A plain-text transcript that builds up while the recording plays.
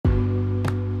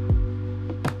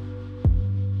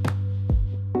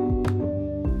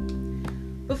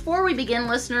we begin,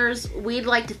 listeners, we'd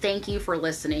like to thank you for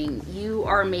listening. You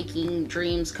are making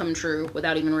dreams come true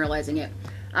without even realizing it.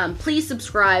 Please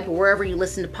subscribe wherever you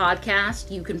listen to podcasts.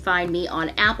 You can find me on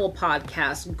Apple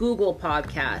Podcasts, Google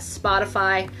Podcasts,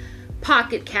 Spotify,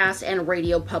 Pocket Cast, and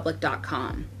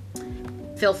RadioPublic.com.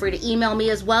 Feel free to email me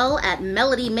as well at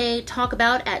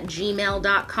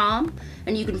melodymaytalkabout@gmail.com,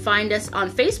 and you can find us on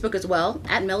Facebook as well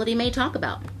at Melody May Talk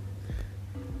About.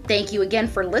 Thank you again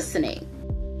for listening.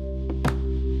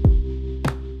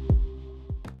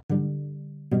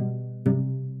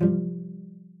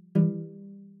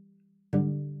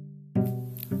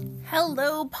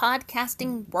 Hello,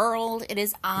 podcasting world. It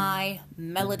is I,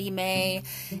 Melody May,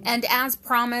 and as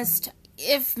promised,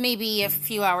 if maybe a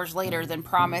few hours later than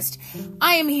promised,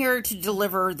 I am here to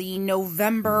deliver the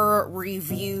November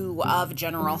review of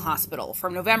General Hospital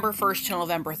from November 1st to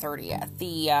November 30th,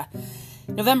 the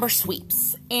November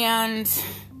sweeps. And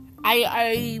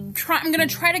I'm going to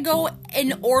try to go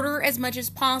in order as much as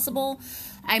possible.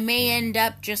 I may end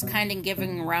up just kind of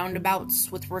giving roundabouts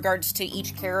with regards to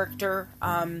each character.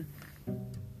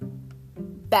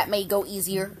 That may go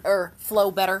easier or flow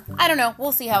better. I don't know.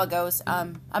 We'll see how it goes.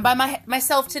 I'm by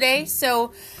myself today,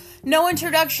 so no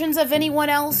introductions of anyone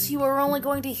else. You are only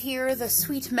going to hear the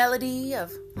sweet melody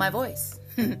of my voice.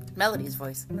 Melody's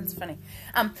voice. That's funny.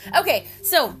 Okay,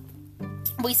 so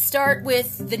we start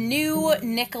with the new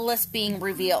Nicholas being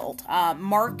revealed.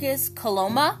 Marcus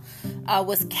Coloma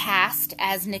was cast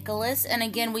as Nicholas, and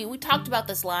again, we talked about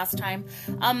this last time.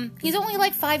 He's only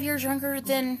like 5 years younger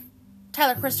than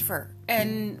Tyler Christopher,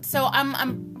 and so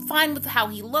I'm fine with how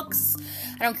he looks.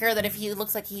 I don't care that if he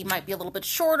looks like he might be a little bit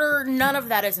shorter. None of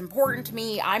that is important to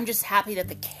me. I'm just happy that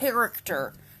the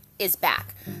character is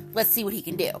back. Let's see what he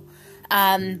can do.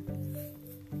 I'm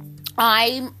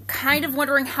kind of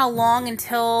wondering how long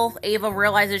until Ava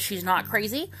realizes she's not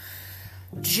crazy.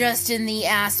 Just in the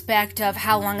aspect of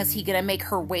how long is he going to make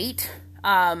her wait?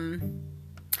 How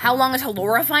long until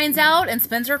Laura finds out and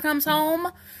Spencer comes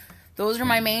home? Those are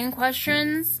my main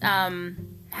questions.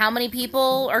 How many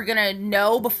people are going to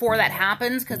know before that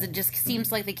happens? Because it just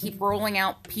seems like they keep rolling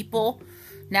out people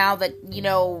now that, you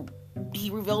know, he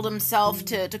revealed himself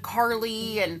to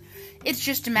Carly, and it's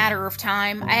just a matter of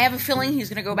time. I have a feeling he's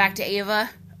going to go back to Ava.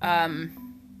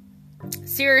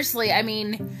 Seriously, I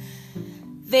mean,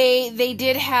 they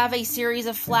did have a series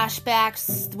of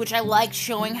flashbacks, which I liked,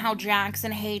 showing how Jax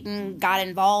and Hayden got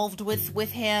involved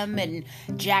with him, and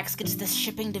Jax gets the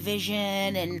shipping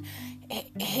division, and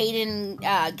Hayden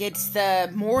gets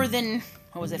the more than,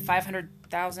 what was it,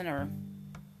 500,000, or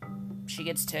she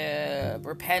gets to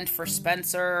repent for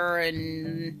Spencer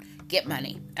and get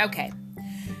money. Okay.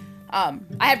 I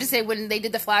have to say, when they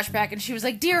did the flashback and she was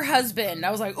like, "Dear husband,"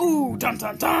 I was like, ooh, dun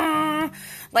dun dun.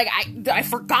 Like, I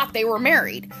forgot they were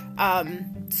married.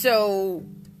 So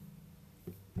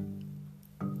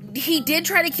he did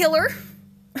try to kill her,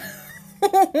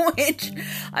 which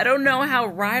I don't know how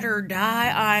ride or die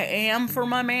I am for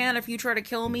my man. If you try to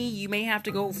kill me, you may have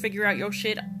to go figure out your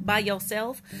shit by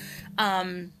yourself.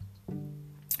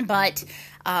 But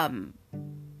I'm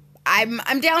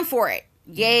down for it.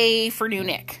 Yay for new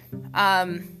Nick.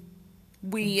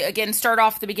 We again start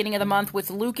off the beginning of the month with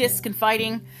Lucas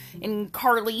confiding in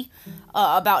Carly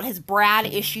about his Brad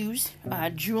issues.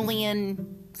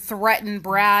 Julian threatened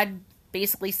Brad,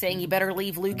 basically saying you better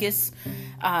leave Lucas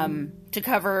to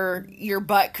cover your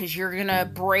butt, because you're gonna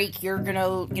break, you're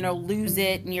gonna lose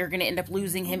it, and you're gonna end up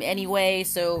losing him anyway.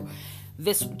 So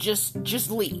this just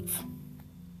leave.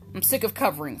 I'm sick of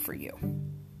covering for you.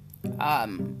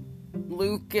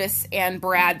 Lucas and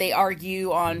Brad, they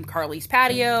argue on Carly's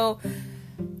patio,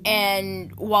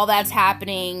 and while that's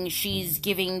happening, she's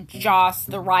giving Joss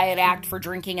the riot act for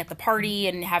drinking at the party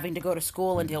and having to go to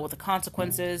school and deal with the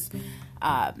consequences.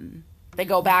 They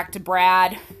go back to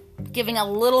Brad giving a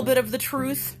little bit of the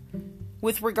truth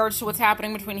with regards to what's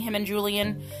happening between him and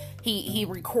Julian. He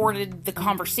recorded the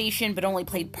conversation, but only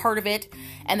played part of it,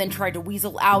 and then tried to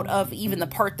weasel out of even the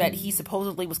part that he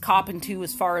supposedly was copping to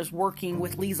as far as working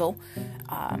with Liesel.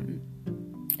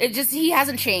 He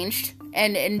hasn't changed,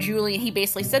 and Julian, he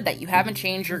basically said that, you haven't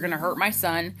changed, you're gonna hurt my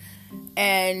son,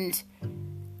 and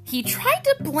he tried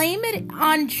to blame it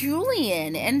on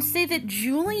Julian, and say that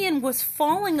Julian was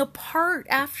falling apart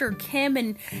after Kim,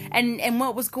 and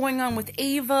what was going on with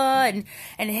Ava,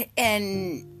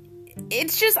 and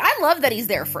it's just, I love that he's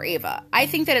there for Ava. I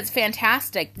think that it's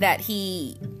fantastic that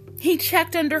he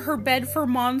checked under her bed for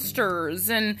monsters,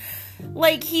 and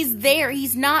like, he's there.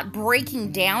 He's not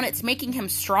breaking down. It's making him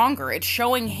stronger. It's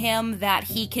showing him that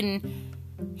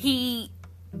he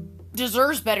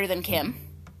deserves better than Kim.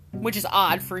 which is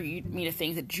odd for me to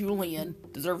think that Julian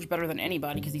deserves better than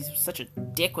anybody because he's such a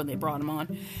dick when they brought him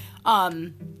on.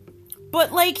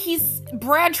 But, like, he's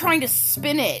Brad trying to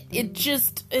spin it.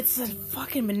 It's a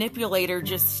fucking manipulator,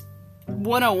 just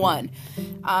 101.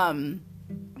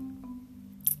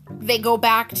 They go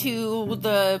back to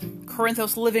the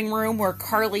Corinthos living room where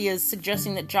Carly is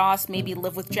suggesting that Joss maybe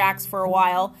live with Jax for a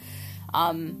while.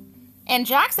 And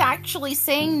Jack's actually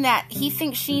saying that he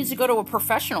thinks she needs to go to a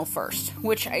professional first,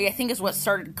 which I think is what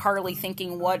started Carly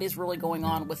thinking, what is really going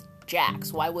on with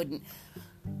Jax? Why wouldn't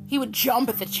he would jump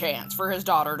at the chance for his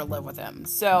daughter to live with him?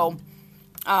 So,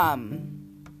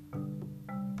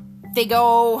 they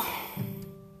go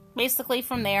basically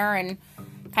from there and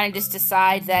kind of just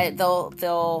decide that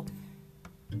they'll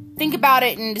think about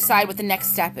it and decide what the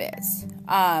next step is.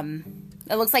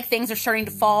 It looks like things are starting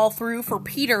to fall through for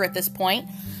Peter at this point.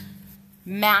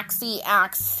 Maxie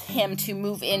asks him to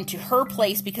move into her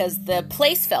place because the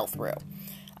place fell through.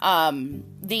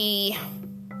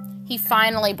 He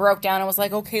finally broke down and was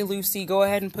like, okay, Lucy, go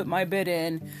ahead and put my bid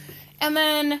in. And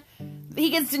then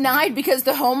he gets denied because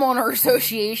the homeowner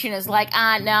association is like,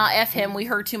 no, F him, we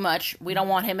heard too much. We don't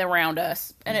want him around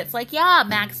us. And it's like, yeah,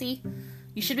 Maxie,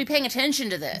 you should be paying attention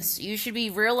to this. You should be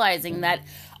realizing that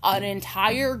an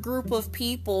entire group of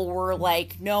people were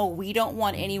like, no, we don't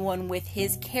want anyone with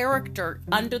his character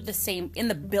in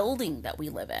the building that we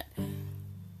live in.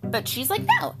 But she's like,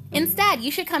 no, instead,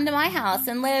 you should come to my house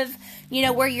and live,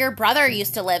 where your brother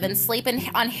used to live and sleep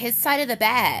on his side of the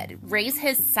bed, raise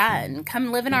his son,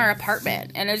 come live in our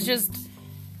apartment. And it's just,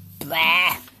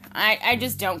 blah. I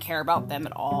just don't care about them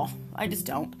at all. I just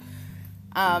don't.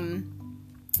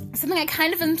 Something I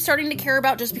kind of am starting to care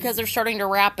about just because they're starting to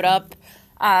wrap it up.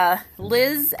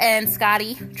 Liz and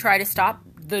Scotty try to stop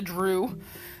the Drew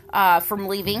from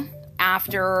leaving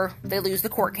after they lose the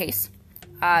court case.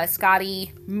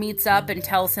 Scotty meets up and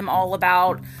tells him all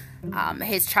about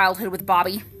his childhood with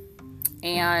Bobby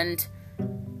and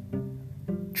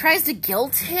tries to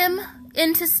guilt him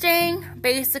into staying,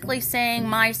 basically saying,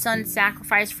 my son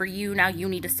sacrificed for you, now you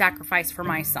need to sacrifice for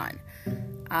my son.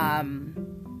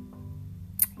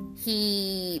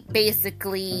 He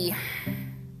basically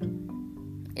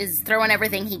is throwing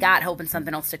everything he got, hoping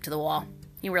something will stick to the wall.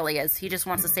 He really is. He just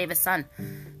wants to save his son.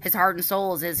 His heart and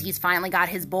soul is he's finally got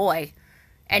his boy,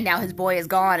 and now his boy is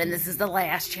gone, and this is the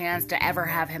last chance to ever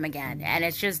have him again. And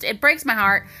it breaks my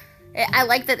heart. I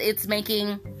like that it's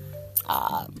making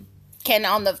Ken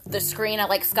on the screen. I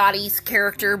like Scotty's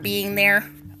character being there.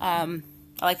 I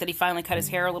like that he finally cut his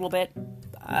hair a little bit.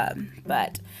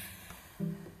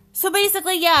 So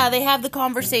basically, yeah, they have the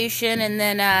conversation, and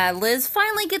then Liz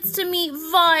finally gets to meet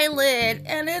Violet,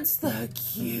 and it's the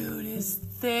cutest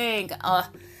thing.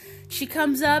 She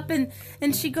comes up, and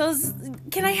she goes,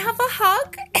 can I have a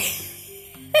hug?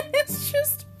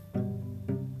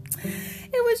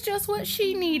 It was just what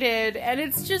she needed, and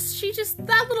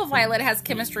that little Violet has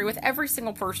chemistry with every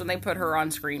single person they put her on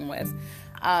screen with.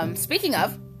 Speaking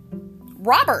of,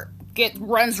 Violet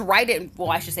runs right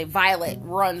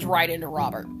into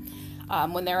Robert.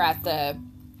 When they're at I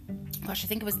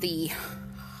think it was the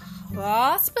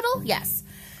hospital? Yes.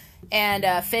 And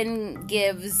Finn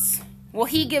gives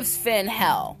Finn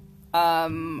hell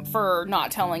for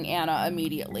not telling Anna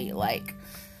immediately. Like,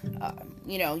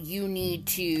 you need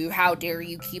to, how dare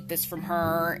you keep this from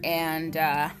her? And,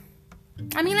 I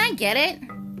get it.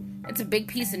 It's a big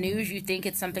piece of news. You think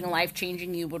it's something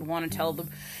life-changing you would want to tell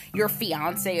your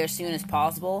fiance as soon as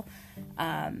possible.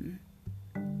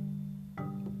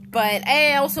 But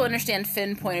I also understand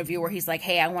Finn's point of view where he's like,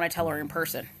 hey, I want to tell her in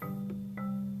person.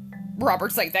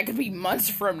 Robert's like, that could be months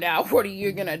from now. What are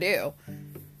you going to do?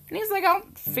 And he's like, I'll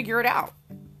figure it out.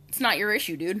 It's not your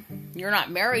issue, dude. You're not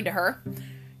married to her.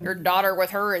 Your daughter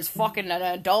with her is fucking an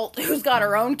adult who's got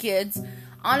her own kids.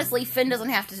 Honestly, Finn doesn't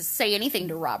have to say anything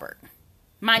to Robert.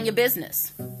 Mind your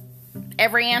business.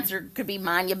 Every answer could be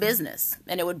mind your business,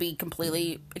 and it would be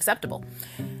completely acceptable.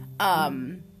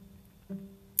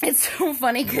 It's so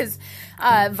funny because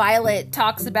Violet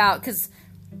talks about, because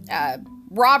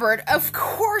Robert, of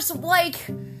course,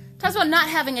 talks about not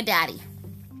having a daddy.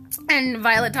 And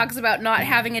Violet talks about not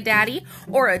having a daddy,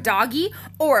 or a doggy,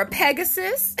 or a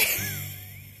Pegasus.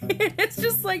 It's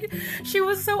just like, she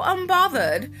was so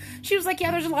unbothered. She was like,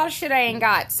 yeah, there's a lot of shit I ain't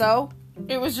got, so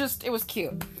it was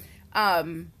cute.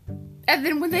 And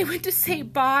then when they went to say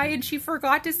bye, and she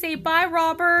forgot to say bye,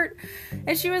 Robert,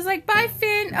 and she was like, bye,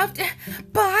 Finn,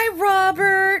 bye,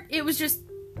 Robert. It was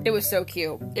so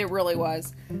cute. It really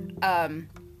was. And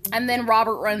then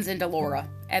Robert runs into Laura,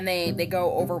 and they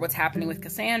go over what's happening with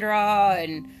Cassandra,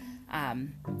 and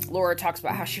Laura talks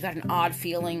about how she got an odd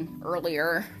feeling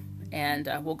earlier, and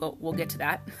we'll get to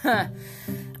that.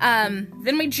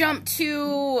 Then we jump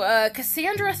to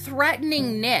Cassandra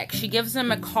threatening Nick. She gives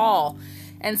him a call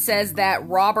and says that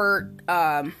Robert,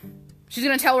 she's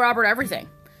going to tell Robert everything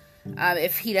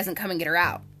if he doesn't come and get her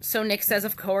out. So Nick says,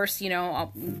 of course,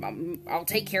 I'll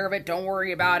take care of it. Don't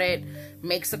worry about it.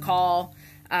 Makes a call.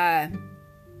 And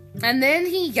then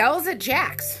he yells at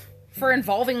Jax for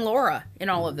involving Laura in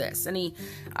all of this. And he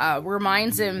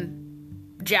reminds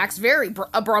him, Jax very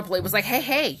abruptly was like,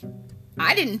 hey,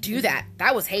 I didn't do that.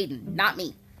 That was Hayden, not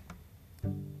me.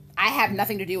 I have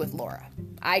nothing to do with Laura.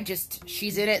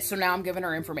 She's in it, so now I'm giving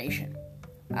her information.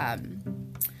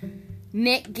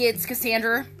 Nick gets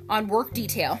Cassandra on work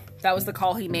detail. That was the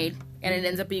call he made, and it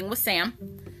ends up being with Sam.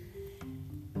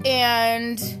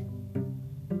 And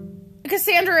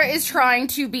Cassandra is trying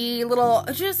to be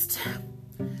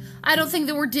I don't think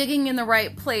that we're digging in the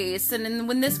right place, and then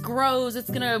when this grows, it's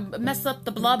gonna mess up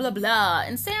the blah, blah, blah.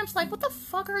 And Sam's like, what the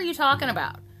fuck are you talking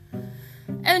about?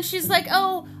 And she's like,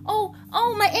 oh,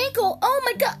 my ankle, oh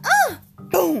my god,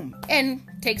 boom! And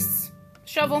takes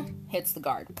shovel, hits the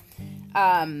guard.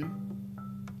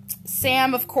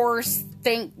 Sam, of course,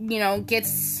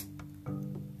 gets...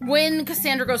 When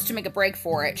Cassandra goes to make a break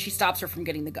for it, she stops her from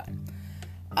getting the gun.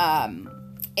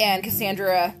 And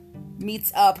Cassandra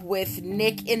meets up with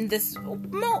Nick in this... a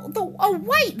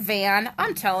white van.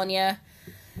 I'm telling you.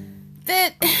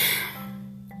 That...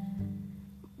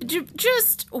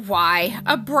 Just why?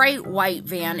 A bright white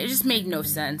van. It just made no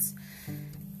sense.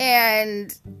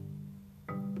 And...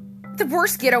 the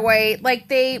worst getaway,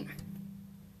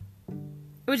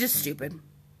 it was just stupid.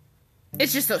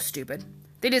 It's just so stupid.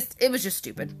 It was just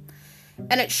stupid.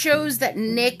 And it shows that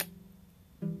Nick...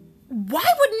 Why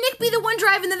would Nick be the one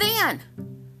driving the van?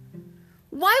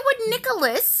 Why would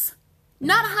Nicholas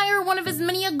not hire one of his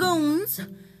many goons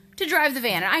to drive the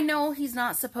van? And I know he's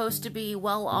not supposed to be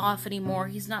well off anymore.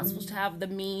 He's not supposed to have the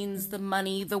means, the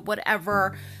money, the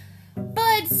whatever.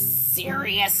 But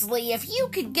seriously, if you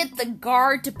could get the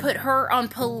guard to put her on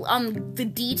the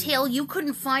detail, you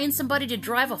couldn't find somebody to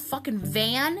drive a fucking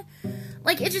van?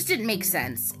 It just didn't make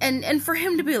sense. And for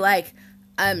him to be like,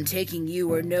 I'm taking you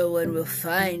where no one will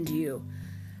find you.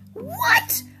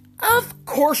 What? Of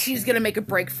course she's gonna make a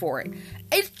break for it.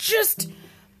 It's just...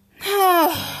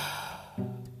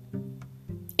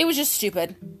 it was just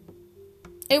stupid.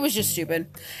 It was just stupid.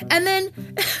 And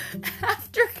then,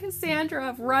 after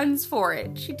Cassandra runs for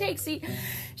it,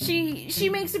 she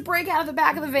makes a break out of the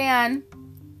back of the van.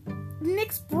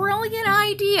 Nick's brilliant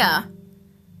idea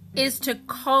is to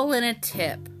call in a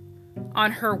tip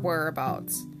on her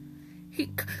whereabouts.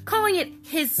 Calling it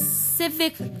his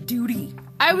civic duty.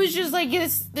 I was just like,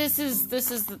 this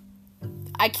is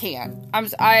I can't.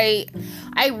 I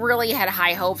really had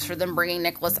high hopes for them bringing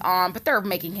Nicholas on, but they're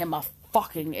making him a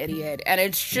fucking idiot, and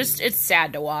it's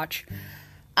sad to watch.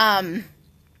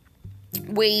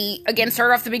 We again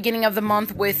start off the beginning of the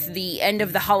month with the end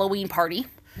of the Halloween party.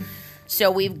 So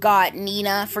we've got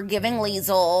Nina forgiving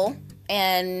Liesl,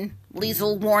 and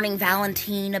Liesl warning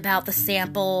Valentine about the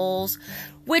samples,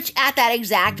 which at that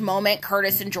exact moment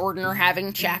Curtis and Jordan are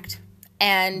having checked,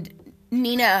 and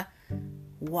Nina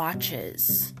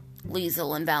watches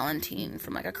Liesl and Valentine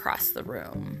from across the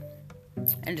room.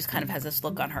 And just kind of has this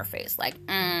look on her face,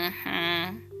 And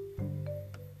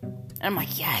I'm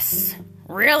like, yes,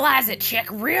 realize it, chick,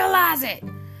 realize it.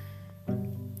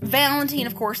 Valentine,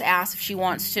 of course, asks if she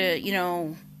wants to,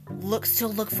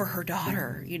 still look for her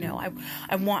daughter.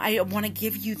 I want to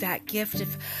give you that gift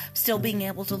of still being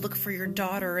able to look for your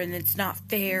daughter, and it's not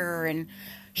fair. And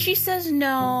she says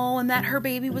no, and that her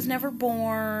baby was never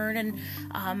born, and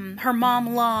her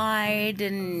mom lied,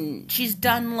 and she's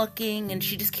done looking, and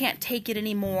she just can't take it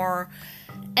anymore.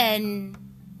 And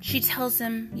she tells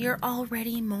him, you're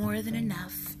already more than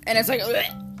enough. And it's like, ugh.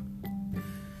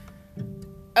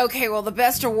 Okay, well, the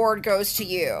best award goes to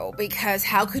you, because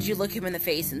how could you look him in the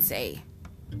face and say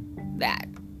that?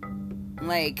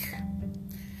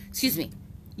 Excuse me,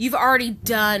 you've already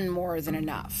done more than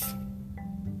enough.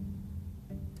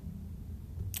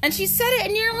 And she said it,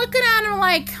 and you're looking at her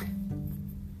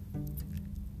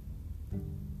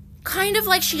kind of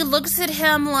like she looks at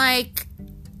him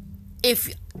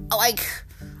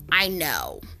I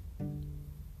know.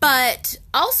 But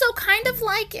also kind of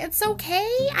it's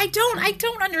okay. I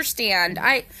don't understand.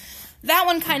 That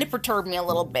one kind of perturbed me a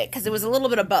little bit, because it was a little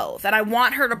bit of both. And I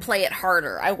want her to play it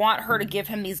harder. I want her to give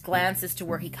him these glances to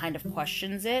where he kind of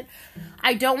questions it.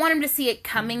 I don't want him to see it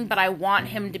coming, but I want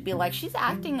him to be like, she's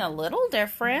acting a little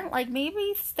different.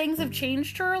 Maybe things have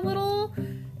changed her a little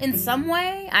in some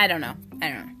way. I don't know.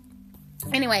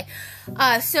 Anyway,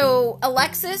 so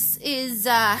Alexis is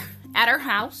at her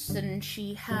house, and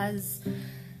she has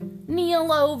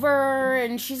Neil over,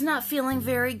 and she's not feeling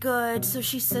very good, so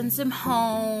she sends him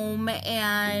home,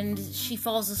 and she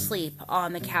falls asleep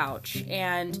on the couch,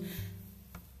 and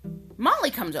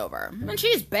Molly comes over, and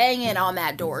she's banging on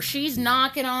that door. She's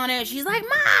knocking on it. She's like,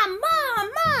 Mom, Mom,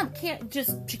 Mom.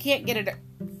 She can't get it.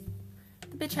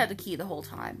 The bitch had the key the whole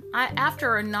time.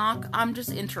 After a knock, I'm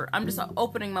just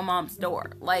opening my mom's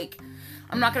door. Like,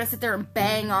 I'm not going to sit there and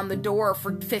bang on the door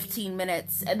for 15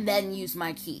 minutes and then use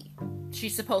my key.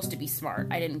 She's supposed to be smart.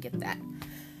 I didn't get that.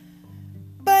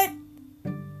 But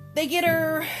they get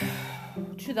her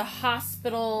to the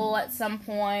hospital at some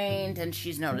point, and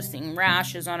she's noticing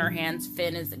rashes on her hands.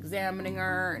 Finn is examining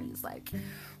her, and he's like,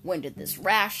 when did this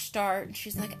rash start? And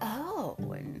she's like, oh.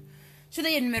 And so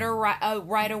they admit her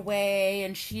right away,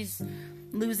 and she's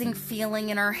losing feeling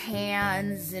in her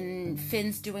hands, and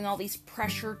Finn's doing all these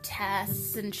pressure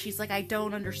tests, and she's like, I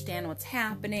don't understand what's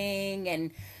happening.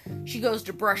 And she goes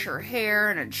to brush her hair,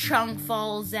 and a chunk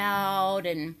falls out,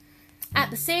 and at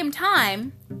the same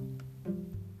time,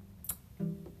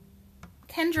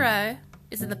 Kendra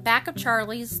is in the back of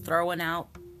Charlie's throwing out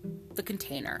the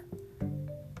container.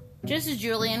 Just as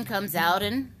Julian comes out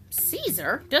and sees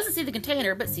her, doesn't see the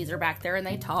container, but sees her back there, and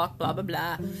they talk, blah, blah,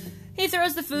 blah. He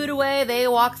throws the food away. They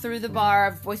walk through the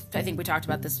bar. I think we talked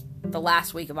about this the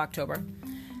last week of October.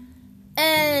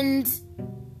 And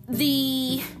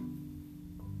the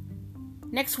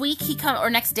next week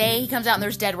next day he comes out and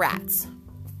there's dead rats.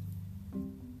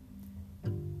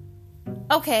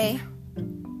 Okay.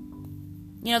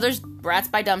 You know, there's rats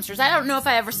by dumpsters. I don't know if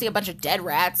I ever see a bunch of dead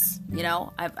rats. You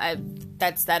know,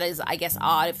 that is, I guess,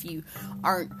 odd if you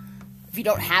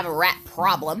don't have a rat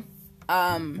problem.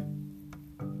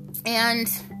 And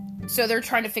so they're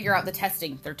trying to figure out the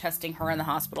testing. They're testing her in the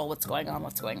hospital. What's going on?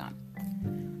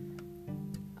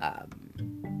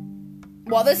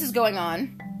 While this is going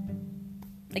on,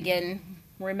 again,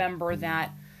 remember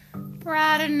that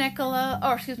Brad and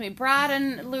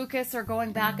Lucas are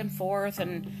going back and forth,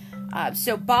 and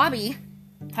so Bobby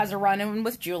has a run-in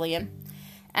with Julian,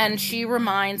 and she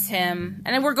reminds him,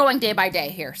 and then we're going day by day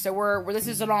here, so this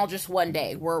isn't all just one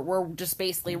day, we're just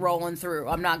basically rolling through.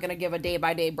 I'm not going to give a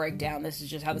day-by-day breakdown, this is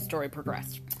just how the story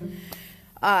progressed.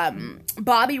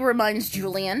 Bobby reminds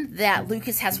Julian that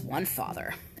Lucas has one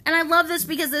father, and I love this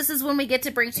because this is when we get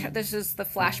to this is the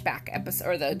flashback episode,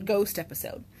 or the ghost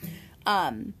episode.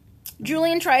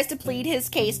 Julian tries to plead his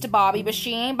case to Bobby, but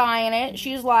she ain't buying it.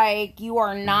 She's like, you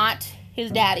are not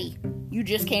his daddy. You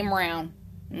just came around.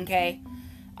 Okay?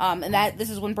 And this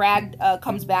is when Brad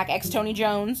comes back. Ex-Tony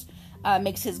Jones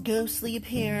makes his ghostly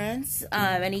appearance.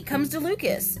 And he comes to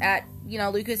Lucas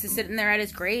Lucas is sitting there at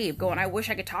his grave going, I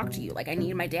wish I could talk to you. Like, I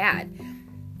need my dad.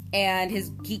 And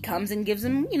he comes and gives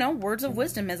him, words of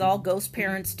wisdom, as all ghost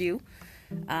parents do.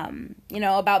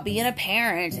 About being a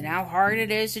parent and how hard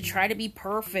it is to try to be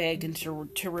perfect and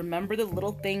to remember the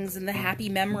little things and the happy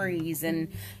memories and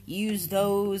use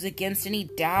those against any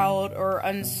doubt or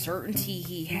uncertainty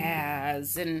he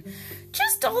has, and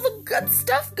just all the good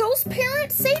stuff ghost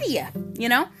parents say to you,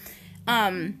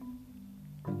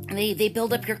 they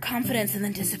build up your confidence and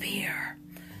then disappear.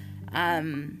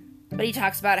 But he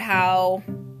talks about how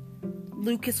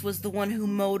Lucas was the one who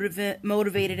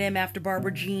motivated him after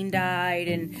Barbara Jean died,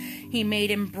 and he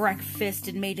made him breakfast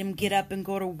and made him get up and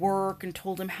go to work and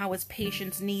told him how his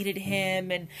patients needed him,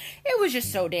 and it was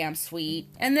just so damn sweet.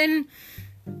 And then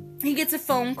he gets a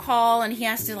phone call and he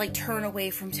has to turn away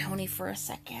from Tony for a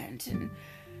second,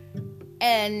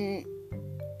 and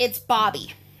it's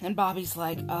Bobby. And Bobby's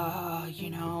like,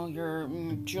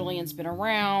 Julian's been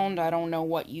around, I don't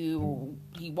know he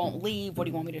won't leave, what do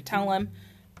you want me to tell him?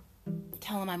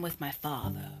 Tell him I'm with my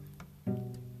father.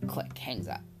 Click, hangs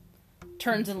up.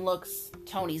 Turns and looks,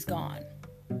 Tony's gone.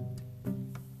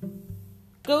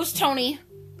 Ghost Tony,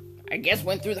 I guess,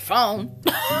 went through the phone.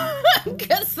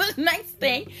 Because the next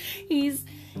thing,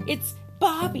 it's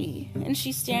Bobby. And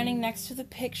she's standing next to the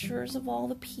pictures of all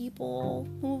the people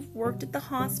who've worked at the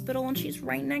hospital, and she's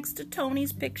right next to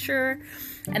Tony's picture.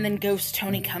 And then Ghost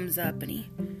Tony comes up and he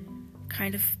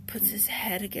kind of puts his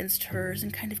head against hers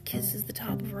and kind of kisses the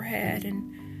top of her head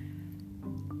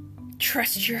and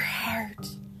trust your heart.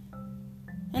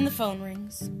 And the phone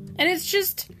rings. And it's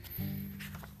just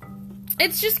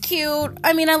cute.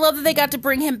 I mean, I love that they got to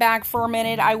bring him back for a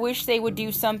minute. I wish they would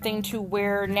do something to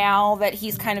where now that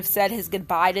he's kind of said his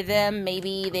goodbye to them,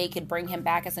 maybe they could bring him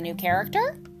back as a new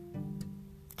character.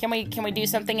 Can we do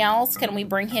something else? Can we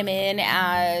bring him in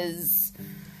as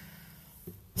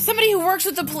somebody who works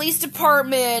with the police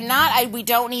department. We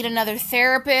don't need another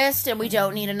therapist, and we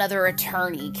don't need another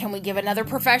attorney. Can we give another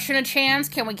profession a chance?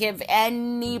 Can we give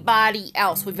anybody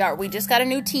else? We just got a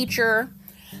new teacher.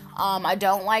 I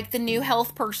don't like the new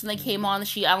health person that came on. I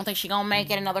don't think she's gonna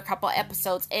make it another couple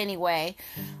episodes anyway.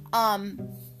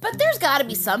 But there's gotta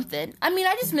be something. I mean,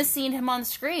 I just miss seeing him on the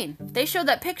screen. They showed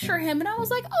that picture of him, and I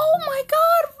was like, oh my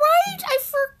god, right? I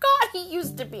forgot he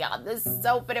used to be on this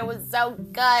soap, and it was so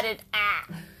good,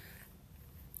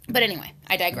 But anyway,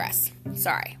 I digress.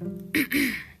 Sorry.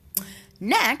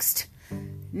 Next,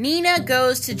 Nina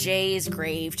goes to Jay's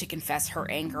grave to confess her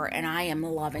anger, and I am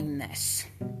loving this.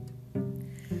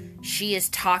 She is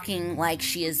talking like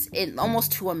she is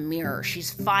almost to a mirror.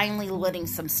 She's finally letting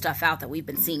some stuff out that we've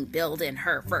been seeing build in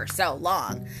her for so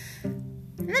long.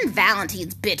 And then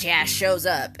Valentine's bitch ass shows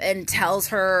up and tells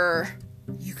her,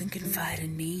 you can confide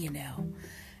in me, you know.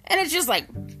 And it's just like,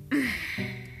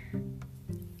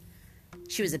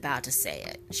 she was about to say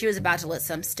it. She was about to let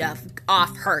some stuff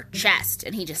off her chest,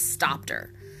 and he just stopped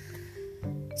her.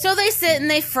 So they sit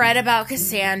and they fret about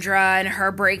Cassandra and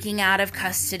her breaking out of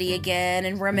custody again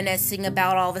and reminiscing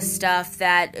about all the stuff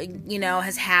that,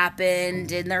 has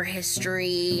happened in their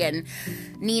history. And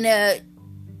Nina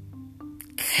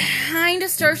kind of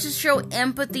starts to show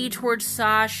empathy towards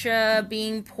Sasha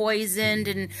being poisoned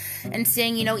and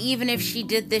saying, even if she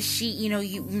did this,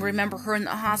 you remember her in the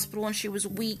hospital and she was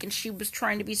weak and she was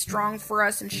trying to be strong for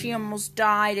us and she almost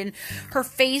died, and her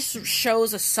face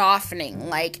shows a softening.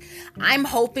 Like, I'm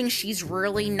hoping she's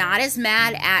really not as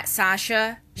mad at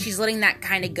Sasha. She's letting that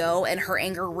kind of go, and her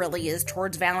anger really is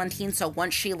towards Valentine, so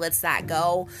once she lets that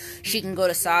go, she can go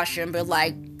to Sasha and be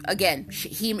like, again,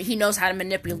 he knows how to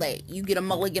manipulate. You get a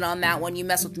mulligan on that one, you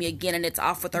mess with me again, and it's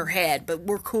off with her head, but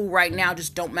we're cool right now,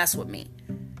 just don't mess with me.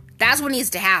 That's what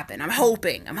needs to happen. I'm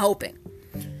hoping.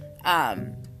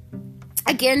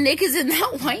 Again, Nick is in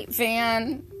that white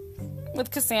van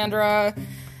with Cassandra,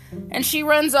 and she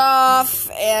runs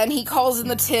off, and he calls in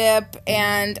the tip,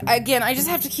 and again, I just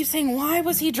have to keep saying, why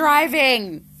was he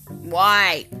driving?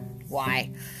 Why?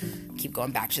 Keep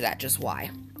going back to that, just why?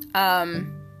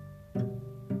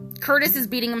 Curtis is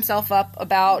beating himself up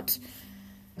about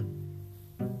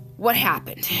what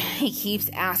happened. He keeps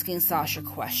asking Sasha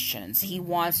questions. He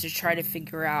wants to try to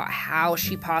figure out how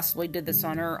she possibly did this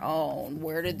on her own.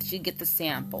 Where did she get the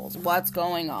samples? What's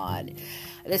going on?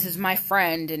 This is my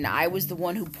friend, and I was the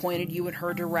one who pointed you in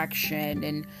her direction.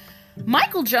 And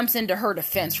Michael jumps into her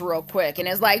defense real quick and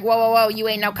is like, whoa, you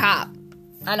ain't no cop.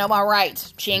 I know my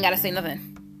rights. She ain't gotta say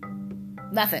nothing.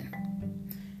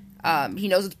 He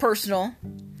knows it's personal,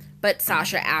 but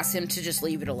Sasha asks him to just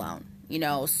leave it alone.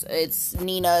 It's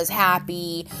Nina's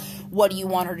happy. What do you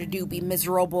want her to do? Be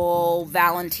miserable?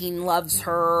 Valentine loves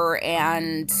her,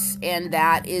 and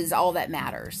that is all that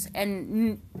matters.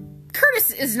 And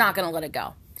Curtis is not going to let it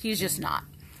go. He's just not.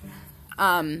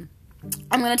 I'm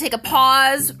going to take a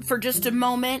pause for just a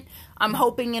moment. I'm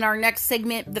hoping in our next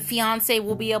segment, the fiance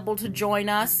will be able to join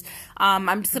us.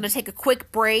 I'm just going to take a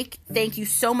quick break. Thank you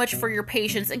so much for your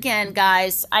patience. Again,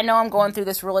 guys, I know I'm going through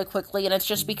this really quickly, and it's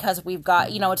just because we've got,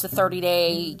 it's a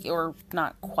 30-day, or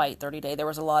not quite 30-day. There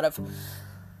was a lot of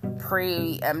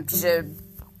preemptive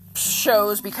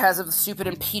shows because of the stupid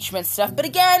impeachment stuff. But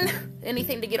again,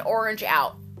 anything to get Orange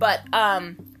out. But,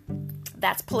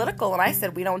 that's political, and I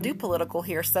said we don't do political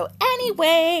here. So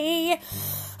anyway,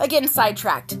 again,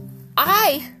 sidetracked.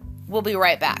 I will be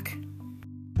right back.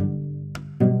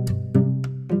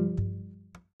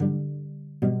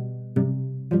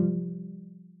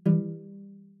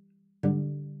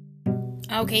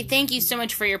 Okay, thank you so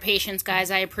much for your patience,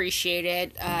 guys. I appreciate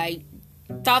it. I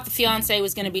thought the fiance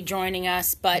was going to be joining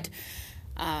us, but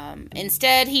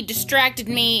instead he distracted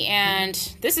me, and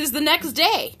this is the next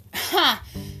day.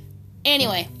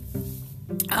 Anyway,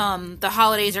 the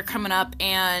holidays are coming up,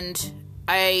 and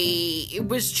I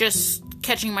was just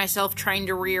catching myself trying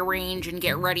to rearrange and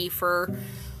get ready for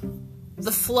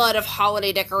the flood of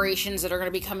holiday decorations that are going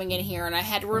to be coming in here, and I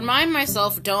had to remind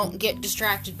myself, don't get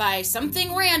distracted by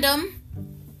something random.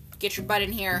 Get your butt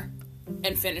in here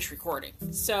and finish recording.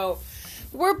 So,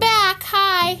 we're back.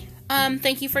 Hi.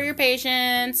 Thank you for your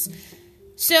patience.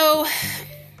 So,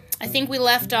 I think we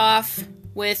left off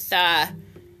with,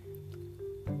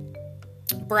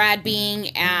 Brad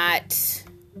being at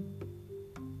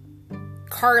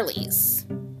Carly's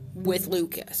with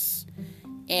Lucas.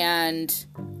 And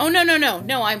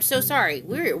no, I'm so sorry.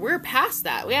 We're past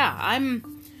that. Yeah,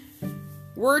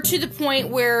 we're to the point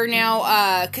where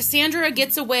now Cassandra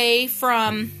gets away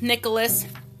from Nicholas.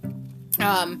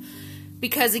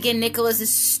 Because again, Nicholas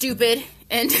is stupid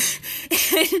and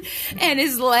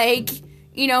is like,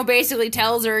 basically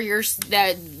tells her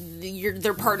that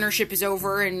their partnership is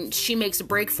over, and she makes a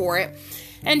break for it.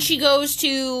 And she goes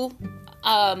to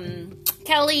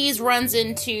Kelly's, runs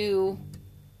into,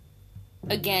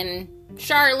 again,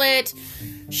 Charlotte.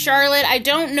 I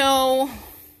don't know.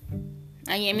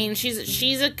 I mean,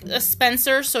 she's a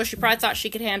Spencer, so she probably thought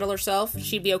she could handle herself.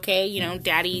 She'd be okay.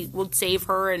 Daddy would save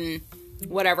her and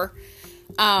whatever.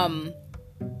 And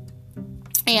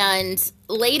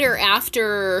later,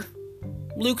 after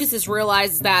Lucas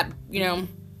realizes that,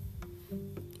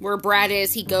 where Brad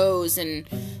is, he goes, and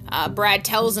Brad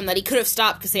tells him that he could have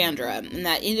stopped Cassandra, and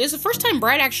that it was the first time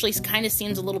Brad actually kind of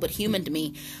seems a little bit human to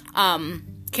me,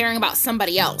 caring about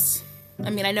somebody else. I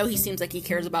mean, I know he seems like he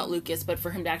cares about Lucas, but for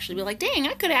him to actually be like, dang,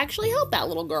 I could actually help that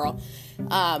little girl.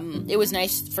 It was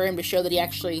nice for him to show that he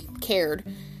actually cared.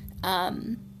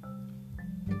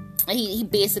 He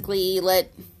basically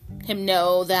let him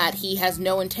know that he has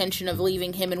no intention of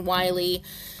leaving him and Wiley.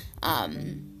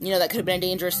 That could have been a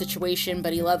dangerous situation,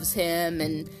 but he loves him.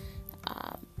 And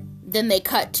then they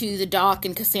cut to the dock,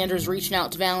 and Cassandra's reaching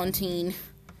out to Valentine.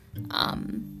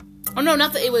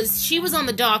 She was on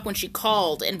the dock when she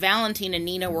called, and Valentine and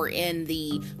Nina were in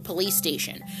the police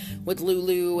station with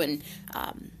Lulu, and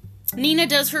Nina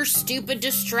does her stupid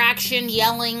distraction,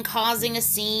 yelling, causing a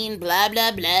scene, blah,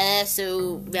 blah, blah,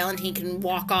 so Valentine can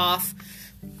walk off.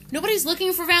 Nobody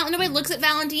looks at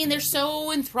Valentine. They're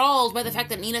so enthralled by the fact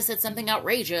that Nina said something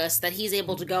outrageous that he's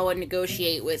able to go and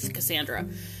negotiate with Cassandra.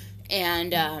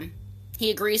 And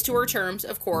he agrees to her terms,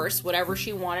 of course. Whatever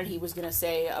she wanted, he was going to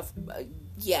say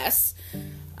yes.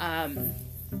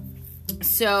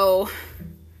 So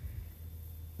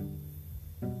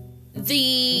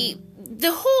the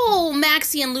whole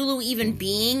Maxie and Lulu even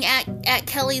being at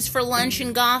Kelly's for lunch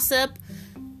and gossip.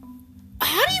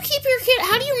 How do you keep your kid?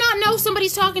 How do you not know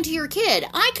somebody's talking to your kid?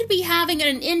 I could be having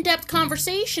an in-depth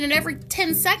conversation, and every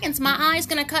 10 seconds my eye's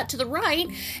going to cut to the right,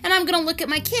 and I'm going to look at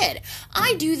my kid.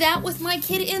 I do that with my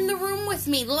kid in the room with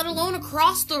me, let alone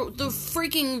across the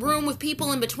freaking room with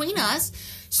people in between us.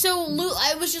 So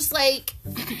I was just like,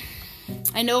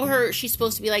 I know she's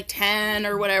supposed to be like 10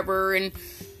 or whatever,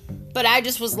 but I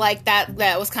just was like, that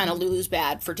was kind of Lulu's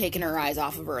bad for taking her eyes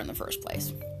off of her in the first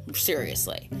place.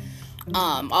 Seriously.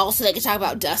 Also, they could talk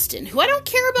about Dustin, who I don't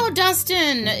care about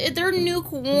Dustin. They're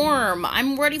lukewarm.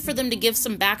 I'm ready for them to give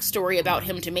some backstory about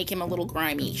him to make him a little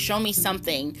grimy. Show me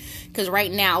something. Because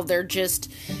right now,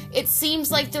 it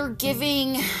seems like they're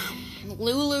giving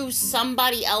Lulu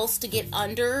somebody else to get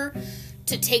under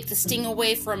to take the sting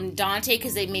away from Dante,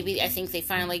 because I think they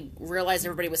finally realized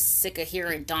everybody was sick of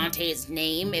hearing Dante's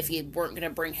name if you weren't going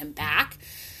to bring him back.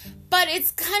 But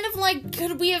it's kind of like,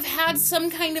 could we have had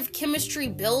some kind of chemistry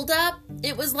build-up?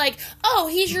 It was like, oh,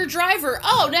 he's your driver.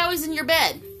 Oh, now he's in your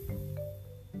bed.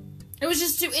 It was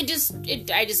just,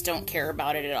 I just don't care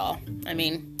about it at all. I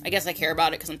mean, I guess I care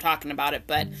about it because I'm talking about it,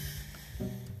 but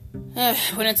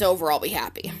when it's over, I'll be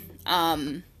happy.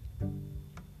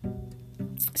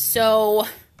 So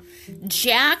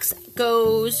Jax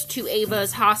goes to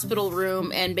Ava's hospital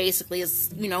room and basically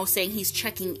is, saying he's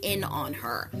checking in on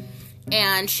her.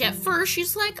 And at first,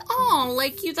 she's like, oh,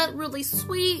 like, you, that's really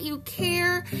sweet, you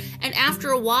care. And after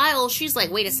a while, she's like,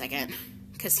 wait a second.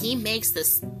 Because he makes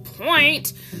this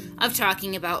point of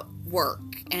talking about work.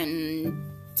 And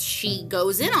she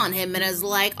goes in on him and is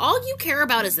like, all you care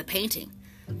about is the painting.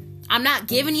 I'm not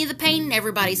giving you the painting.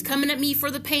 Everybody's coming at me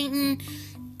for the painting.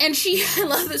 And I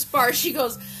love this part. She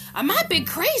goes, I might be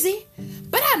crazy,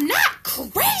 but I'm not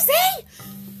crazy.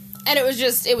 And it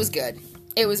was good.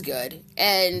 It was good.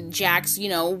 And Jax,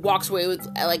 walks away with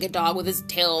like a dog with his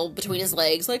tail between his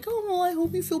legs, like, oh, well, I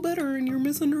hope you feel better and you're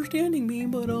misunderstanding me,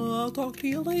 but I'll talk to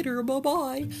you later.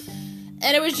 Bye-bye.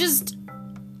 And it was just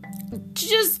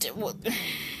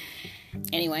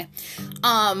anyway.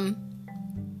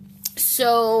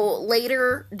 So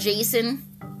later, Jason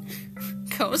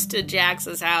goes to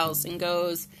Jax's house and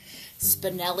goes,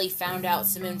 Spinelli found out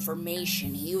some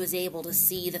information. He was able to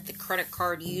see that the credit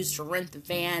card used to rent the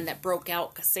van that broke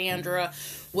out Cassandra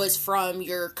was from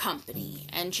your company.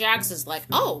 And Jax is like,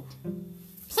 oh,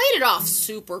 played it off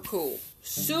super cool,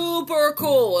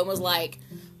 and was like,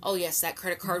 oh yes, that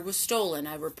credit card was stolen.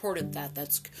 I reported that.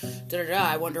 That's da-da-da.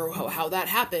 I wonder how that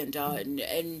happened. And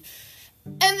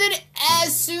then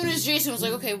as soon as Jason was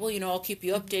like, okay, well, I'll keep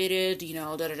you updated,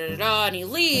 da-da-da-da-da, and he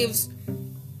leaves,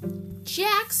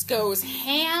 Jax goes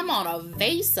ham on a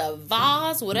vase,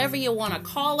 whatever you want to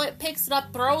call it, picks it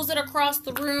up, throws it across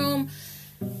the room,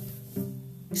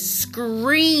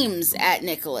 screams at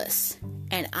Nicholas.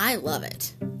 And I love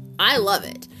it.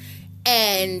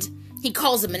 And he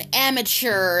calls him an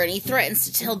amateur, and he threatens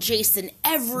to tell Jason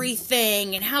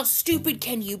everything, and how stupid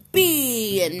can you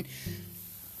be, and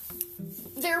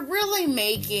they're really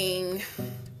making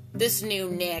this new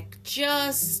Nick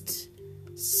just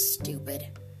stupid.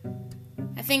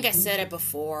 I think I said it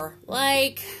before,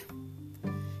 like,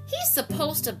 he's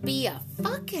supposed to be a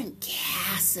fucking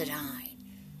Cassadine.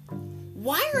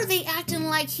 Why are they acting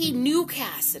like he knew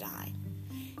Cassadine?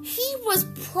 He was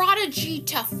prodigy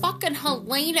to fucking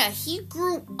Helena. He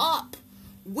grew up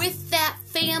with that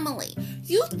family.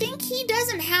 You think he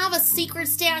doesn't have a secret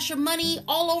stash of money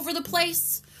all over the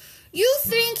place? You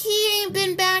think he ain't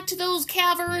been back to those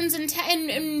caverns and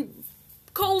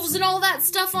coves and all that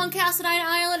stuff on Cassadine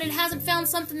Island and hasn't found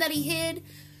something that he hid?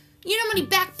 You know how many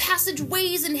back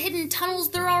passageways and hidden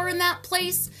tunnels there are in that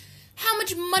place? How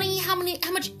much money, how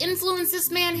much influence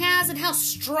this man has, and how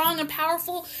strong and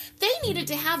powerful. They needed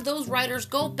to have those writers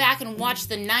go back and watch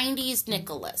the 90s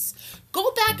Nicholas.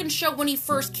 Go back and show when he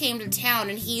first came to town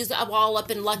and he's all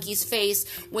up in Lucky's face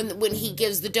when he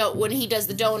does the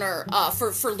donor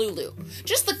for Lulu.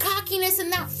 Just the cockiness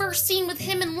in that first scene with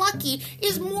him and Lucky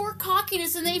is more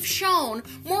cockiness than they've shown,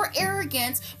 more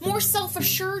arrogance, more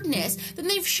self-assuredness than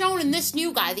they've shown in this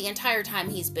new guy the entire time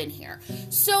he's been here.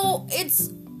 So it's...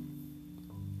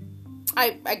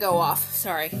 I go off,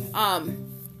 sorry.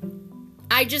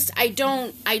 I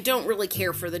don't really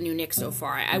care for the new Nick so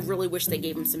far. I really wish they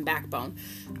gave him some backbone.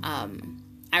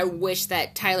 I wish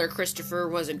that Tyler Christopher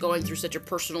wasn't going through such a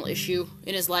personal issue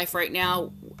in his life right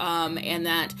now, and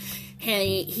that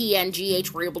he and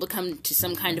GH were able to come to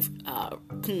some kind of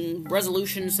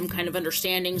resolution, some kind of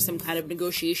understanding, some kind of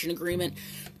negotiation agreement.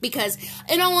 Because,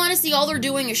 in all honesty, all they're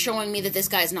doing is showing me that this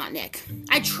guy's not Nick.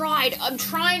 I'm trying, and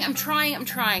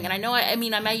I know, I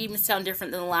might even sound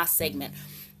different than the last segment.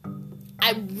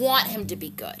 I want him to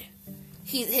be good.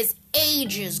 His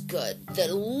age is good,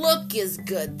 the look is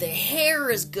good, the hair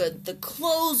is good, the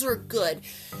clothes are good.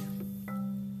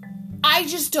 I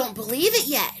just don't believe it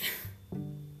yet.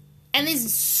 And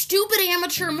these stupid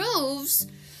amateur moves,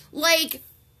 like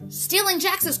stealing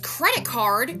Jax's credit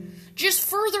card, just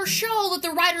further show that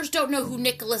the writers don't know who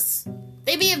Nicholas...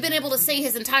 They may have been able to say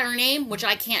his entire name, which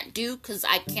I can't do, because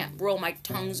I can't roll my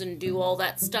tongues and do all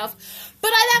that stuff.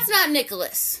 But that's not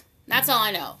Nicholas. That's all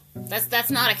I know.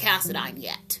 That's not a Cassadine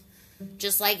yet.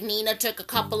 Just like Nina took a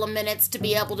couple of minutes to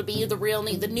be able to be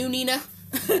the new Nina.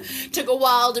 Took a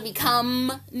while to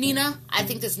become Nina. I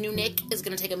think this new Nick is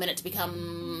going to take a minute to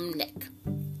become Nick.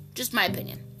 Just my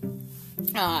opinion.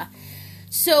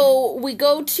 So we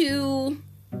go to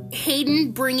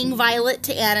Hayden bringing Violet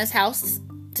to Anna's house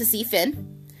to see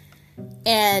Finn.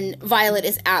 And Violet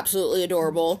is absolutely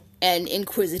adorable and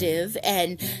inquisitive,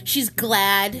 and she's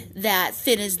glad that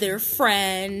Finn is their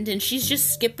friend, and she's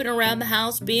just skipping around the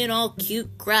house being all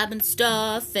cute, grabbing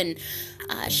stuff, and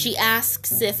she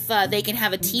asks if they can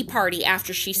have a tea party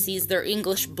after she sees their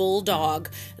English bulldog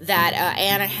that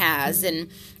Anna has, and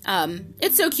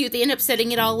it's so cute. They end up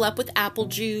setting it all up with apple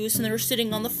juice, and they're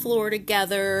sitting on the floor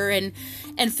together, and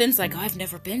Finn's like, oh, I've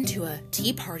never been to a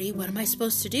tea party. What am I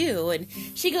supposed to do? And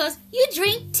she goes, you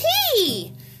drink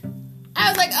tea! I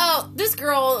was like, oh, this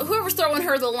girl, whoever's throwing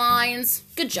her the lines,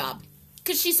 good job.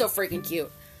 Because she's so freaking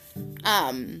cute.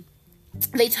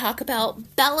 They talk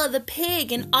about Bella the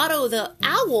pig and Otto the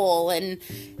owl, and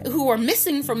who are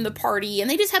missing from the party, and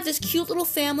they just have this cute little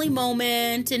family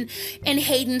moment, and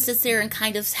Hayden sits there and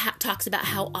kind of talks about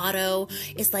how Otto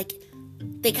is like,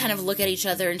 they kind of look at each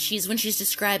other, and when she's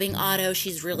describing Otto,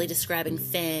 she's really describing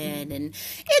Finn, and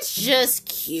it's just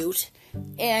cute.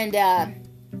 And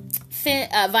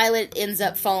Violet ends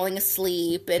up falling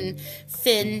asleep, and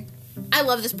Finn, I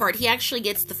love this part, he actually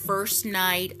gets the first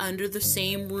night under the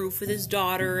same roof with his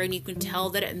daughter, and you can tell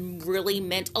that it really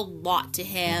meant a lot to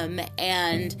him,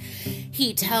 and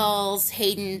he tells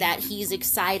Hayden that he's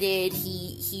excited,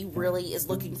 he really is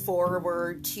looking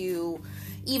forward to,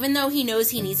 even though he knows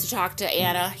he needs to talk to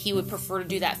Anna, he would prefer to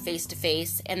do that face to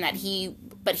face, and that he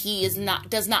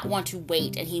does not want to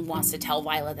wait, and he wants to tell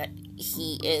Violet that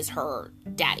he is her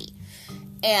daddy.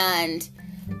 And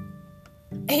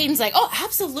Hayden's like, oh,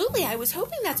 absolutely, I was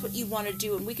hoping that's what you want to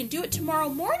do, and we can do it tomorrow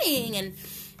morning, and,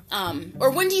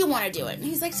 or when do you want to do it? And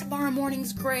he's like, tomorrow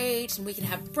morning's great, and we can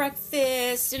have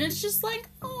breakfast, and it's just like,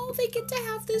 oh, they get to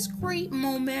have this great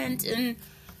moment, and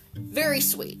very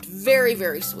sweet, very,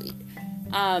 very sweet.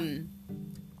 And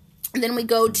then we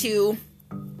go to,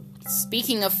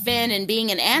 speaking of Finn and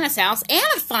being in Anna's house,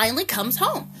 Anna finally comes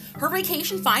home. Her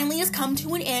vacation finally has come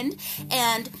to an end,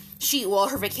 and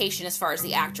her vacation as far as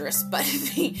the actress, but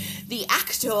the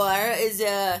actor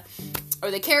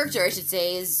or the character, I should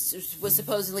say, was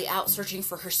supposedly out searching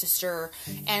for her sister,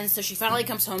 and so she finally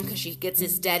comes home because she gets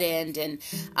this dead end, and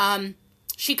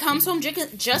she comes home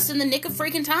just in the nick of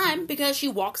freaking time because she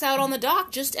walks out on the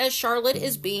dock just as Charlotte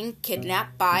is being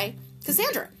kidnapped by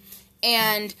Cassandra.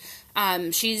 And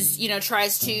she's,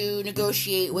 tries to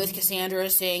negotiate with Cassandra,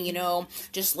 saying,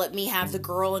 just let me have the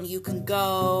girl and you can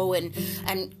go. And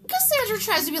Cassandra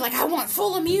tries to be like, I want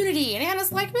full immunity. And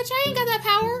Anna's like, bitch, I ain't got that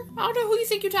power. I don't know who you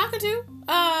think you're talking to.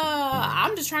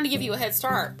 I'm just trying to give you a head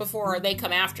start before they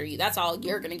come after you. That's all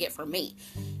you're going to get from me.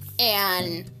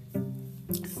 And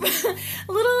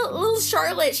little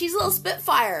Charlotte, she's a little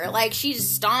spitfire. Like, she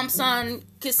just stomps on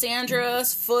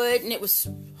Cassandra's foot, and it was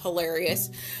hilarious.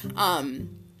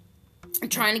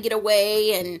 Trying to get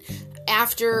away, and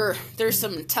after there's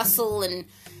some tussle, and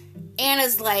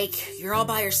Anna's like, you're all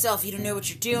by yourself, you don't know what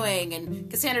you're doing, and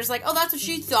Cassandra's like, oh, that's what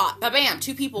she thought. Ba-bam,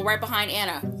 2 people right behind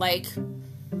Anna. Like,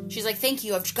 she's like, thank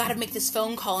you, I've got to make this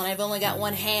phone call, and I've only got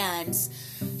one hand.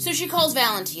 So she calls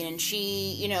Valentine, and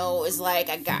she, is like,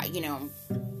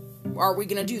 are we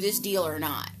gonna do this deal or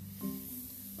not?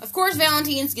 Of course,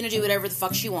 Valentine's gonna do whatever the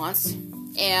fuck she wants,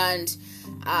 and,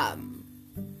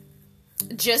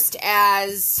 just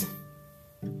as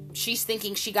she's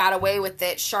thinking she got away with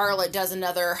it, Charlotte does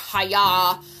another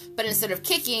hi-ya, but instead of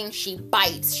kicking, she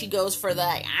bites. She goes for the,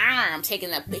 I'm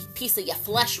taking a piece of your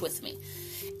flesh with me.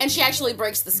 And she actually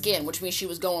breaks the skin, which means she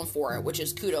was going for it, which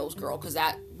is kudos, girl, because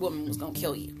that woman was going to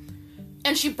kill you.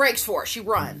 And she breaks for it. She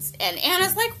runs. And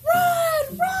Anna's like,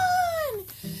 run!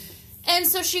 And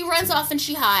so she runs off and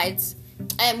she hides.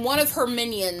 And one of her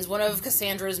minions, one of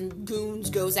Cassandra's goons,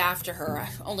 goes after her.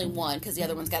 Only one, because the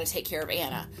other one's got to take care of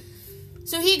Anna.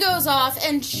 So he goes off,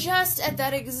 and just at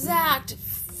that exact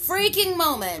freaking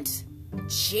moment,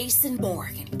 Jason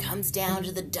Morgan comes down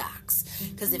to the docks.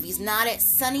 Because if he's not at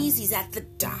Sunny's, he's at the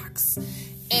docks.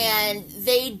 And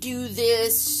they do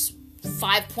this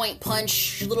 5-point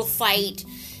punch little fight.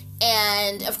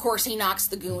 And, of course, he knocks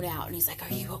the goon out. And he's like,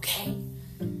 are you okay?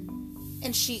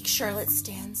 And Charlotte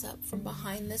stands up from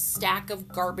behind this stack of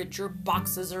garbage or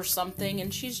boxes or something,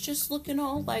 and she's just looking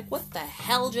all like, what the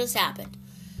hell just happened?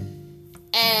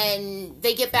 And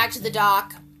they get back to the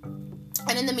dock,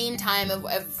 and in the meantime,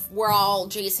 while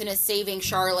Jason is saving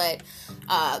Charlotte,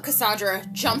 Cassandra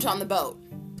jumped on the boat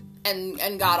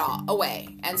and got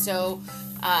away. And so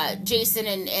Jason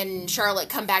and Charlotte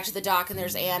come back to the dock, and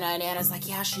there's Anna, and Anna's like,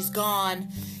 yeah, she's gone.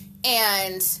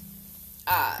 And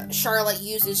Charlotte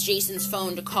uses Jason's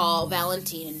phone to call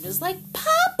Valentine and is like,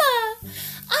 Papa,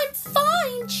 I'm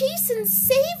fine. Jason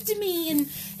saved me.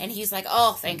 And he's like,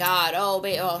 oh, thank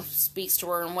God. Speaks to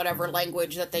her in whatever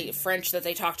language French that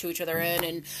they talk to each other in.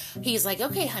 And he's like,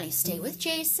 okay, honey, stay with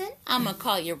Jason. I'm going to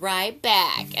call you right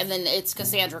back. And then it's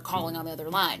Cassandra calling on the other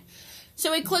line.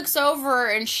 So he clicks over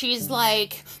and she's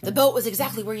like, the boat was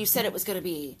exactly where you said it was going to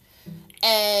be.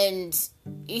 And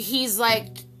he's like,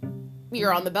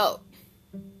 you're on the boat.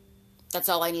 That's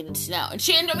all I needed to know. And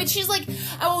she's like,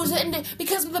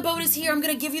 because the boat is here, I'm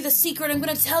going to give you the secret. I'm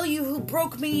going to tell you who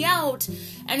broke me out.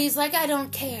 And he's like, I don't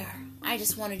care. I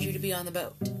just wanted you to be on the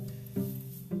boat.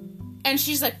 And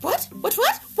she's like, what?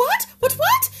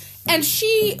 And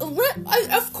she,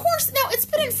 of course, now it's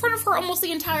been in front of her almost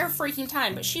the entire freaking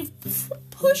time, but she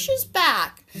pushes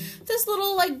back this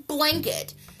little,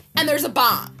 blanket, and there's a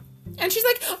bomb. And she's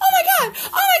like, oh my God.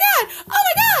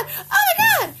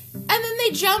 And then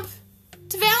they jump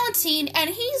to Valentine, and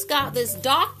he's got this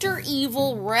Dr.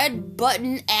 Evil red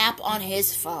button app on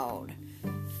his phone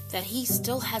that he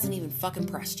still hasn't even fucking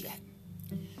pressed yet.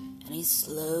 And he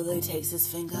slowly takes his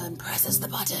finger and presses the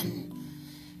button.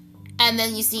 And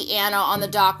then you see Anna on the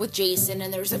dock with Jason,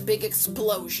 and there's a big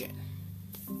explosion.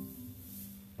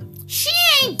 She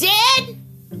ain't dead!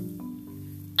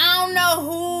 I don't know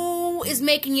who is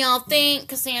making y'all think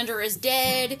Cassandra is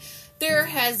dead. There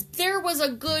was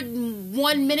a good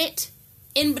 1 minute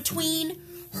in between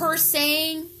her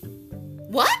saying,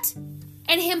 what?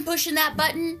 And him pushing that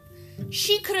button.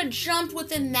 She could have jumped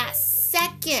within that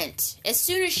second. As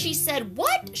soon as she said,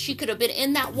 what? She could have been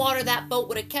in that water. That boat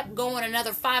would have kept going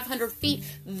another 500 feet,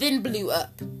 then blew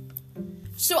up.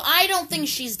 So I don't think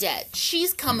she's dead.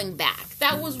 She's coming back.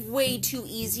 That was way too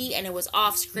easy, and it was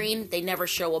off screen. They never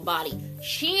show a body.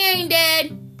 She ain't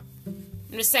dead.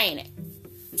 I'm just saying it.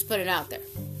 I'm just putting it out there.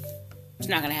 It's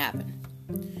not going to happen.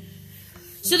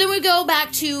 So then we go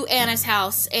back to Anna's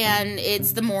house, and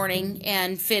it's the morning,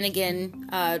 and Finnegan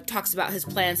talks about his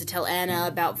plans to tell Anna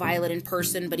about Violet in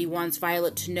person, but he wants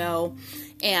Violet to know.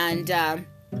 And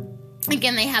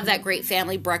again, they have that great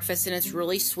family breakfast, and it's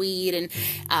really sweet, and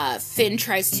Finn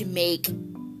tries to make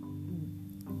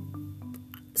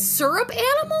syrup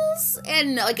animals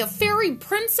and like a fairy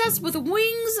princess with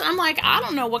wings. I'm like, I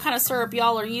don't know what kind of syrup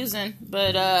y'all are using,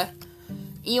 but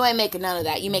you ain't making none of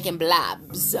that. You making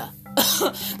blabs.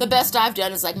 The best I've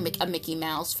done is like a Mickey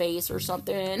Mouse face or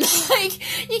something.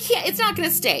 Like, you can't, it's not gonna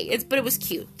stay. But it was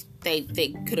cute. They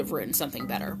could have written something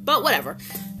better, but whatever.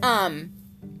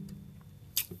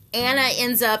 Anna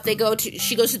ends up,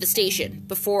 she goes to the station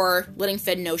before letting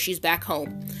Finn know she's back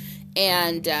home.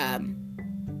 And,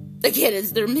 again,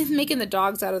 they're making the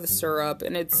dogs out of the syrup,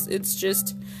 and it's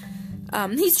just,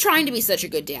 he's trying to be such a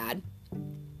good dad.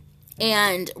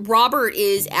 And Robert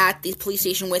is at the police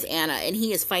station with Anna, and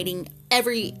he is fighting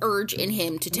every urge in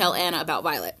him to tell Anna about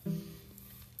Violet.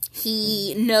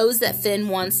 He knows that Finn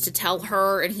wants to tell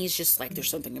her, and he's just like, there's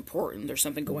something important, there's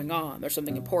something going on, there's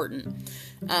something important.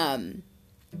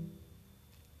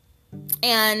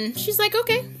 And she's like,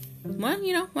 okay, well,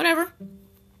 whatever.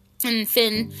 And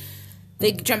Finn,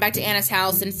 they jump back to Anna's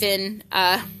house, and Finn,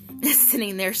 is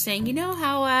sitting there saying, you know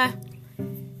how, I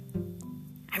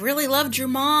really loved your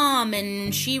mom,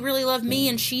 and she really loved me,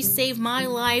 and she saved my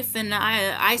life, and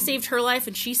I saved her life,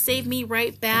 and she saved me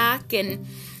right back, and,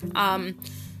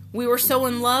 we were so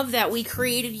in love that we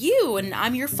created you, and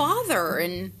I'm your father,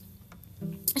 and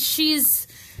she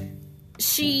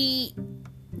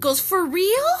goes, for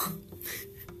real?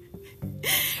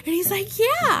 And he's like,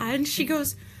 yeah. And she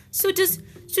goes, so does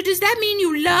that mean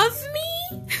you love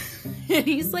me? And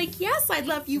he's like, yes, I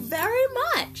love you very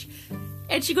much.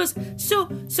 And she goes, so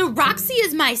Roxy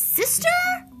is my sister?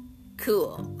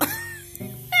 Cool.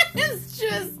 It's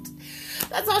just,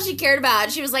 that's all she cared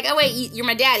about. She was like, oh wait, you're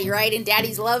my daddy, right? And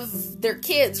daddies love their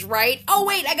kids, right? Oh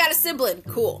wait, I got a sibling.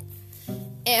 Cool.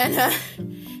 And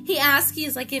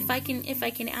he's like, if I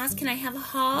can ask, can I have a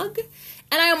hug?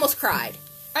 And I almost cried.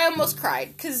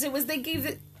 Because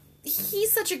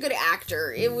he's such a good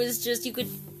actor. It was just, you could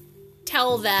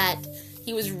tell that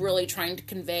he was really trying to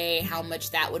convey how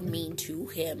much that would mean to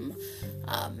him.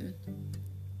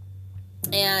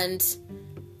 And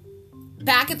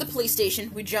back at the police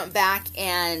station, we jump back,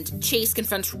 and Chase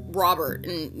confronts Robert,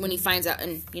 and when he finds out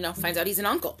he's an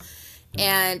uncle.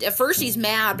 And at first he's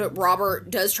mad, but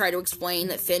Robert does try to explain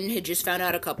that Finn had just found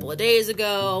out a couple of days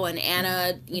ago, and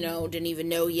Anna, didn't even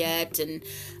know yet, and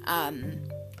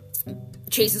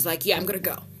Chase is like, yeah, I'm gonna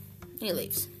go. And he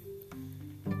leaves.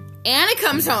 Anna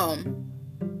comes home.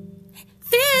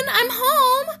 Finn, I'm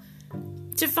home!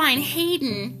 To find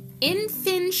Hayden in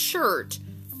Finn's shirt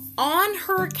on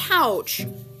her couch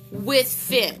with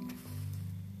Finn.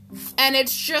 And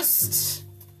it's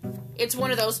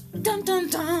one of those dun dun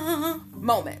dun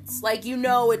moments. Like,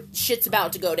 shit's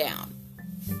about to go down.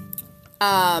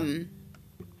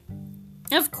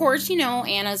 Of course,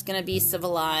 Anna's gonna be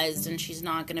civilized, and she's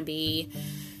not gonna be,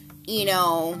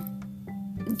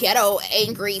 ghetto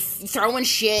angry, throwing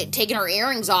shit, taking her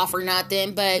earrings off or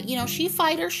nothing, but, she a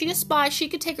fighter, she a spy, she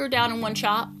could take her down in one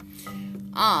chop.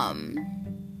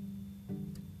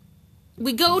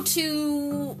 We go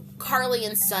to Carly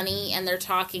and Sonny, and they're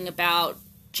talking about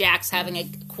Jax having a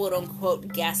quote-unquote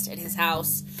guest at his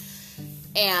house,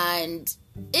 and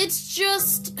it's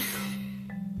just,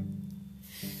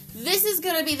 this is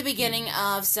going to be the beginning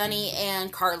of Sonny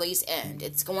and Carly's end.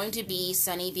 It's going to be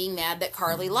Sonny being mad that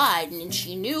Carly lied, and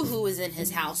she knew who was in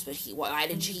his house, but why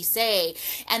did she say?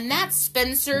 And that's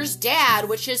Spencer's dad,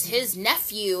 which is his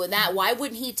nephew, and why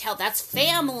wouldn't he tell? That's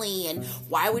family, and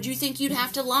why would you think you'd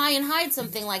have to lie and hide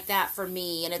something like that from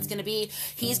me? And he's going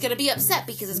to be upset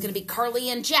because it's going to be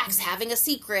Carly and Jax having a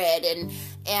secret,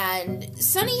 and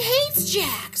Sonny hates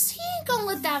Jax. He ain't going to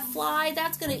let that fly.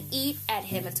 That's going to eat at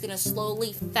him. It's going to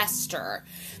slowly fester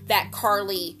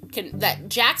that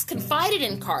Jax confided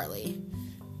in Carly.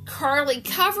 Carly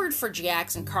covered for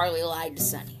Jax, and Carly lied to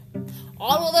Sonny.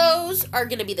 All of those are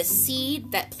going to be the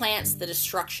seed that plants the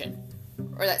destruction,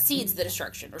 or that seeds the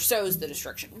destruction, or sows the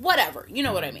destruction. Whatever, you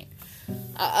know what I mean,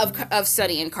 of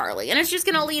Sonny and Carly. And it's just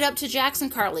going to lead up to Jax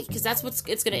and Carly, because that's what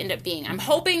it's going to end up being. I'm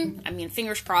hoping,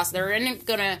 fingers crossed,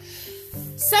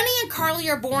 Sonny and Carly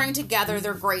are boring together,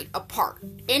 they're great apart.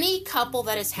 Any couple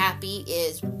that is happy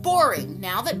is boring.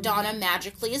 Now that Donna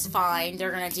magically is fine,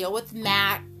 they're going to deal with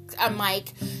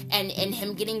Mike and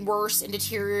him getting worse and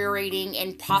deteriorating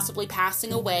and possibly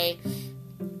passing away.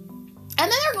 And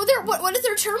then what is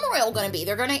their turmoil going to be?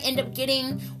 They're going to end up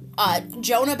getting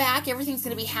Jonah back. Everything's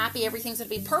going to be happy. Everything's going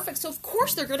to be perfect. So, of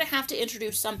course, they're going to have to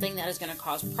introduce something that is going to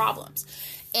cause problems.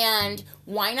 And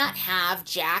why not have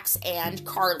Jax and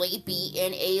Carly be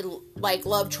in a,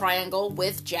 love triangle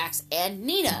with Jax and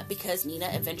Nina? Because Nina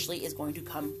eventually is going to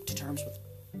come to terms with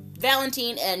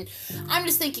Valentine. And I'm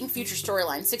just thinking future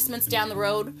storyline. 6 months down the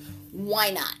road, why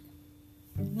not?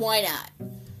 Why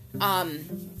not?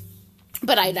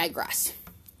 But I digress.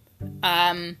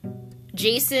 We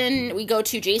go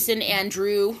to Jason and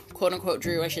Drew, quote unquote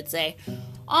Drew, I should say,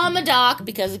 on the dock,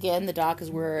 because again, the dock is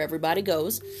where everybody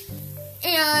goes.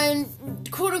 And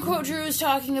quote unquote Drew is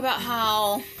talking about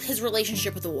how his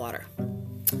relationship with the water.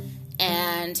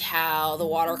 And how the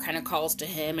water kind of calls to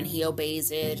him and he obeys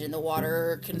it, and the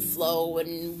water can flow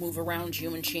and move around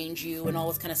you and change you and all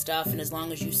this kind of stuff. And as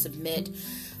long as you submit,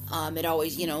 it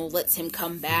always, lets him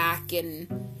come back,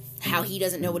 and how he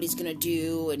doesn't know what he's going to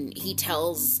do. And he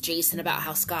tells Jason about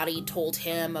how Scotty told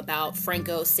him about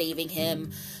Franco saving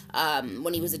him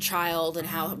when he was a child, and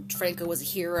how Franco was a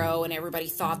hero, and everybody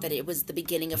thought that it was the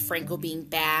beginning of Franco being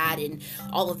bad and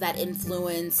all of that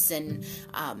influence. And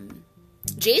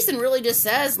Jason really just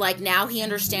says, now he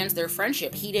understands their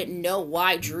friendship. He didn't know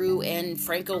why Drew and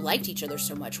Franco liked each other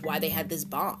so much, why they had this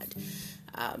bond.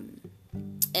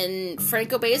 And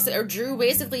Drew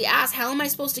basically asked, how am I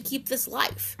supposed to keep this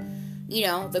life?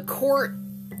 The court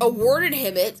awarded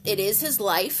him it. It is his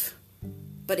life.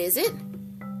 But is it?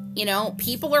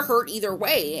 People are hurt either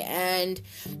way. And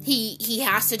he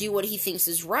has to do what he thinks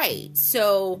is right.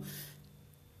 So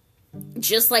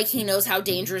just like he knows how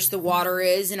dangerous the water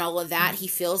is and all of that, he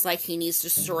feels like he needs to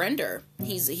surrender.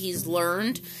 He's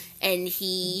learned, and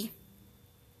he,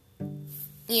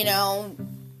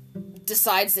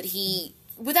 decides that he,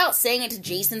 without saying it to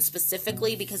Jason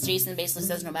specifically, because Jason basically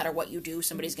says no matter what you do,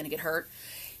 somebody's going to get hurt,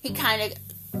 he kind of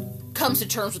comes to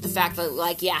terms with the fact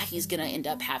that, he's going to end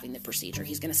up having the procedure.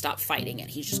 He's going to stop fighting it.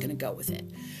 He's just going to go with it.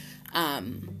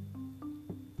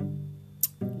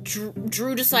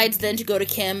 Drew decides then to go to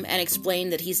Kim and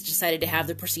explain that he's decided to have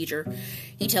the procedure.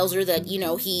 He tells her that,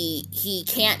 he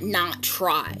can't not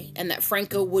try, and that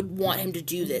Franco would want him to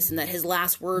do this, and that his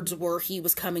last words were he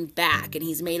was coming back, and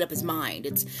he's made up his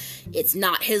mind. It's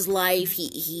not his life.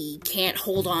 He can't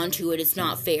hold on to it. It's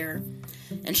not fair.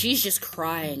 And she's just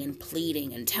crying and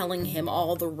pleading and telling him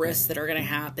all the risks that are going to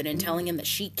happen, and telling him that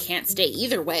she can't stay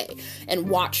either way and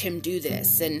watch him do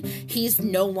this, and he's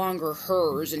no longer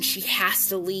hers, and she has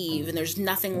to leave, and there's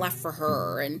nothing left for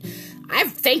her. And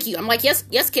thank you. I'm like,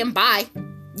 yes, Kim, bye.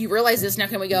 You realize this now.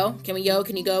 Can we go? Can we go?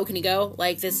 Can you go? Can you go?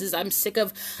 I'm sick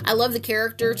of, I love the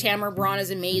character. Tamara Braun is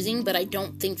amazing, but I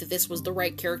don't think that this was the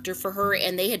right character for her.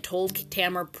 And they had told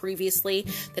Tamara previously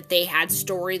that they had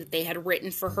story that they had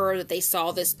written for her, that they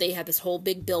saw this, they had this whole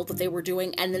big build that they were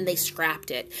doing, and then they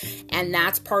scrapped it. And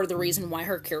that's part of the reason why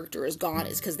her character is gone,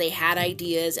 is because they had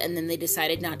ideas and then they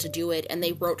decided not to do it, and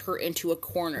they wrote her into a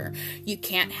corner. You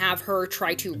can't have her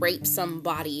try to rape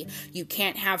somebody. You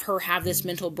can't have her have this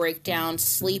mental breakdown,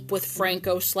 sleep with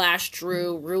Franco /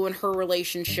 Drew, ruin her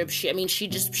relationship.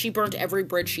 She burnt every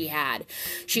bridge she had.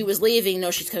 She was leaving.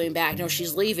 No, she's coming back. No,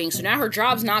 she's leaving. So now her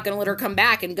job's not going to let her come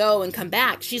back and go and come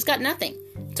back. She's got nothing.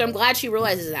 So I'm glad she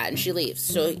realizes that, and she leaves.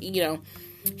 So,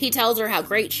 he tells her how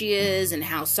great she is and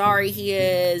how sorry he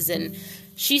is, and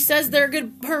she says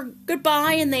her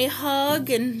goodbye, and they hug,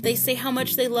 and they say how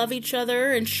much they love each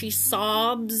other, and she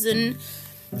sobs, and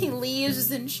he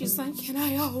leaves, and she's like, and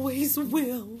I always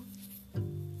will.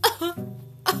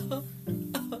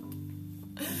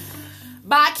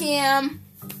 Bye, Kim.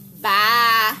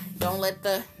 Bye. Don't let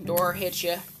the door hit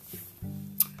you.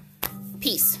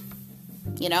 Peace.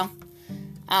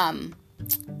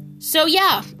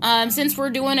 Since we're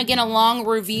doing, again, a long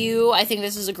review, I think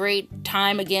this is a great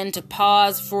time, again, to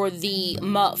pause for the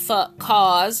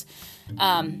cause.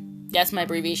 That's my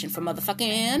abbreviation for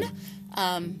motherfucking.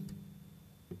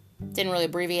 Didn't really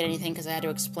abbreviate anything because I had to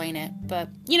explain it. But,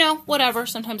 whatever.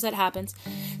 Sometimes that happens.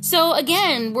 So,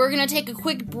 again, we're going to take a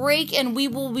quick break, and we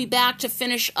will be back to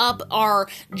finish up our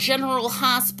General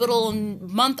Hospital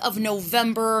month of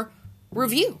November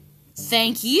review.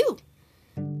 Thank you.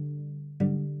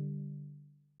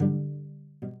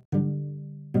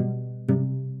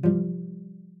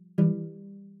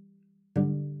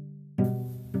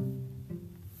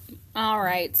 All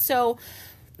right. So,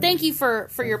 thank you for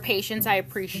your patience. I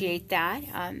appreciate that.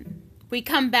 We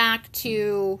come back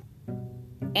to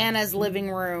Anna's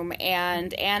living room,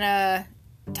 and Anna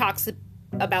talks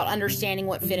about understanding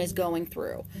what Finn is going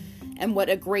through and what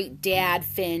a great dad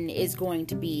Finn is going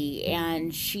to be.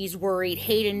 And she's worried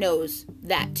Hayden knows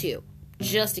that too.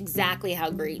 Just exactly how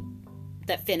great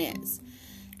that Finn is.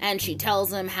 And she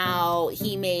tells him how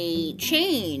he may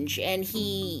change, and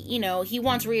he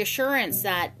wants reassurance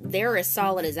that they're as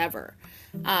solid as ever.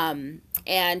 And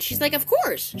she's like, of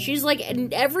course. She's like,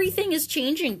 and everything is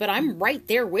changing, but I'm right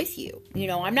there with you.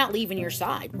 I'm not leaving your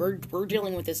side. We're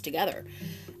dealing with this together.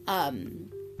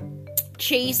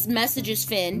 Chase messages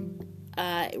Finn,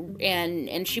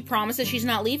 and she promises she's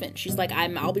not leaving. She's like,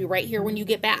 I'll be right here when you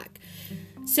get back.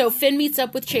 So Finn meets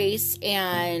up with Chase,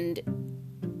 and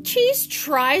Chase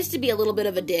tries to be a little bit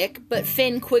of a dick, but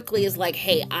Finn quickly is like,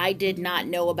 hey, I did not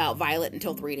know about Violet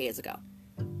until 3 days ago.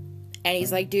 And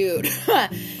he's like, dude,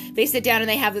 they sit down and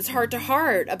they have this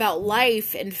heart-to-heart about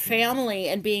life and family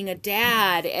and being a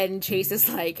dad. And Chase is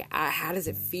like, how does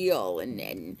it feel?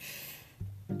 And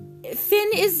Finn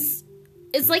is,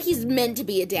 it's like he's meant to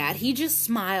be a dad. He just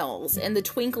smiles and the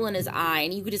twinkle in his eye,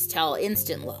 and you could just tell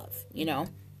instant love, you know?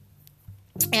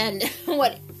 And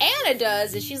what Anna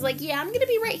does is she's like, yeah, I'm going to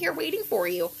be right here waiting for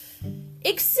you.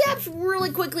 Except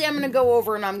really quickly, I'm going to go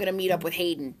over and I'm going to meet up with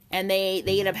Hayden. And they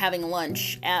end up having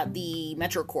lunch at the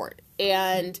Metro Court.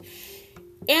 And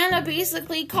Anna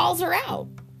basically calls her out.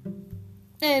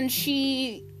 And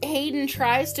Hayden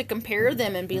tries to compare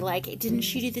them and be like, didn't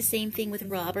she do the same thing with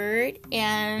Robert?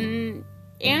 And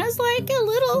Anna's like, a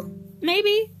little,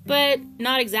 maybe, but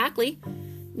not exactly,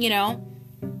 you know.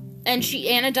 And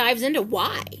Anna dives into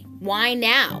why. Why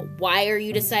now? Why are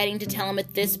you deciding to tell him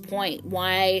at this point?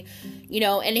 Why, you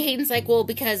know, and Hayden's like, well,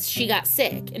 because she got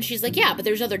sick. And she's like, yeah, but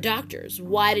there's other doctors.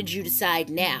 Why did you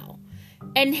decide now?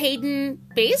 And Hayden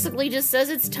basically just says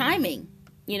it's timing,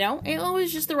 you know? It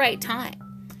was just the right time.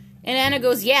 And Anna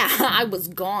goes, yeah, I was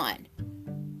gone.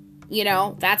 You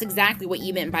know, that's exactly what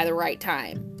you meant by the right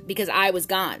time. Because I was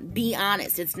gone. Be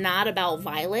honest, it's not about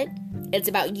Violet. It's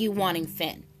about you wanting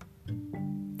Finn.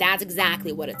 That's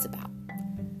exactly what it's about.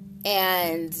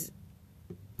 And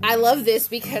I love this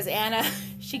because Anna,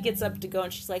 she gets up to go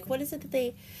and she's like, what is it that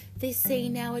they say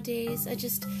nowadays?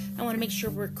 I want to make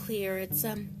sure we're clear. It's,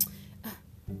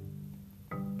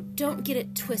 don't get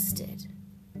it twisted.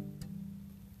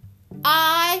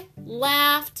 I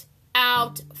laughed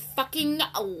out fucking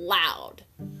loud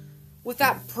with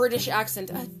that British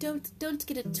accent. Don't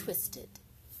get it twisted.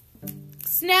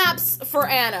 Snaps for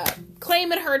Anna.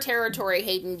 Claiming her territory,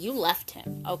 Hayden. You left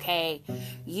him, okay?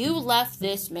 You left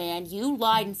this man. You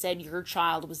lied and said your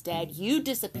child was dead. You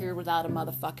disappeared without a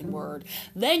motherfucking word.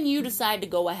 Then you decide to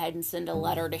go ahead and send a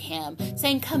letter to him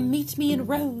saying, come meet me in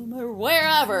Rome or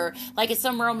wherever. Like it's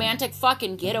some romantic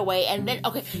fucking getaway. And then,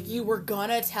 okay, you were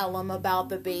gonna tell him about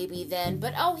the baby then.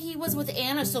 But, oh, he was with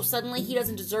Anna, so suddenly he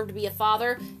doesn't deserve to be a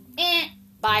father.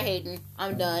 Bye, Hayden.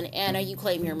 I'm done. Anna, you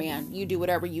claim your man. You do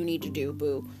whatever you need to do,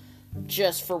 boo.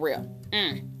 Just for real.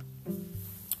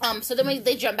 So then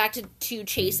they jump back to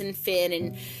Chase and Finn,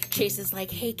 and Chase is like,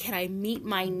 hey, can I meet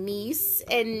my niece?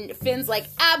 And Finn's like,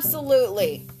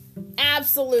 absolutely.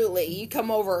 Absolutely. You come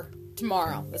over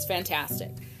tomorrow. That's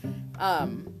fantastic.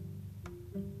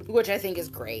 Which I think is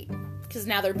great. Because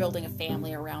now they're building a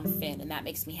family around Finn, and that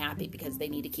makes me happy because they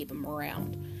need to keep him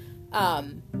around.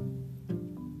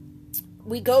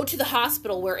 We go to the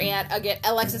hospital where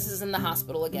Alexis is in the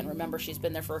hospital again. Remember, she's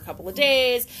been there for a couple of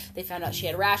days. They found out she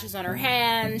had rashes on her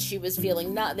hands. She was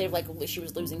feeling she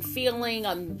was losing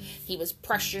feeling. He was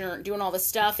pressuring, doing all this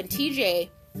stuff. And TJ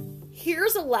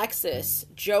hears Alexis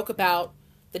joke about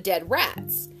the dead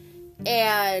rats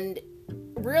and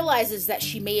realizes that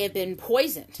she may have been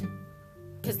poisoned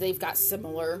because they've got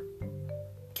similar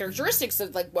characteristics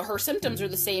of her symptoms are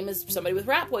the same as somebody with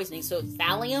rat poisoning. So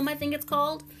thallium, I think it's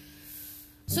called.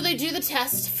 So they do the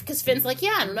test, because Finn's like,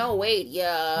 yeah, no, wait,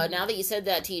 yeah, now that you said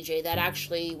that, TJ, that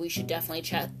actually, we should definitely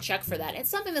check for that. It's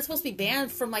something that's supposed to be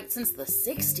banned from, since the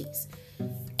 60s.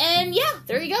 And, yeah,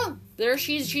 there you go. There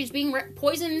she's being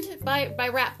poisoned by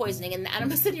rat poisoning, and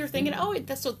I'm sitting here thinking,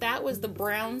 so that was the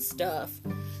brown stuff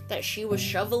that she was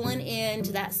shoveling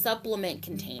into that supplement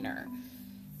container.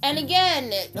 And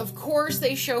again, of course,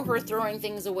 they show her throwing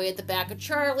things away at the back of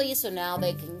Charlie, so now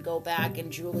they can go back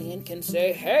and Julian can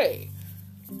say, hey,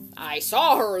 I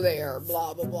saw her there,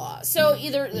 blah, blah, blah. So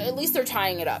at least they're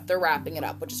tying it up. They're wrapping it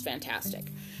up, which is fantastic.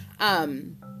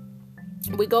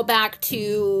 We go back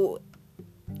to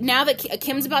now that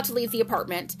Kim's about to leave the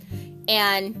apartment,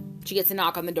 and she gets a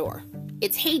knock on the door.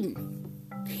 It's Hayden.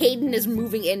 Hayden is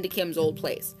moving into Kim's old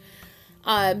place.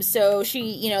 So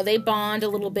they bond a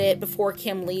little bit before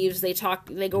Kim leaves. They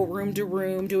go room to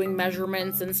room doing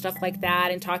measurements and stuff like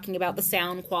that and talking about the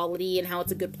sound quality and how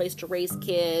it's a good place to raise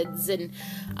kids. And,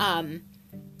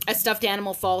 a stuffed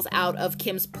animal falls out of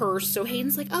Kim's purse. So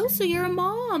Hayden's like, oh, so you're a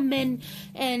mom. And,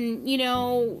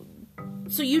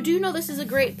 so you do know this is a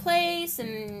great place.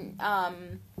 And,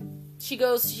 she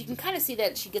can kind of see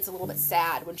that she gets a little bit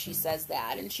sad when she says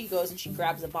that. And she goes and she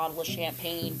grabs a bottle of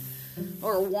champagne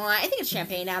or wine. I think it's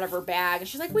champagne out of her bag. And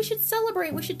she's like, we should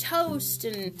celebrate. We should toast.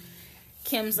 And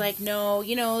Kim's like, no,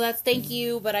 thank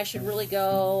you, but I should really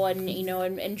go and,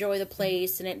 and enjoy the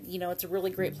place. And it's a really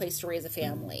great place to raise a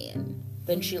family. And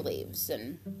then she leaves.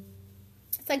 And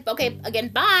it's like, okay, again,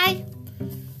 bye.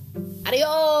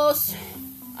 Adios.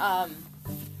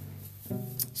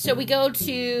 So we go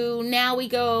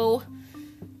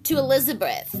to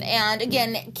Elizabeth. And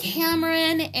again,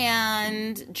 Cameron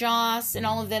and Joss and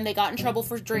all of them, they got in trouble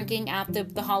for drinking at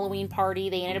the Halloween party.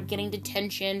 They ended up getting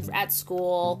detention at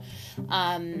school.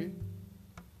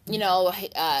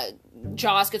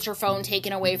 Joss gets her phone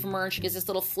taken away from her, and she gets this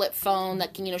little flip phone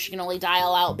that can, she can only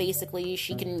dial out, basically.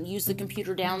 She can use the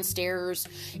computer downstairs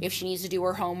if she needs to do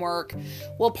her homework.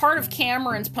 Well, part of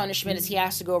Cameron's punishment is he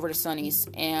has to go over to Sonny's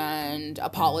and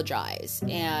apologize.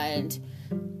 And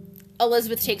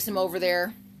Elizabeth takes him over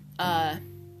there to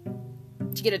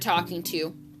get a talking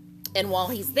to. And while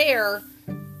he's there,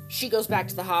 she goes back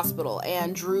to the hospital,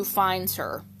 and Drew finds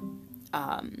her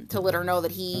to let her know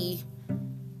that he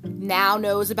now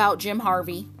knows about Jim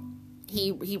Harvey.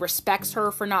 He respects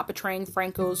her for not betraying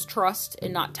Franco's trust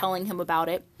and not telling him about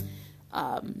it.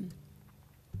 And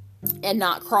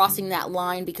not crossing that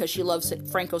line because she loves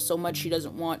Franco so much she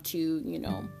doesn't want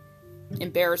to,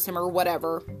 embarrass him or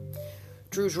whatever.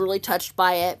 Drew's really touched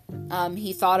by it.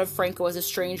 He thought of Franco as a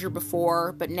stranger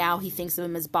before, but now he thinks of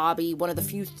him as Bobby, one of the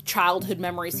few childhood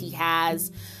memories he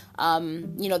has.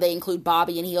 They include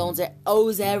Bobby, and he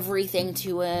owes everything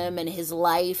to him and his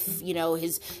life,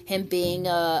 him being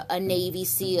a Navy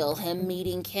SEAL, him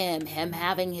meeting Kim, him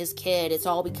having his kid. It's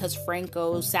all because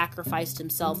Franco sacrificed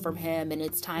himself from him, and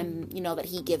it's time, that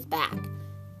he give back.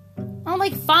 I'm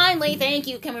like, finally, thank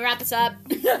you. Can we wrap this up?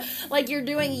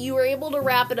 You were able to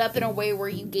wrap it up in a way where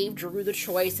you gave Drew the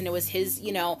choice, and it was his,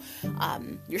 you're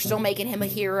still making him a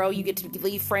hero. You get to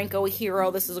leave Franco a hero.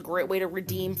 This is a great way to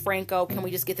redeem Franco. Can we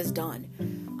just get this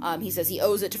done? He says he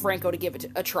owes it to Franco to give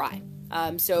it a try.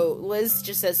 So Liz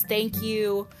just says, thank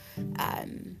you.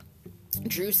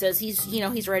 Drew says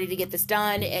he's ready to get this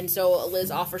done. And so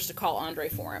Liz offers to call Andre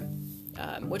for him,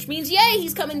 which means, yay,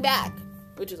 he's coming back,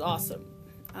 which is awesome.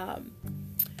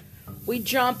 We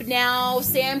jump now.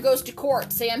 Sam goes to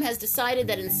court. Sam has decided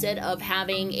that instead of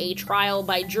having a trial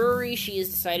by jury, she has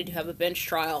decided to have a bench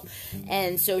trial.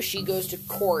 And so she goes to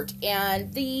court.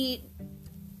 And the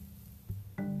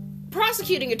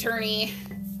prosecuting attorney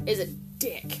is a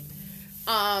dick.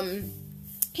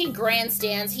 He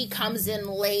grandstands. He comes in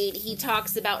late. He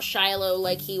talks about Shiloh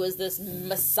like he was this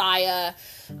messiah,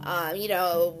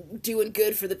 doing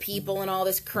good for the people and all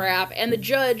this crap. And the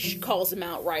judge calls him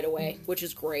out right away, which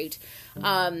is great.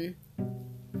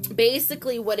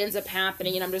 Basically what ends up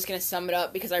happening, and I'm just going to sum it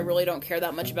up because I really don't care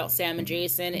that much about Sam and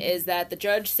Jason, is that the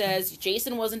judge says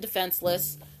Jason wasn't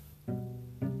defenseless,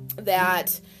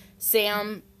 that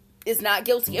Sam is not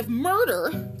guilty of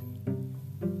murder,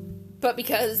 but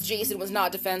because Jason was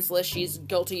not defenseless, she's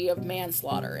guilty of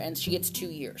manslaughter, and she gets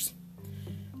 2 years.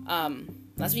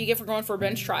 That's what you get for going for a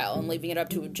bench trial and leaving it up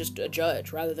to just a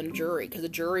judge rather than a jury, because a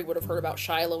jury would have heard about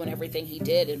Shiloh and everything he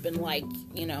did and been like,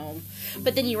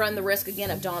 But then you run the risk, again,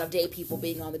 of Dawn of Day people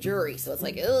being on the jury, so it's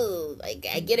like, oh, I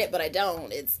get it, but I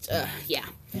don't. It's, yeah.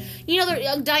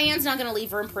 Diane's not going to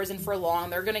leave her in prison for long.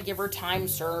 They're going to give her time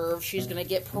served. She's going to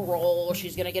get parole.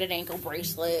 She's going to get an ankle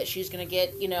bracelet. She's going to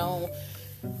get,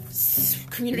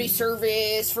 community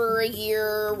service for a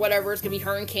year, whatever. It's gonna be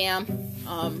her and Cam,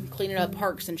 cleaning up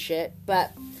parks and shit.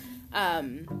 But,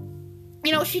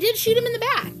 she did shoot him in the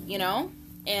back,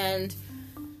 and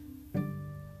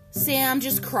Sam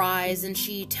just cries, and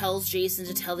she tells Jason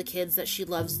to tell the kids that she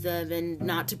loves them and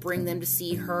not to bring them to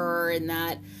see her, and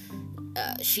that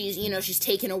she's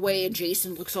taken away, and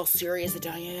Jason looks all serious at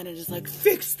Diane and is like,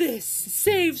 fix this,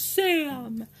 save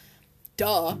Sam.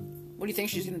 Duh. What do you think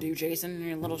she's going to do, Jason?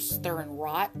 Your little stir and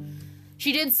rot?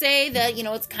 She did say that,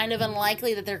 it's kind of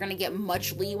unlikely that they're going to get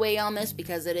much leeway on this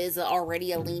because it is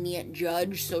already a lenient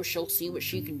judge, so she'll see what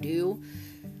she can do.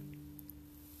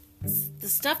 The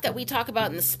stuff that we talk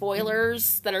about in the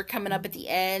spoilers that are coming up at the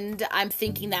end, I'm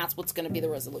thinking that's what's going to be the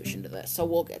resolution to this, so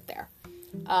we'll get there.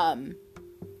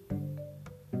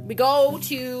 We go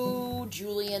to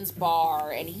Julian's bar,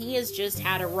 and he has just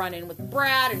had a run-in with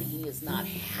Brad, and he is not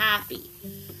happy.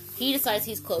 He decides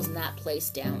he's closing that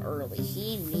place down early.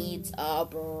 He needs a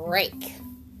break.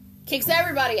 Kicks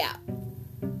everybody out.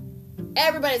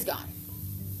 Everybody's gone.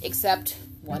 Except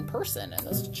one person. And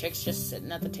this chick's just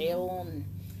sitting at the table and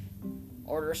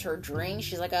orders her drink.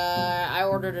 She's like, I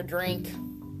ordered a drink.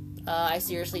 I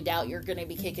seriously doubt you're going to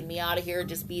be kicking me out of here. It'd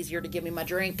just be easier to give me my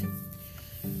drink.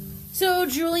 So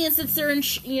Julian sits there and,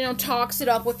 talks it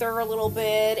up with her a little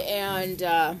bit.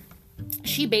 And,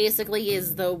 she basically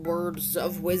is the words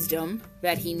of wisdom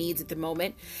that he needs at the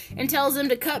moment and tells him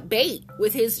to cut bait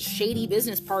with his shady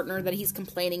business partner that he's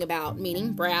complaining about,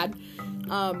 meaning Brad.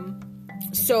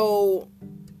 So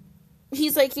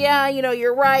he's like, yeah,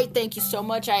 you're right. Thank you so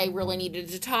much. I really needed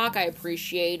to talk. I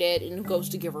appreciate it. And goes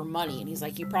to give her money. And he's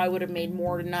like, you probably would have made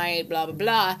more tonight, blah, blah,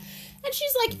 blah. And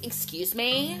she's like, excuse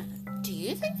me? Do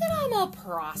you think that I'm a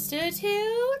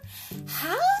prostitute?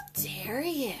 How dare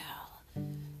you?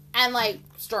 And,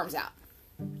 storms out.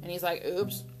 And he's like,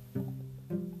 oops.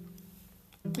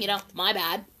 My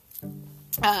bad.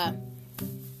 And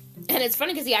it's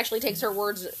funny because he actually takes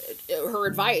her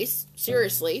advice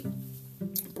seriously.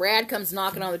 Brad comes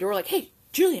knocking on the door like, hey,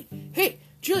 Julian, we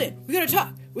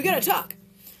gotta talk.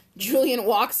 Julian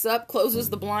walks up, closes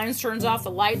the blinds, turns off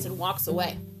the lights, and walks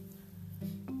away.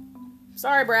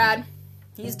 Sorry, Brad.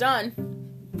 He's done.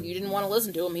 You didn't want to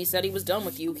listen to him. He said he was done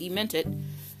with you. He meant it.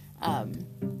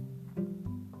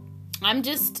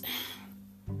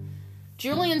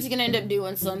 Julian's gonna end up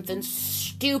doing something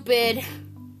stupid,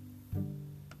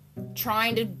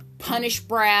 trying to punish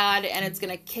Brad, and it's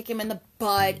gonna kick him in the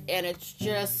butt, and it's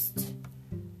just,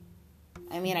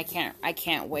 I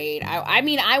can't wait.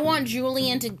 I want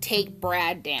Julian to take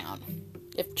Brad down.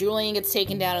 If Julian gets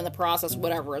taken down in the process,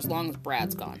 whatever, as long as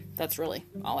Brad's gone. That's really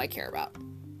all I care about,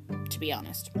 to be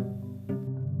honest.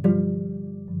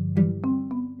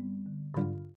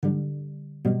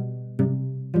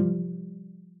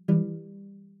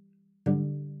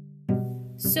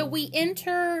 So we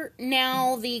enter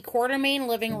now the Quartermaine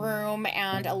living room,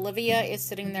 and Olivia is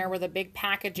sitting there with a big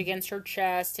package against her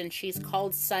chest, and she's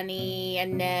called Sonny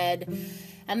and Ned,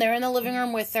 and they're in the living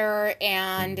room with her,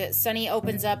 and Sonny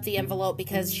opens up the envelope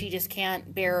because she just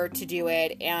can't bear to do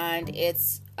it, and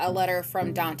it's a letter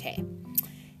from Dante.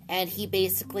 And he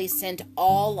basically sent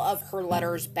all of her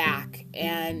letters back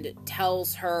and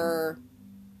tells her,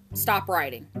 stop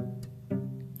writing.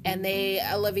 And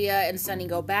Olivia and Sonny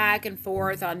go back and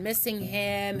forth on missing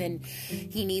him, and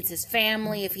he needs his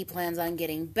family if he plans on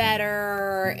getting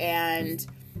better, and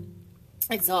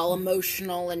it's all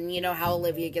emotional, and you know how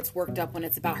Olivia gets worked up when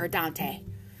it's about her Dante.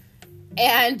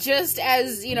 And just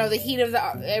as, the heat of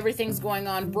everything's going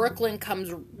on, Brooklyn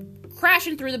comes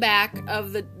crashing through the back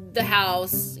of the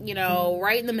house,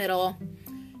 right in the middle,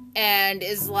 and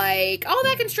is like, all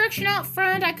that construction out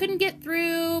front, I couldn't get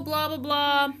through, blah, blah,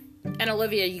 blah. And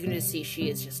Olivia, you can just see she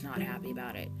is just not happy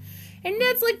about it. And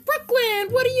Ned's like,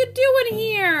 Brooklyn, what are you doing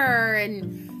here?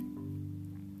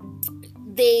 And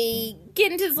they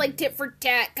get into this, tit for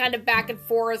tat, kind of back and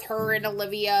forth, her and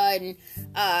Olivia, and,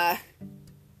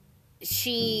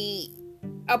 she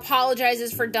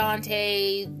apologizes for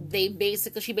Dante. She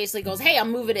basically goes, hey,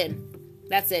 I'm moving in.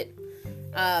 That's it.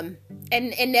 And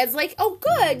Ned's like, oh,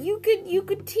 good, you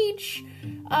could teach,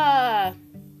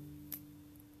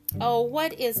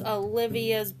 what is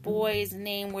Olivia's boy's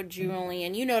name with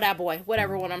Julian? You know that boy.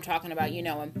 Whatever one I'm talking about. You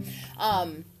know him.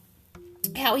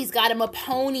 How he's got him a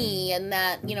pony and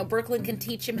that, Brooklyn can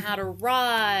teach him how to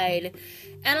ride.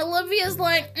 And Olivia's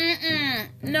like,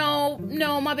 no,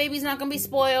 my baby's not gonna be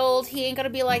spoiled. He ain't gonna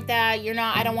be like that.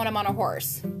 I don't want him on a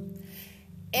horse.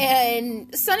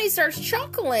 And Sonny starts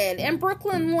chuckling. And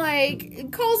Brooklyn,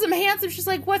 calls him handsome. She's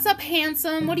like, what's up,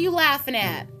 handsome? What are you laughing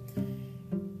at?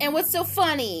 And what's so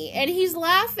funny? And he's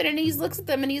laughing and he looks at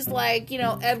them and he's like,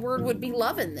 Edward would be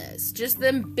loving this. Just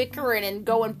them bickering and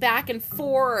going back and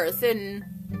forth. And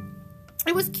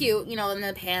it was cute, and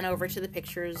then pan over to the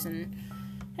pictures. And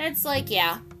it's like,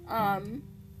 yeah. I'm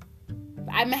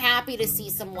happy to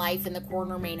see some life in the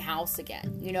Quartermaine house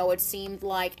again. It seemed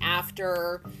like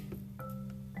after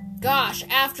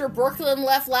Brooklyn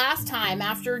left last time,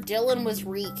 after Dylan was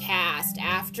recast,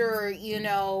 after,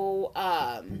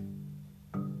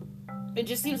 it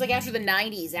just seems like after the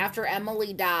 90s, after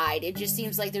Emily died, it just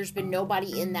seems like there's been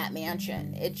nobody in that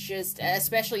mansion. It's just,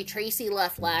 especially Tracy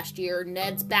left last year,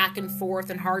 Ned's back and forth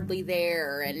and hardly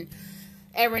there, and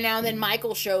every now and then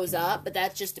Michael shows up, but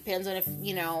that just depends on if,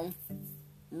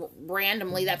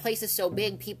 randomly, that place is so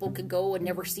big, people could go and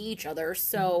never see each other,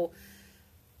 so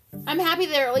I'm happy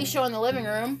they're at least showing the living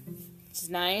room, which is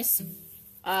nice.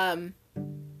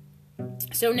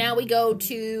 So now we go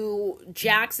to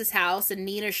Jax's house, and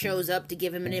Nina shows up to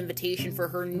give him an invitation for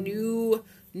her new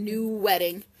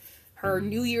wedding, her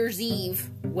New Year's Eve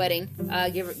wedding.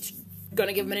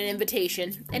 Gonna give him an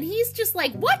invitation, and he's just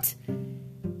like, "What?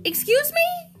 Excuse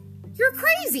me? You're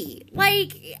crazy!"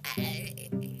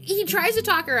 He tries to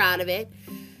talk her out of it.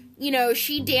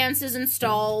 She dances and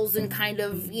stalls, and kind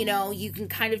of, you can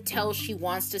kind of tell she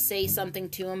wants to say something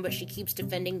to him, but she keeps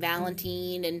defending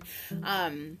Valentine, and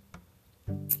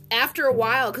after a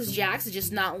while, because Jax is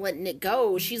just not letting it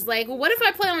go, she's like, well, what if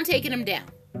I plan on taking him down?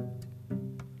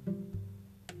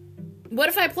 What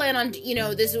if I plan on,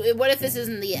 this, what if this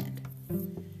isn't the end?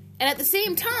 And at the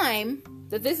same time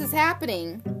that this is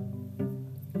happening,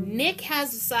 Nick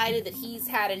has decided that he's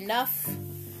had enough,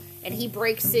 and he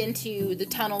breaks into the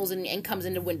tunnels and comes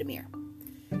into Windermere.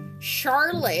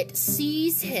 Charlotte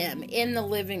sees him in the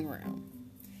living room,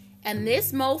 and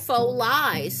this mofo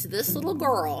lies to this little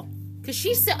girl, because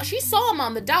she saw him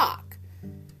on the dock.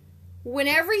 When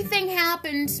everything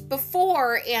happened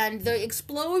before and the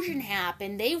explosion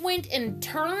happened, they went and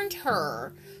turned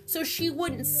her so she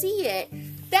wouldn't see it.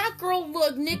 That girl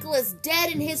looked Nicholas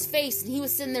dead in his face, and he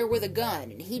was sitting there with a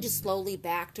gun, and he just slowly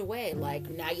backed away, like,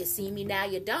 now you see me, now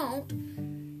you don't.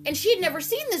 And she had never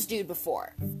seen this dude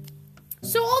before.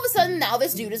 So all of a sudden, now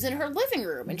this dude is in her living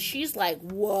room, and she's like,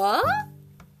 what?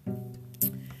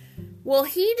 Well,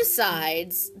 he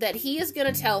decides that he is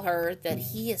going to tell her that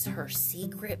he is her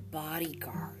secret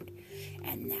bodyguard,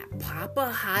 and that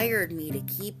Papa hired me to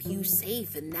keep you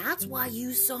safe, and that's why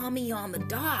you saw me on the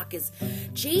dock, is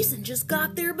Jason just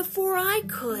got there before I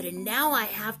could, and now I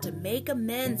have to make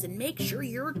amends and make sure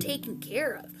you're taken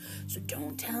care of. So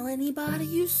don't tell anybody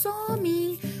you saw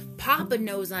me. Papa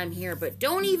knows I'm here, but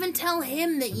don't even tell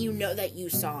him that you know that you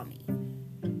saw me.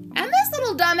 And this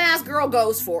little dumbass girl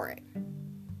goes for it.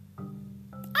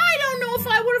 I don't know if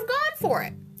I would have gone for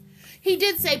it. He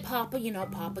did say, Papa,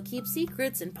 Papa keeps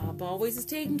secrets, and Papa always is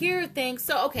taking care of things.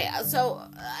 So, okay,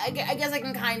 I guess I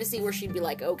can kind of see where she'd be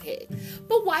like, okay.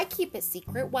 But why keep it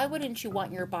secret? Why wouldn't you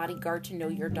want your bodyguard to know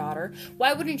your daughter?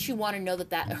 Why wouldn't you want to know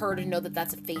her to know that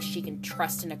that's a face she can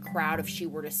trust in a crowd if she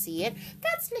were to see it?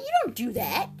 You don't do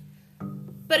that.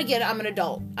 But again, I'm an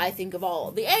adult. I think of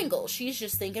all the angles. She's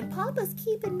just thinking, Papa's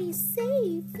keeping me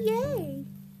safe. Yay.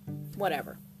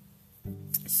 Whatever.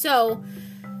 So,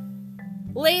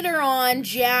 later on,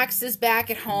 Jax is back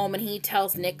at home, and he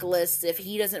tells Nicholas if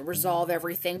he doesn't resolve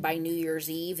everything by New Year's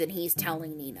Eve, then he's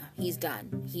telling Nina. He's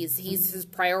done. His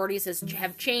priorities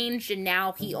have changed, and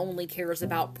now he only cares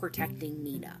about protecting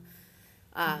Nina.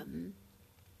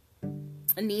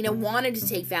 Nina wanted to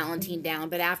take Valentine down,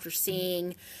 but after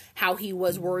seeing how he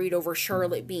was worried over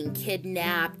Charlotte being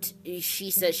kidnapped,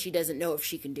 she says she doesn't know if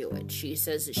she can do it. She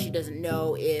says that she doesn't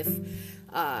know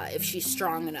if she's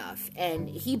strong enough, and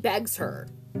he begs her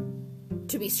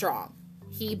to be strong.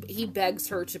 He begs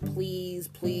her to please,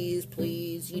 keep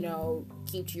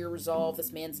to your resolve.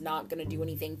 This man's not going to do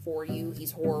anything for you.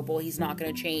 He's horrible. He's not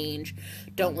going to change.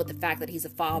 Don't let the fact that he's a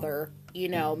father,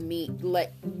 let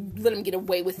him get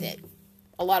away with it.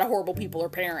 A lot of horrible people are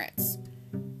parents.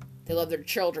 They love their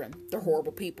children. They're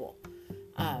horrible people.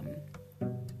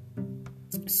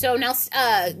 So now,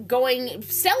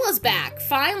 Stella's back,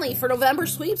 finally, for November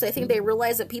sweeps. I think they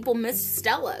realized that people missed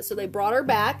Stella, so they brought her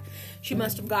back. She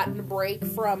must have gotten a break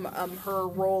from her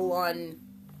role on,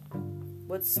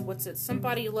 what's it?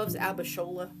 Somebody Loves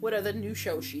Abishola. What are the new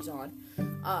show she's on?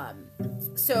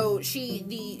 So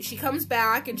she comes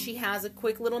back, and she has a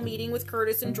quick little meeting with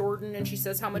Curtis and Jordan, and she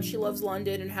says how much she loves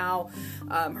London, and how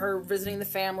her visiting the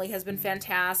family has been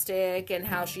fantastic, and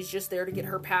how she's just there to get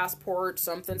her passport,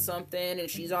 something, and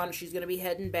she's going to be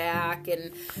heading back,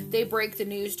 and they break the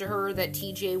news to her that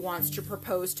TJ wants to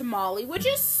propose to Molly, which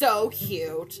is so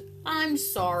cute. I'm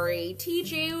sorry.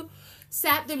 TJ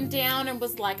sat them down and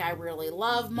was like, I really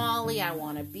love Molly, I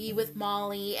want to be with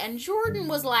Molly, and Jordan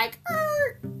was like,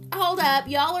 hold up,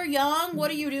 y'all are young, what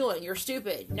are you doing? You're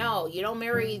stupid. No, you don't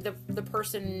marry the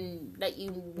person that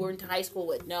you went to high school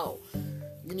with. No,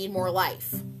 you need more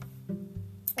life.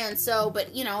 And so, but,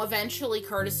 eventually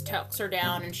Curtis talks her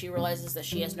down, and she realizes that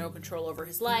she has no control over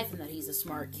his life, and that he's a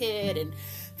smart kid, and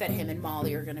that him and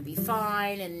Molly are going to be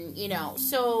fine, and,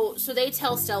 so they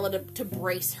tell Stella to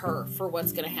brace her for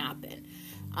what's going to happen.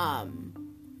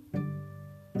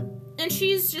 And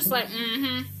she's just like,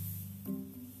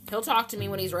 he'll talk to me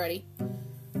when he's ready.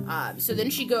 So then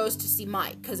she goes to see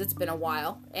Mike, because it's been a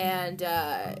while, and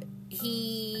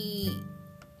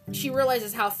she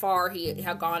realizes how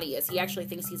gone he is. He actually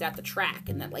thinks he's at the track,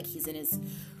 and that, he's in his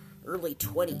early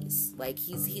 20s.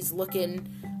 He's looking,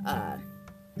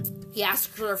 he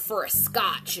asks her for a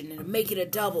scotch, and make it a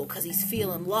double, because he's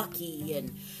feeling lucky,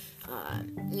 and,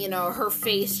 her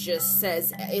face just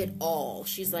says it all.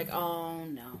 She's like, oh,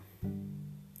 no.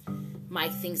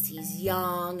 Mike thinks he's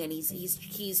young, and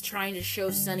he's trying to show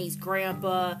Sonny's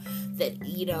grandpa that,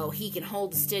 he can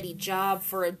hold a steady job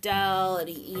for Adele,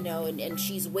 and and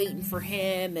she's waiting for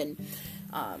him, and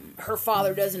her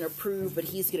father doesn't approve, but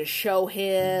he's going to show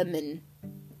him, and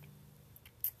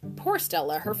poor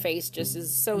Stella, her face just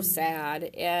is so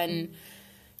sad, and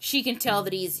she can tell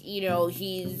that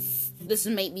this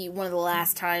may be one of the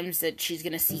last times that she's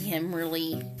going to see him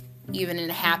really, even in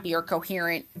a happy or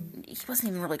coherent. He wasn't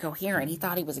even really coherent. He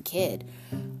thought he was a kid.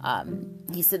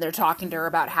 He's sitting there talking to her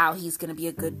about how he's going to be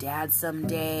a good dad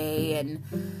someday, and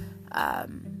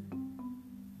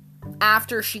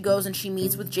after she goes and she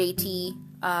meets with JT,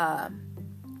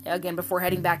 again, before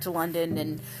heading back to London,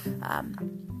 and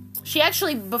she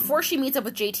actually, before she meets up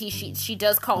with JT, she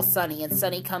does call Sonny, and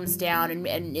Sonny comes down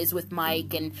and is with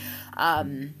Mike, and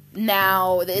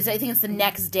now, I think it's the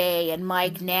next day, and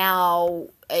Mike now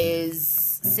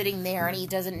is sitting there, and he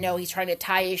doesn't know, he's trying to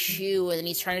tie his shoe, and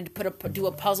he's trying to do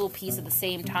a puzzle piece at the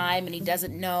same time, and he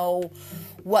doesn't know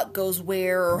what goes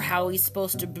where or how he's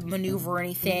supposed to maneuver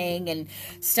anything. And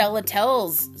Stella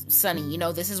tells Sonny,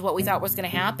 this is what we thought was going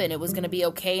to happen. It was going to be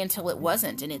okay until it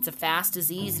wasn't, and it's a fast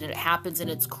disease, and it happens, and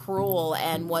it's cruel,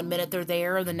 and one minute they're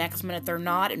there, and the next minute they're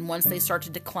not, and once they start to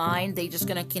decline, they're just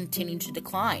going to continue to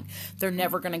decline. They're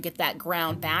never going to get that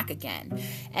ground back again.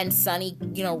 And Sonny,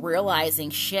 realizing,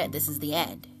 shit, this is the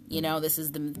end.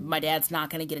 My dad's not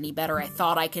going to get any better. I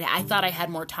thought I had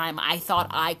more time. I thought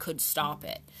I could stop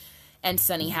it. And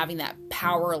Sonny having that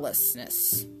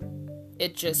powerlessness.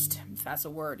 It just, if that's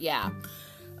a word, yeah.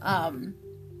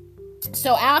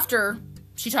 So after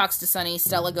she talks to Sonny,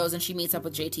 Stella goes and she meets up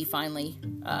with JT finally.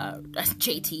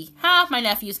 JT. My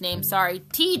nephew's name, sorry.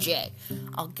 TJ.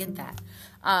 I'll get that.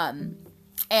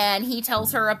 And he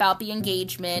tells her about the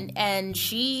engagement, and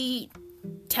she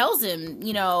tells him,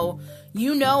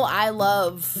 I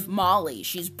love Molly.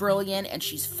 She's brilliant, and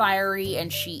she's fiery,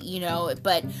 and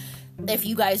but if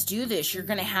you guys do this, you're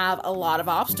going to have a lot of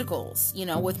obstacles,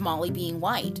 with Molly being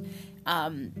white.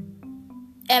 And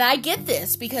I get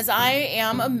this because I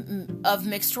am of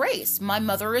mixed race. My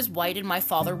mother is white and my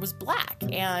father was black.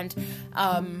 And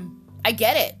I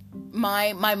get it.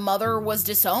 My mother was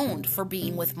disowned for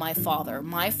being with my father.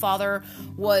 My father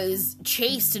was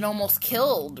chased and almost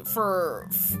killed in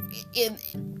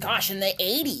the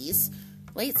 80s.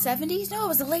 Late 70s? No, it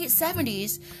was the late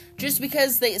 70s. Just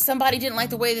because somebody didn't like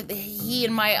the way that he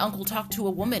and my uncle talked to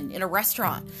a woman in a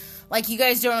restaurant. Like, you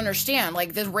guys don't understand.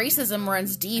 Like, the racism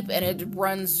runs deep, and it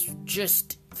runs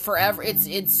just forever.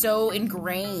 It's so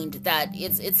ingrained that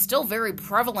it's still very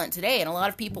prevalent today. And a lot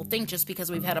of people think just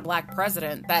because we've had a black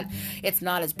president that it's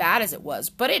not as bad as it was.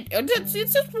 But it's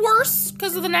just worse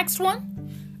because of the next one.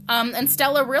 And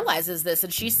Stella realizes this,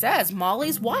 and she says,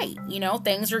 Molly's white, you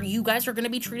guys are going to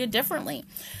be treated differently.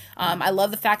 I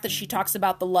love the fact that she talks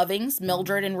about the Lovings,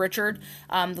 Mildred and Richard,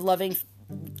 the Loving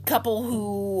couple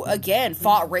who, again,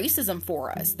 fought racism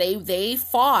for us. They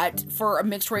fought for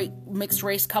mixed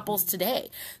race couples today.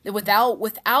 Without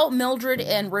Mildred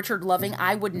and Richard Loving,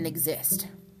 I wouldn't exist.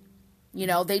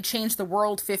 They changed the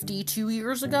world 52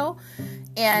 years ago,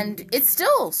 and it's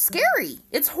still scary.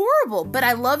 It's horrible, but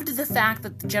I loved the fact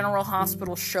that the General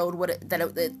Hospital showed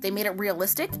they made it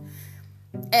realistic,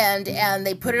 and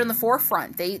they put it in the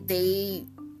forefront. The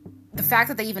fact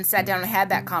that they even sat down and had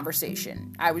that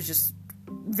conversation, I was just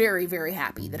very, very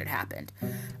happy that it happened.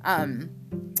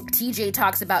 TJ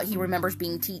talks about he remembers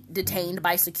being detained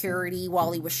by security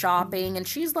while he was shopping, and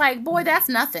she's like, boy, that's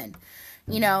nothing.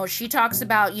 She talks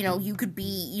about, you could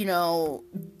be,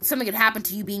 something could happen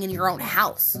to you being in your own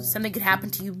house. Something could happen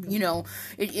to you,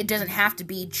 it doesn't have to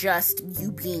be just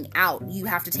you being out. You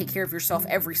have to take care of yourself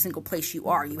every single place you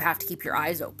are. You have to keep your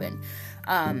eyes open.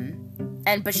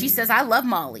 But she says, I love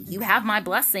Molly. You have my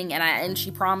blessing. And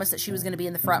she promised that she was going to be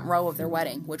in the front row of their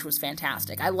wedding, which was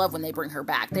fantastic. I love when they bring her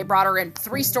back. They brought her in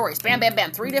 3 stories. Bam, bam,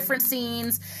 bam. 3 different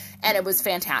scenes. And it was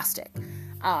fantastic.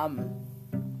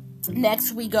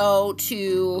 Next we go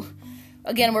to,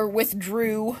 again, we're with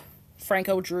Drew,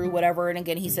 Franco Drew, whatever, and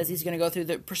again, he says he's going to go through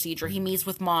the procedure. He meets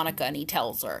with Monica, and he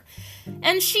tells her,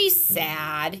 and she's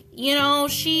sad,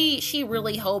 she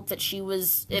really hoped that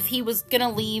if he was going to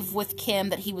leave with Kim,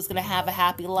 that he was going to have a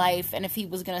happy life, and if he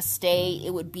was going to stay,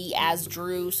 it would be as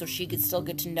Drew, so she could still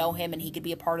get to know him, and he could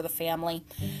be a part of the family.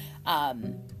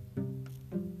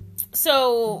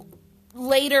 So,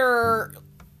 later,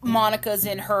 Monica's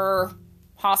in her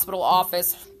hospital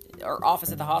office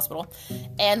at the hospital,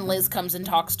 and Liz comes and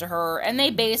talks to her, and they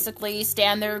basically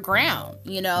stand their ground.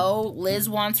 Liz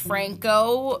wants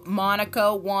Franco,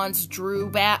 Monica wants Drew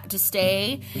back to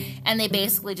stay, and they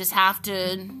basically just have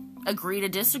to agree to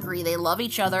disagree. They love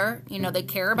each other, they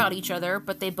care about each other,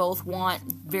 but they both want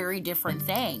very different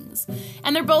things,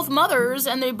 and they're both mothers,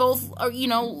 and they both are,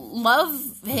 love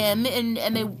him, and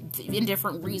they in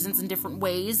different reasons, in different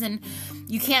ways, and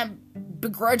you can't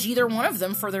begrudge either one of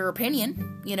them for their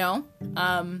opinion,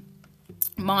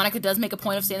 Monica does make a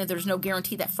point of saying that there's no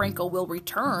guarantee that Franco will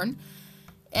return,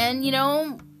 and,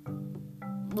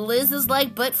 Liz is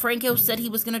like, but Franco said he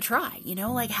was going to try,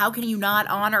 how can you not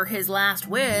honor his last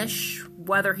wish,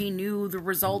 whether he knew the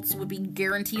results would be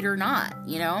guaranteed or not,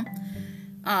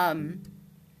 and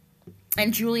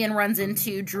Julian runs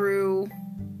into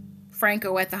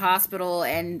Franco at the hospital,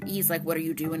 and he's like, what are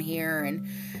you doing here? And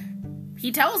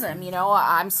he tells him,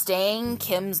 I'm staying,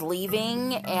 Kim's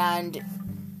leaving, and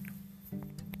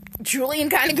Julian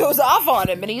kind of goes off on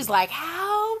him, and he's like,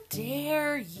 how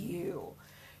dare you?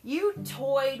 You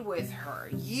toyed with her.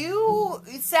 You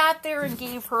sat there and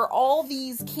gave her all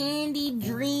these candy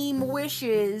dream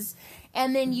wishes,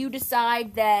 and then you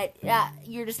decide that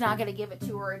you're just not going to give it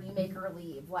to her and you make her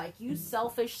leave. Like, you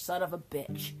selfish son of a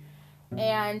bitch.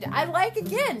 And I like,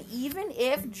 again, even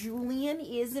if Julian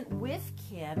isn't with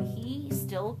Kim, he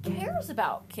still cares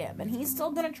about Kim. And he's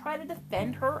still going to try to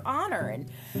defend her honor. And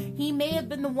he may have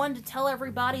been the one to tell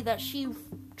everybody that she,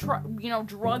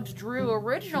 drugged Drew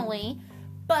originally.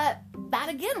 But that,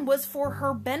 again, was for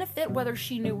her benefit, whether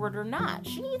she knew it or not.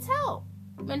 She needs help.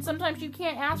 And sometimes you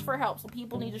can't ask for help, so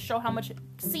people need to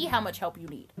see how much help you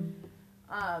need.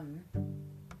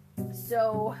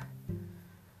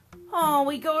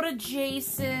 We go to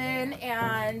Jason,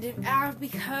 and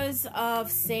because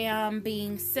of Sam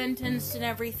being sentenced and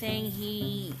everything,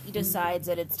 he decides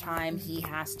that it's time he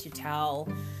has to tell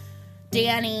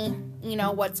Danny,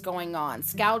 what's going on.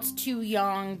 Scout's too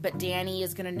young, but Danny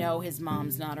is going to know his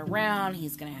mom's not around.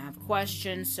 He's going to have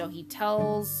questions, so he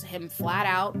tells him flat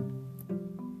out,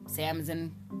 Sam is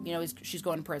in, she's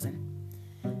going to prison.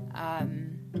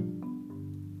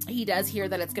 He does hear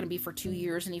that it's going to be for 2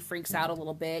 years, and he freaks out a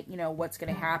little bit. What's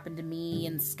going to happen to me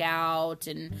and Scout?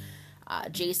 And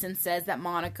Jason says that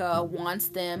Monica wants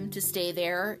them to stay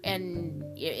there, and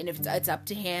if it's up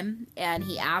to him, and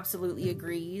he absolutely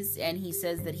agrees. And he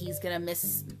says that he's going to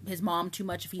miss his mom too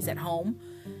much if he's at home,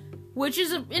 which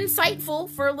is insightful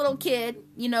for a little kid,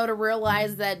 to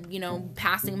realize that,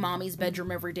 passing mommy's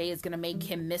bedroom every day is going to make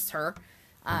him miss her.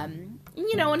 And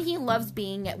he loves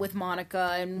being with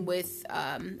Monica and with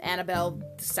Annabelle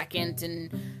II,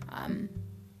 and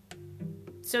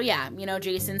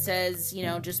Jason says,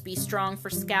 just be strong for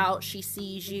Scout. She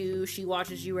sees you, she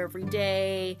watches you every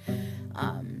day,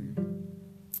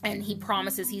 and he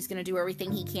promises he's going to do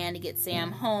everything he can to get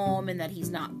Sam home, and that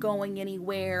he's not going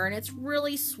anywhere, and it's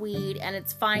really sweet, and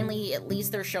it's finally, at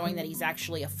least they're showing that he's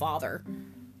actually a father,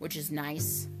 which is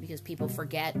nice, because people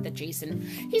forget that Jason,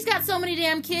 he's got so many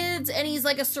damn kids, and he's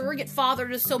like a surrogate father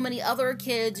to so many other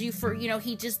kids. He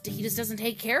just doesn't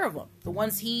take care of them. The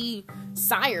ones he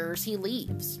sires, he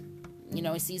leaves.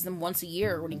 He sees them once a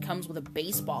year when he comes with a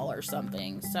baseball or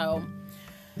something. So,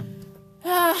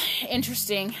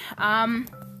 interesting. I'm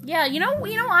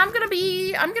gonna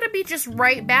be just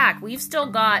right back. We've still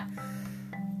got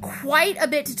quite a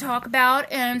bit to talk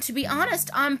about, and to be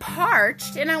honest, I'm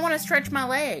parched and I want to stretch my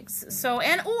legs.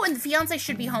 And the fiance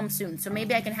should be home soon, so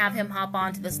maybe I can have him hop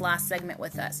on to this last segment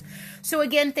with us. So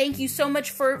again, thank you so much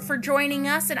for joining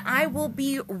us, and I will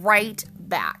be right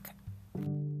back.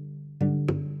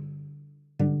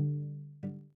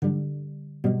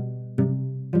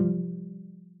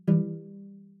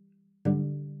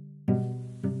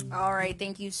 All right,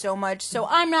 thank you so much. So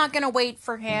I'm not gonna wait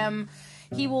for him.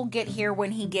 He will get here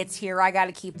when he gets here. I got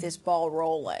to keep this ball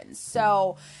rolling.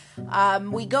 So,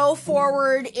 we go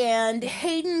forward, and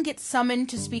Hayden gets summoned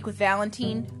to speak with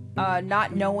Valentine,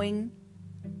 not knowing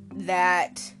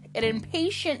that an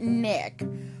impatient Nick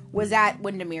was at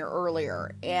Windermere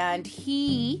earlier, and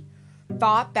he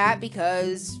thought that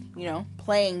because,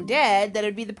 playing dead, that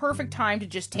it'd be the perfect time to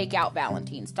just take out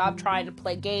Valentine. Stop trying to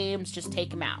play games, just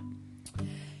take him out.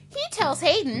 He tells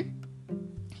Hayden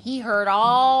he heard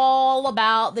all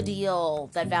about the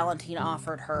deal that Valentine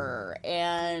offered her,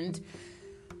 and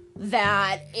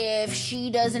that if she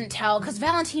doesn't tell, because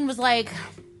Valentine was like,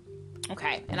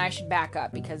 okay, and I should back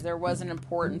up, because there was an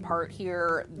important part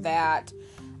here that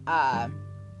I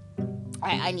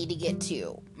need to get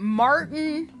to.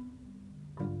 Martin,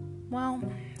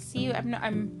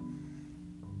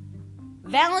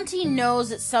 Valentine knows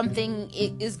that something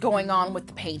is going on with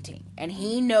the painting, and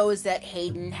he knows that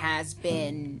Hayden has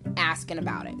been asking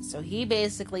about it. So he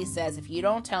basically says, if you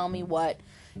don't tell me what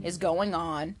is going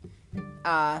on,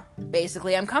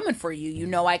 basically I'm coming for you. You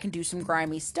know I can do some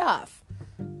grimy stuff.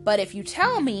 But if you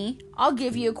tell me, I'll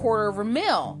give you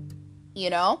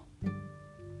 $250,000,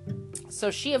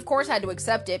 So she, of course, had to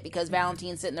accept it, because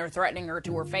Valentine's sitting there threatening her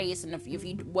to her face, and if you,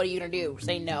 what are you going to do?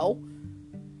 Say no?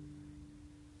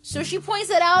 So she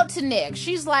points it out to Nick.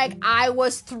 She's like, I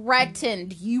was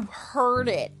threatened. You heard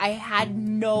it. I had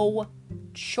no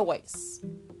choice.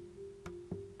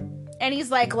 And he's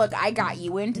like, look, I got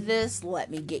you into this. Let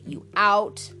me get you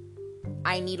out.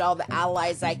 I need all the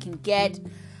allies I can get.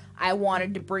 I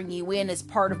wanted to bring you in as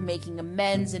part of making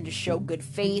amends and to show good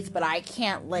faith, but I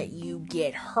can't let you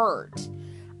get hurt.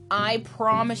 I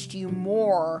promised you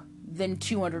more than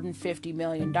 $250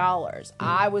 million.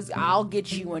 I'll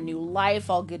get you a new life.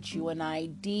 I'll get you an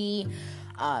ID.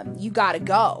 you gotta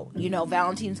go.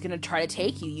 Valentine's gonna try to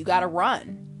take you. You gotta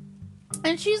run.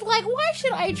 And she's like, why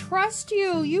should I trust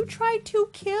you? You tried to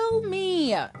kill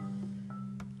me. I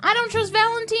don't trust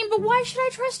Valentine, but why should I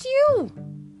trust you?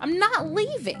 I'm not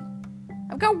leaving.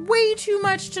 I've got way too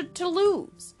much to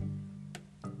lose.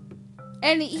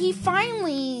 And he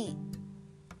finally,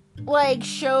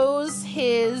 shows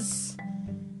his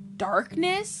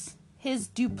darkness, his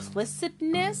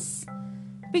duplicitousness,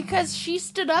 because she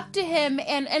stood up to him.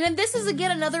 And this is,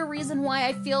 again, another reason why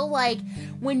I feel like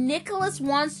when Nicholas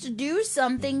wants to do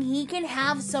something, he can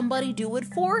have somebody do it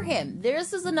for him.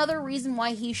 This is another reason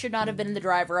why he should not have been the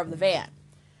driver of the van.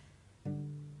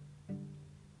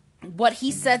 What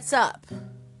he sets up,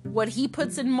 what he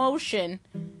puts in motion,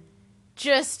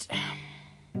 just...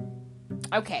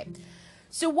 Okay,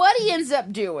 so what he ends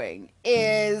up doing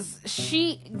is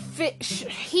he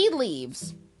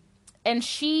leaves, and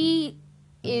she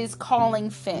is calling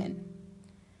Finn.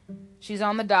 She's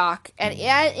on the dock, and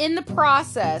in the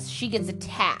process, she gets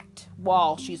attacked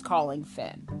while she's calling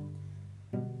Finn.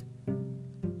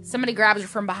 Somebody grabs her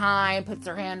from behind, puts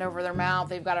their hand over their mouth,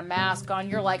 they've got a mask on.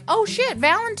 You're like, oh shit,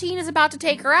 Valentine is about to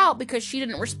take her out because she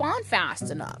didn't respond fast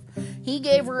enough. He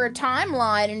gave her a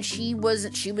timeline and she was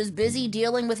busy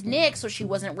dealing with Nick, so she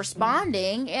wasn't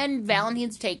responding, and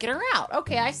Valentine's taking her out.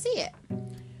 Okay, I see it.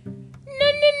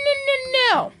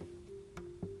 No.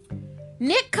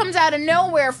 Nick comes out of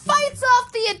nowhere, fights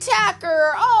off the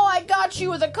attacker. Oh, I got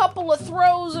you with a couple of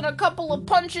throws and a couple of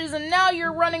punches, and now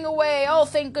you're running away. Oh,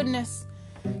 thank goodness.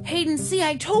 Hayden, see,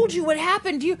 I told you what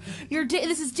happened.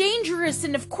 This is dangerous,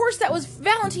 and of course that was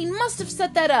Valentine. Must have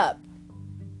set that up.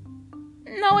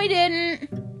 No, he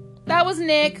didn't. That was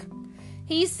Nick.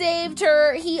 He saved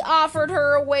her. He offered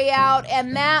her a way out,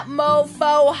 and that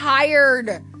mofo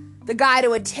hired the guy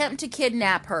to attempt to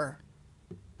kidnap her.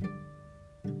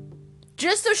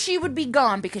 Just so she would be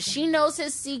gone, because she knows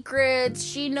his secrets.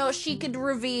 She knows she could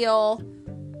reveal.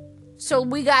 So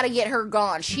we gotta get her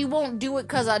gone. She won't do it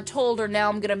because I told her. Now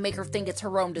I'm gonna make her think it's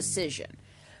her own decision.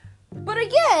 But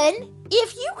again,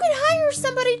 if you could hire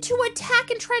somebody to attack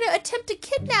and try to attempt to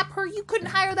kidnap her, you couldn't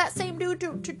hire that same dude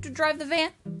to drive the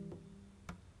van?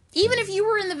 Even if you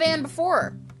were in the van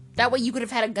before. That way you could have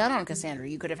had a gun on Cassandra.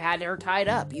 You could have had her tied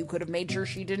up. You could have made sure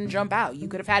she didn't jump out. You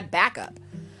could have had backup.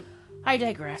 I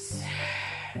digress.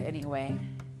 Anyway.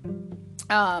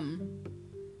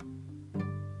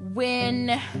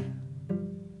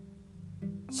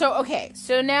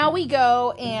 So now we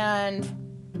go and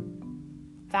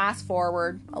fast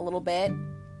forward a little bit,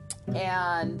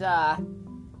 and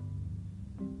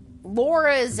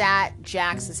Laura is at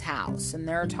Jax's house, and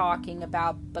they're talking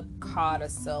about the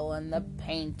codicil and the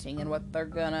painting and what they're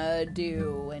gonna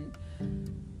do, and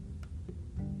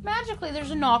magically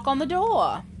there's a knock on the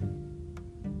door.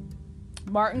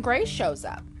 Martin Gray shows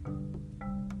up.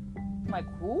 I'm like,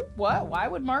 who? What? Why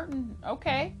would Martin?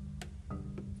 Okay.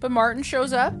 But Martin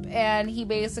shows up, and he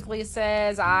basically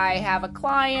says, I have a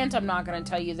client. I'm not going to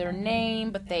tell you their name,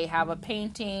 but they have a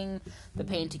painting. The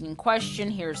painting in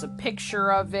question, here's a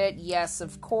picture of it. Yes,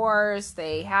 of course,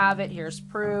 they have it. Here's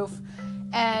proof.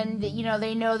 And,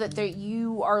 they know that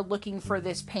you are looking for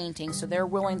this painting, so they're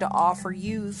willing to offer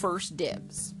you first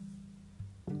dibs.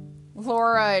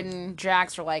 Laura and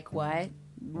Jax are like, what?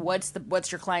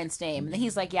 What's your client's name? And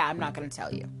he's like, yeah, I'm not going to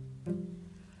tell you.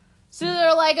 So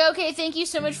they're like, okay, thank you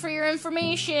so much for your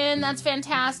information. That's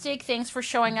fantastic. Thanks for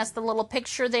showing us the little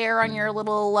picture there on your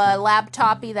little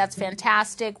laptopy. That's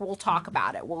fantastic. We'll talk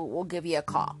about it. We'll give you a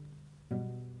call.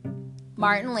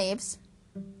 Martin leaves.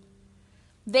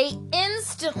 They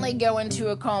instantly go into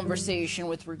a conversation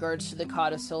with regards to the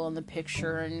codicil and the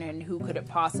picture and who could it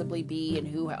possibly be and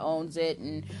who owns it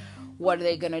and what are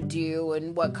they going to do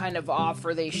and what kind of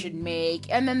offer they should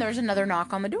make. And then there's another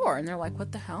knock on the door, and they're like,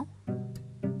 what the hell?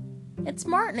 It's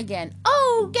Martin again.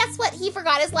 Oh, guess what? He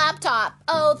forgot his laptop.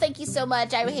 Oh, thank you so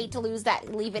much. I would hate to lose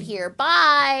that. Leave it here.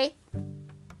 Bye.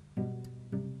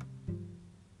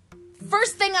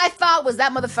 First thing I thought was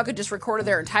that motherfucker just recorded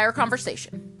their entire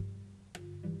conversation.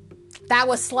 That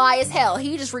was sly as hell.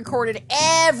 He just recorded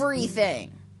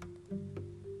everything.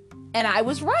 And I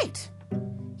was right.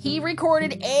 He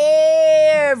recorded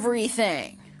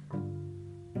everything.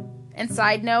 And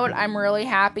side note, I'm really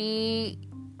happy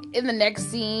in the next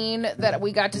scene that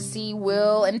we got to see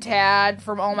Will and Tad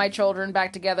from All My Children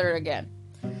back together again.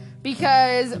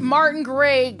 Because Martin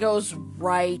Gray goes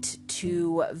right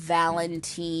to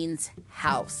Valentine's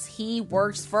house. He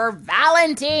works for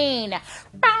Valentine.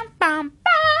 Bum, bum,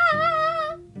 bum.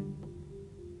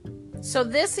 So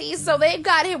they've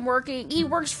got him working. He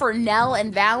works for Nell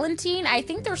and Valentine. I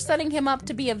think they're setting him up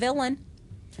to be a villain.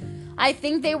 I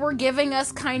think they were giving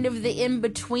us kind of the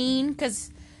in-between, because,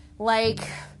 like,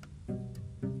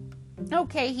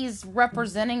 okay, he's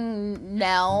representing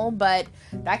Nell, but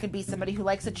that could be somebody who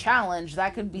likes a challenge.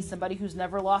 That could be somebody who's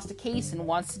never lost a case and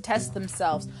wants to test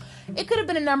themselves. It could have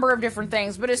been a number of different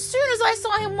things, but as soon as I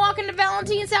saw him walk into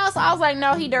Valentine's house, I was like,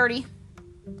 no, he dirty.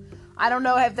 I don't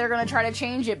know if they're going to try to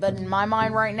change it, but in my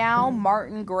mind right now,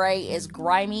 Martin Gray is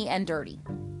grimy and dirty.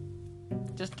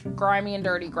 Just grimy and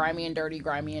dirty, grimy and dirty,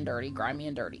 grimy and dirty, grimy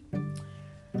and dirty.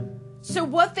 So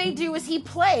what they do is he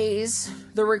plays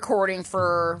the recording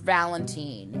for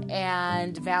Valentine,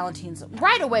 and Valentine's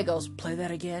right away goes, play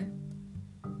that again.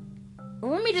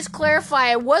 Let me just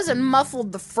clarify, it wasn't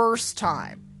muffled the first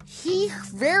time. He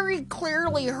very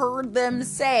clearly heard them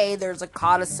say there's a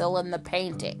codicil in the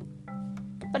painting.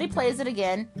 But he plays it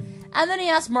again, and then he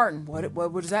asks Martin, what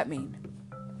does that mean?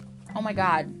 Oh my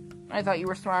god, I thought you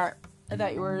were smart. I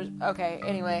thought you were... Okay,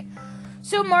 anyway.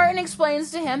 So Martin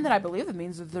explains to him that I believe it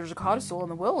means that there's a codicil in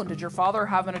the will, and did your father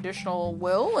have an additional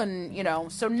will? And,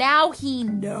 so now he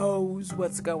knows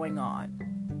what's going on.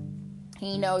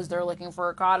 He knows they're looking for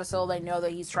a codicil. They know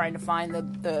that he's trying to find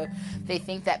they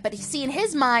think that... But see, in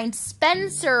his mind,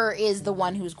 Spencer is the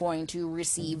one who's going to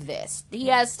receive this. He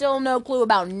has still no clue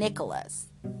about Nicholas.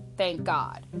 Thank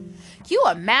God. Can you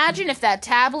imagine if that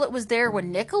tablet was there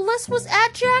when Nicholas was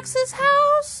at Jax's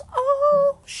house?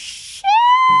 Oh,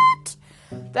 shit!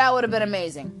 That would have been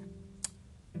amazing.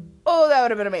 Oh, that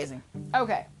would have been amazing.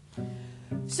 Okay.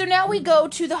 So now we go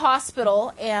to the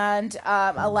hospital, and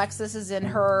Alexis is in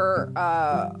her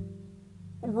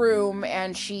room,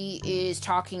 and she is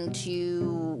talking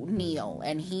to Neil,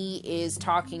 and he is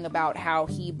talking about how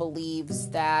he believes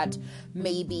that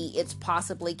maybe it's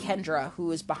possibly Kendra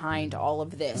who is behind all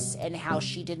of this, and how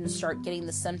she didn't start getting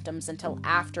the symptoms until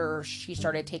after she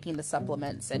started taking the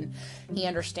supplements, and he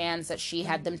understands that she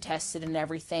had them tested and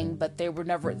everything, but they were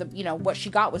never, what she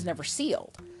got was never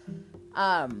sealed.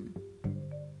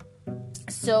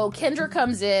 So Kendra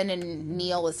comes in, and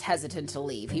Neil is hesitant to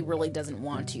leave. He really doesn't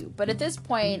want to. But at this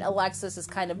point, Alexis is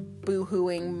kind of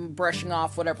boo-hooing, brushing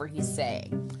off whatever he's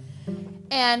saying.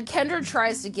 And Kendra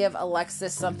tries to give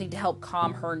Alexis something to help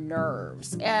calm her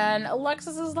nerves. And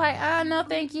Alexis is like, no,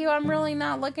 thank you. I'm really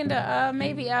not looking to,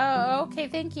 maybe, okay,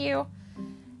 thank you.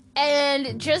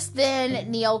 And just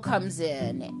then, Neil comes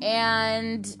in,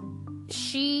 and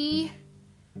she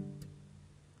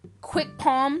quick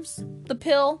palms the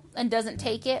pill and doesn't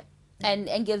take it,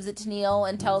 and gives it to Neil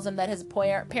and tells him that his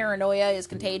paranoia is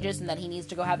contagious and that he needs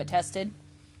to go have it tested.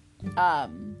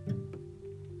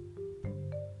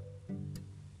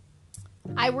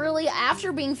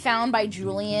 After being found by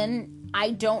Julian, I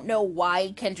don't know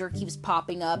why Kendra keeps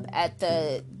popping up at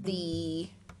the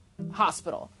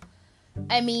hospital.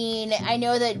 I mean, I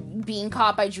know that being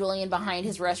caught by Julian behind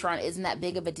his restaurant isn't that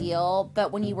big of a deal,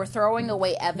 but when you were throwing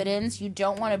away evidence, you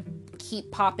don't want to keep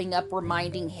popping up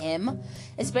reminding him,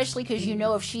 especially because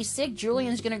if she's sick,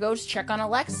 Julian's going to go check on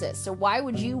Alexis, so why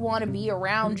would you want to be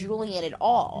around Julian at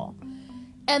all?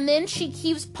 And then she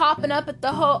keeps popping up at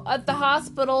the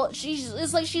hospital.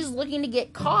 It's like she's looking to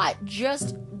get caught,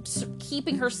 just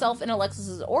keeping herself in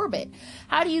Alexis's orbit.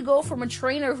 How do you go from a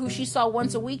trainer who she saw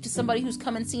once a week to somebody who's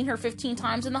come and seen her 15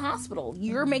 times in the hospital?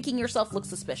 You're making yourself look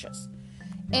suspicious.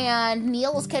 And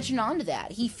Neil is catching on to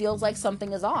that. He feels like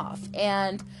something is off.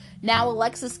 And now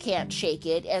Alexis can't shake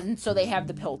it, and so they have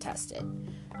the pill tested.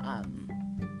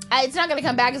 It's not going to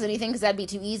come back as anything because that'd be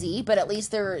too easy, but at least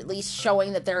they're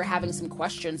showing that they're having some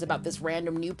questions about this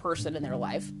random new person in their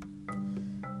life.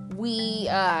 We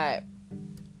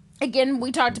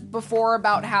talked before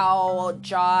about how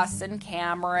Joss and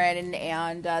Cameron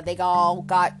and they all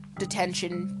got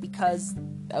detention because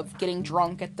of getting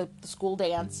drunk at the school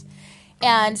dance.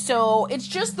 And so it's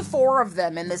just the four of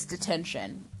them in this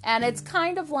detention. And it's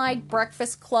kind of like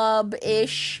Breakfast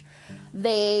Club-ish.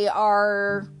 They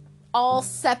are all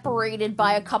separated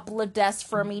by a couple of desks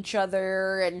from each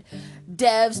other, and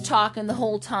Dev's talking the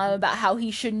whole time about how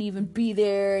he shouldn't even be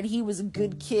there, and he was a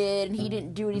good kid, and he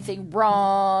didn't do anything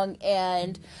wrong,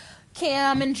 and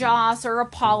Cam and Joss are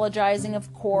apologizing,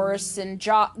 of course, and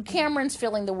Cameron's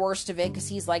feeling the worst of it, because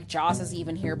he's like, Joss is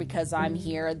even here because I'm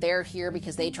here, they're here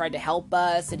because they tried to help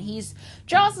us, and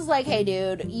Joss is like, hey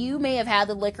dude, you may have had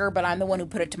the liquor, but I'm the one who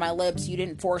put it to my lips, you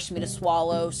didn't force me to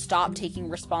swallow, stop taking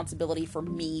responsibility for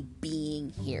me being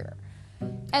here.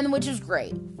 And which is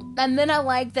great. And then I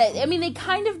like that, they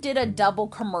kind of did a double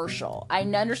commercial. I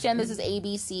understand this is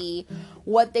ABC.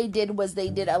 What they did was they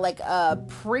did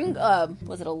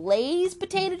was it a Lay's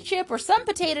potato chip or some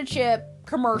potato chip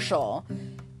commercial?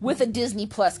 with a Disney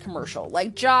Plus commercial.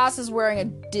 Like, Joss is wearing a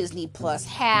Disney Plus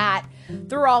hat.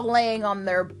 They're all laying on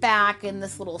their back in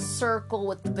this little circle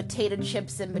with the potato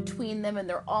chips in between them, and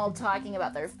they're all talking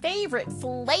about their favorite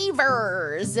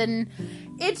flavors. And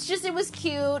it was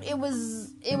cute. It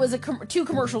was two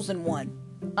commercials in one.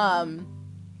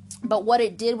 But what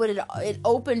it did, it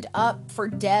opened up for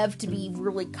Dev to be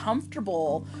really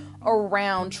comfortable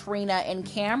around Trina and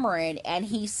Cameron, and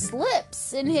he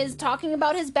slips in his talking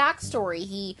about his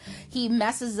backstory. He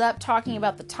messes up talking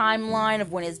about the timeline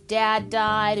of when his dad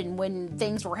died and when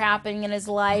things were happening in his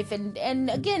life. And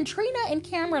again, Trina and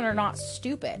Cameron are not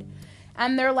stupid.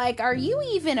 And they're like, "Are you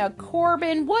even a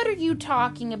Corbin? What are you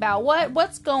talking about?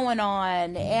 What's going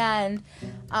on?" And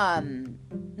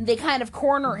they kind of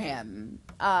corner him.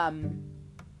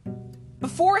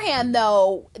 Beforehand,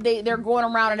 though, they're going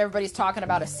around and everybody's talking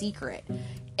about a secret.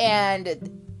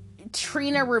 And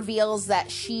Trina reveals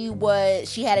that she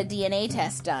had a DNA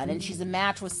test done and she's a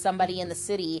match with somebody in the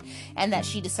city, and that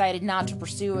she decided not to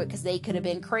pursue it because they could have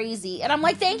been crazy. And I'm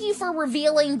like, thank you for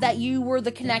revealing that you were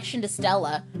the connection to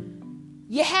Stella.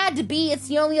 You had to be. It's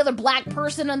the only other black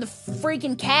person on the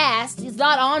freaking cast. It's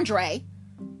not Andre.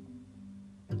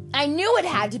 I knew it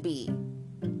had to be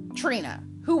Trina,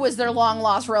 who was their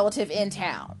long-lost relative in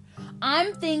town.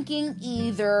 I'm thinking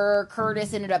either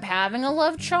Curtis ended up having a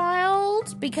love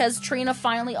child, because Trina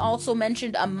finally also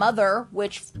mentioned a mother,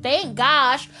 which, thank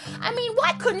gosh. I mean,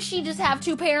 why couldn't she just have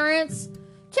two parents?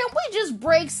 Can we just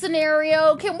break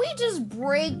scenario? Can we just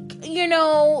break,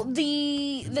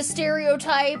 the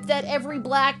stereotype that every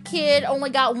black kid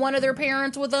only got one of their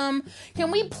parents with them?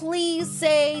 Can we please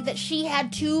say that she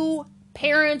had two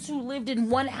parents who lived in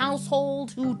one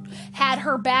household, who had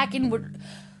her back and were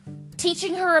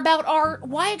teaching her about art?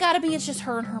 Why it gotta be it's just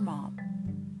her and her mom?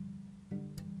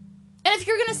 And if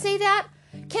you're gonna say that,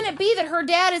 can it be that her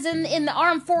dad is in the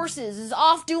armed forces, is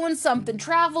off doing something,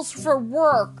 travels for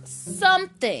work,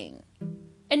 something,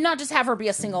 and not just have her be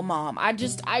a single mom? I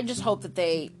just hope that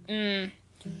they.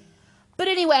 But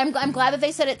anyway, I'm glad that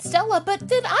they said it's Stella. But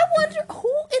then I wonder, who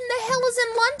in the hell is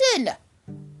in London?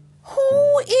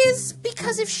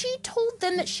 Because if she told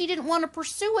them that she didn't want to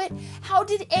pursue it, how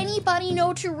did anybody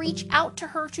know to reach out to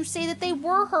her to say that they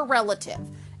were her relative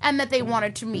and that they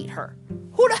wanted to meet her?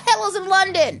 Who the hell is in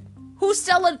London? Who's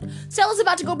Stella? Stella's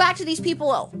about to go back to these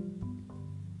people. Oh.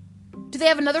 Do they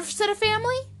have another set of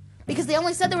family? Because they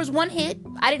only said there was one hit.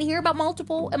 I didn't hear about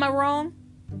multiple. Am I wrong?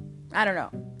 I don't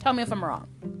know. Tell me if I'm wrong.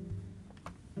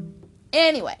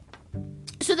 Anyway.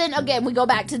 So then, again, we go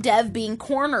back to Dev being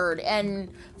cornered, and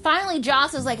finally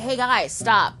Joss is like, hey guys,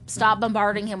 stop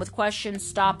bombarding him with questions,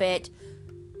 stop it,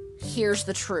 here's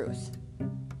the truth.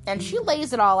 And she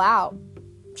lays it all out.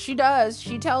 She does.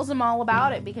 She tells him all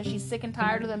about it because she's sick and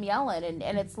tired of them yelling,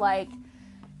 and it's like,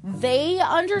 they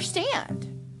understand.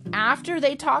 After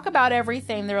they talk about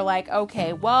everything, they're like,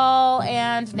 okay, well,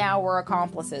 and now we're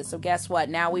accomplices, so guess what?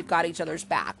 Now we've got each other's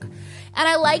back. And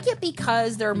I like it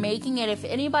because they're making it, if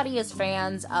anybody is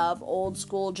fans of old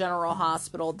school General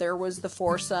Hospital, there was the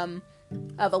foursome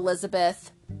of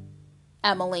Elizabeth,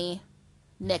 Emily,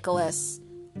 Nicholas,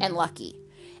 and Lucky.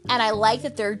 And I like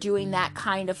that they're doing that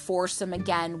kind of foursome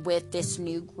again with this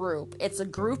new group. It's a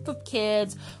group of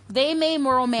kids. They may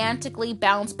more romantically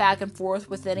bounce back and forth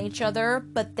within each other,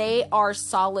 but they are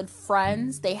solid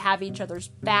friends. They have each other's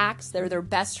backs. They're their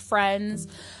best friends.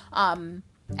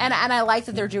 And I like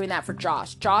that they're doing that for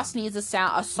Joss. Joss needs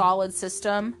a solid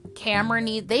system.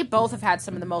 Cameron they both have had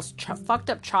some of the most fucked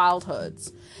up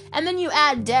childhoods. And then you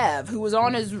add Dev, who was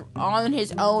on his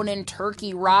own in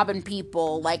Turkey, robbing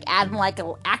people, like acting like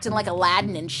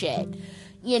Aladdin and shit.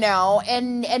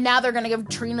 And now they're gonna give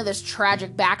Trina this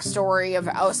tragic backstory of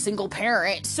a single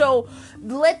parent. So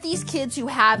let these kids who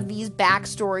have these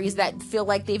backstories that feel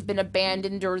like they've been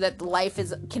abandoned or that life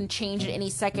can change at any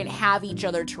second have each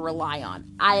other to rely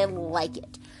on. I like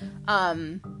it.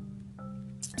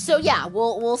 So yeah,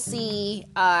 we'll see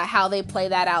how they play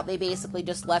that out. They basically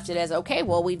just left it as, okay,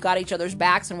 well, we've got each other's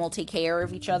backs and we'll take care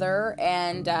of each other.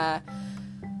 And the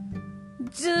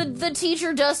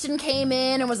teacher, Dustin, came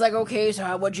in and was like, okay,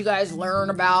 so what'd you guys learn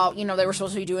about, they were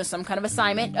supposed to be doing some kind of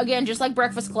assignment. Again, just like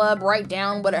Breakfast Club, write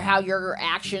down how your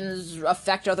actions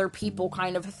affect other people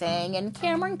kind of thing. And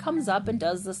Cameron comes up and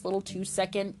does this little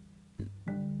 2-second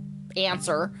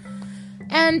answer.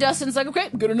 And Dustin's like, okay,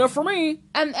 good enough for me.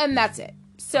 And that's it.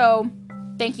 So,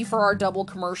 thank you for our double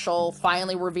commercial,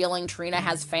 finally revealing Trina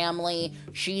has family,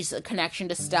 she's a connection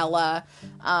to Stella,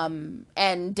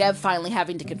 and Dev finally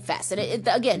having to confess. And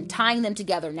again, tying them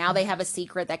together. Now they have a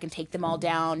secret that can take them all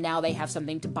down. Now they have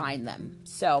something to bind them.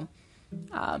 So,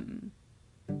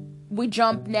 we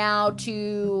jump now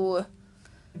to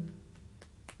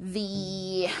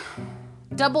the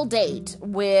double date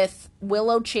with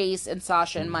Willow, Chase, and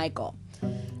Sasha and Michael.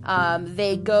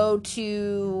 They go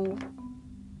to,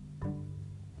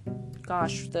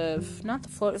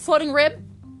 floating rib,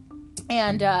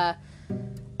 and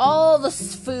all the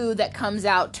food that comes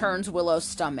out turns Willow's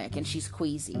stomach, and she's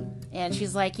queasy. And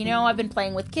she's like, I've been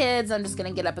playing with kids, I'm just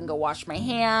gonna get up and go wash my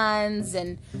hands.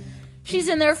 And she's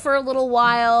in there for a little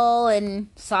while, and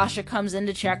Sasha comes in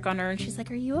to check on her, and she's like,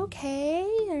 are you okay?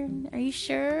 Are you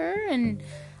sure? And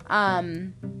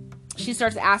she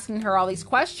starts asking her all these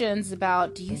questions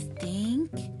about, do you think,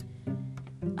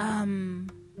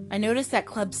 I noticed that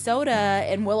club soda,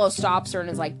 and Willow stops her and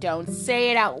is like, don't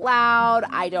say it out loud.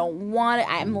 I don't want it.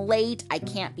 I'm late. I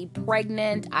can't be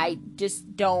pregnant. I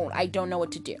don't know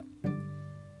what to do.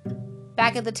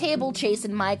 Back at the table, Chase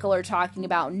and Michael are talking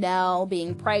about Nell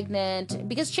being pregnant,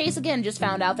 because Chase, again, just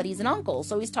found out that he's an uncle.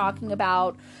 So he's talking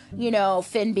about,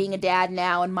 Finn being a dad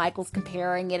now, and Michael's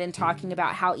comparing it and talking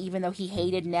about how even though he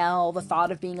hated Nell, the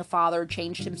thought of being a father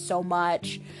changed him so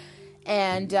much.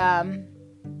 And,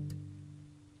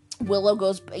 Willow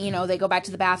goes, they go back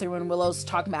to the bathroom, and Willow's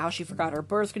talking about how she forgot her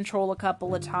birth control a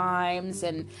couple of times,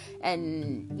 and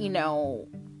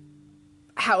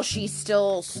how she's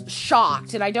still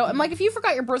shocked. And I'm like, if you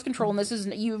forgot your birth control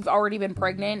and you've already been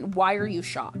pregnant, why are you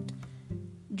shocked?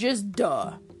 Just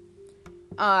duh.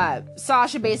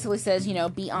 Sasha basically says,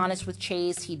 be honest with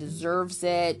Chase, he deserves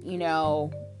it,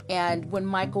 and when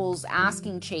Michael's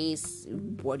asking Chase,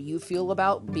 what do you feel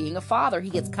about being a father,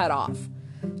 he gets cut off.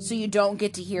 So you don't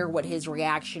get to hear what his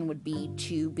reaction would be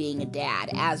to being a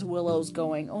dad, as Willow's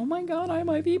going, oh my god, I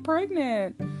might be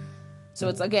pregnant. So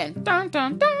it's, again, dun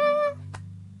dun dun.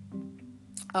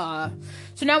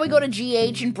 So now we go to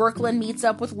GH, and Brooklyn meets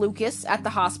up with Lucas at the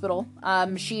hospital.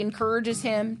 She encourages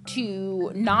him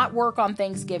to not work on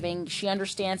Thanksgiving. She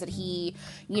understands that he,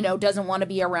 doesn't want to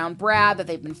be around Brad, that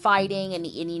they've been fighting, and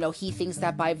he thinks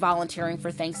that by volunteering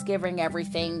for Thanksgiving,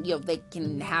 everything, they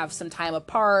can have some time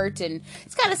apart, and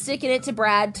it's kind of sticking it to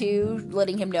Brad, too,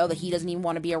 letting him know that he doesn't even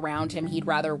want to be around him. He'd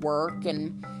rather work,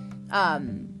 and,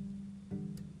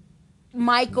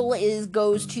 Michael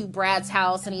goes to Brad's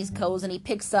house, and he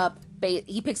picks up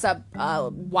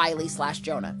Wiley /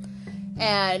 Jonah,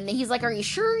 and he's like, "Are you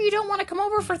sure you don't want to come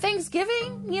over for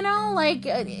Thanksgiving?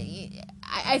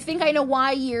 I think I know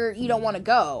why you don't want to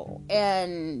go."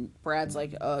 And Brad's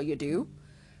like, "You do?"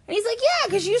 And he's like, "Yeah,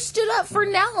 because you stood up for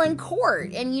Nell in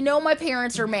court, and my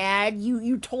parents are mad.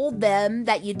 You told them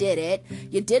that you did it.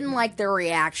 You didn't like their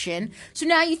reaction. So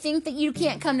now you think that you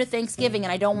can't come to Thanksgiving,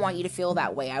 and I don't want you to feel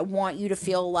that way. I want you to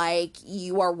feel like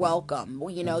you are welcome.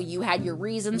 You had your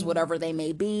reasons, whatever they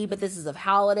may be, but this is a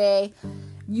holiday.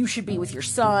 You should be with your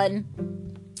son."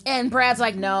 And Brad's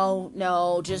like,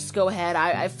 no, just go ahead.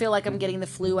 I feel like I'm getting the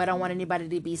flu. I don't want anybody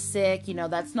to be sick.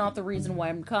 That's not the reason why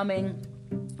I'm coming.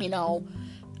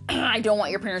 I don't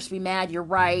want your parents to be mad. You're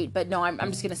right, but no, I'm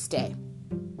just gonna stay.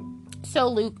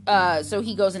 So so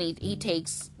he goes and he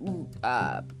takes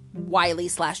Wiley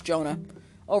 / Jonah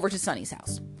over to Sonny's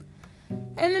house,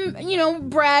 and then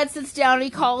Brad sits down and he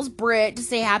calls Britt to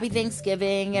say happy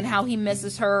Thanksgiving and how he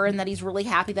misses her and that he's really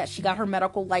happy that she got her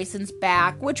medical license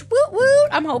back. Which woot woot!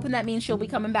 I'm hoping that means she'll be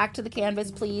coming back to the canvas,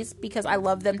 please, because I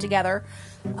love them together.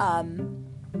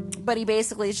 But he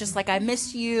basically is just like, I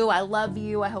miss you, I love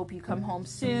you, I hope you come home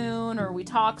soon, or we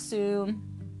talk soon.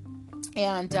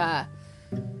 And,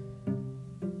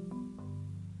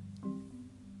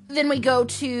 then we go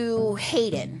to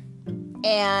Hayden.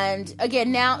 And,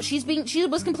 again, now, she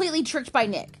was completely tricked by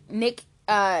Nick.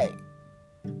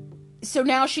 So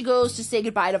now she goes to say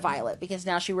goodbye to Violet, because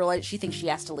now she thinks she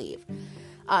has to leave.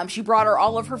 She brought her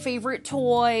all of her favorite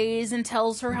toys and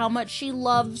tells her how much she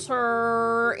loves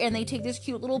her, and they take this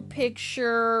cute little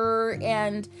picture,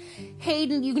 and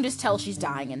Hayden, you can just tell she's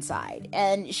dying inside,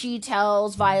 and she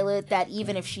tells Violet that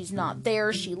even if she's not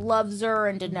there, she loves her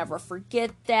and to never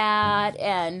forget that.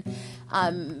 And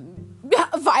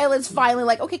Violet's finally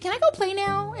like, okay, can I go play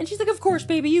now? And she's like, of course,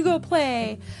 baby, you go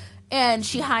play. And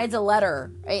she hides a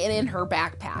letter in her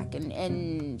backpack,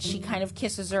 and she kind of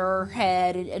kisses her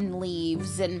head and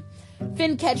leaves. And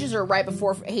Finn catches her right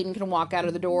before Hayden can walk out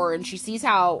of the door, and he sees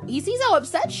how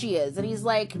upset she is, and he's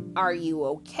like, "Are you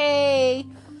okay?"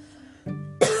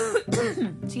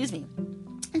 Excuse me.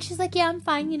 And she's like, "Yeah, I'm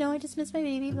fine. I just miss my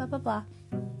baby. Blah blah blah."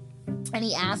 And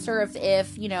he asks her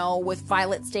if with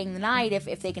Violet staying the night,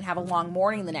 if they can have a long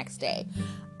morning the next day.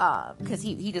 Because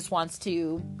he just wants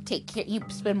to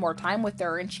spend more time with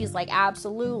her. And she's like,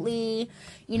 absolutely.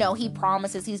 He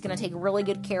promises he's going to take really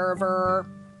good care of her.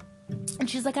 And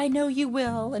she's like, I know you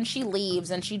will. And she leaves,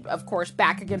 and she, of course,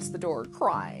 back against the door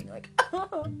crying. Like,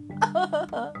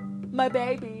 My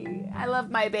baby. I love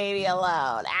my baby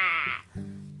alone.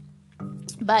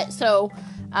 But so,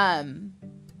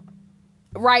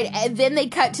 right, and then they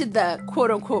cut to the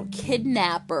quote-unquote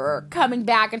kidnapper coming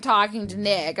back and talking to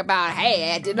Nick about,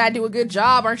 hey, didn't I do a good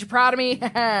job? Aren't you proud of me?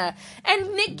 And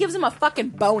Nick gives him a fucking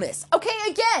bonus. Okay,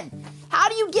 again, how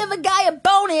do you give a guy a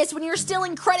bonus when you're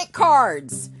stealing credit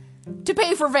cards to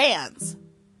pay for Vans?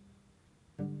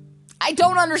 I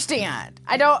don't understand.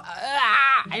 I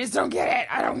just don't get it.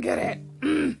 I don't get it.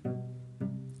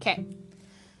 Okay.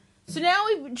 So now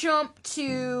we jump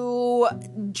to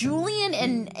Julian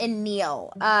and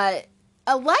Neil.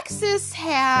 Alexis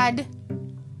had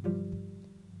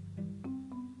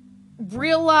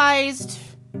realized,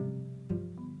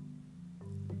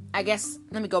 I guess,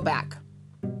 let me go back.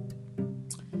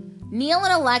 Neil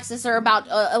and Alexis are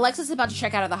Alexis is about to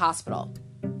check out of the hospital.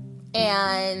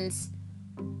 And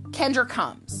Kendra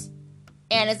comes.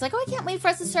 And it's like, oh, I can't wait for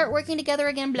us to start working together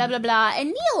again, blah, blah, blah. And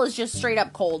Neil is just straight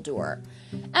up cold to her.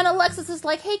 And Alexis is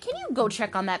like, hey, can you go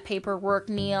check on that paperwork,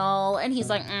 Neil? And he's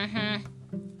like,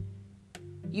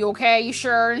 You okay? You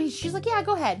sure? And she's like, yeah,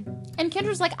 go ahead. And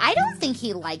Kendra's like, I don't think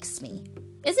he likes me.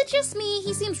 Is it just me?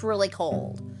 He seems really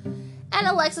cold. And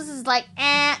Alexis is like,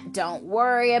 don't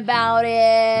worry about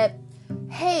it.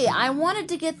 Hey, I wanted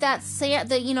to get that,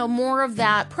 more of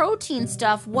that protein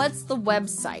stuff. What's the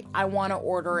website? I want to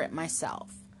order it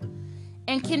myself.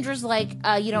 And Kendra's like,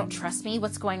 you don't trust me?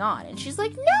 What's going on? And she's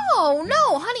like, no,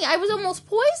 honey, I was almost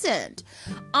poisoned.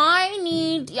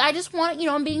 I just want,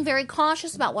 I'm being very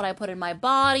cautious about what I put in my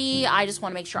body. I just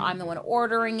want to make sure I'm the one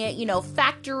ordering it,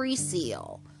 factory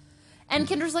seal. And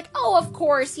Kendra's like, oh, of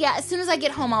course, yeah, as soon as I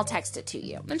get home, I'll text it to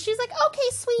you. And she's like, okay,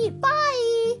 sweet,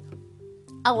 bye.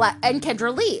 And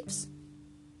Kendra leaves.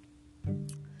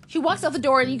 She walks out the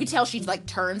door, and you can tell she,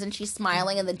 turns, and she's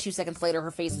smiling, and then 2 seconds later,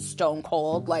 her face is stone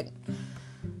cold,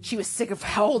 she was sick of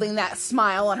holding that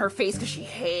smile on her face because she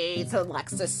hates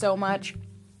Alexis so much.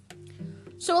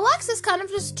 So Alexis kind of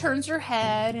just turns her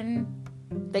head, and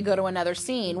they go to another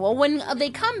scene. Well, when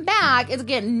they come back, it's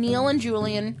again Neil and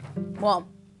Julian. Well,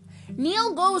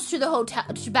 Neil goes to the hotel,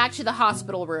 back to the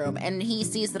hospital room, and he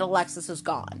sees that Alexis is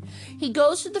gone. He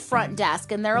goes to the front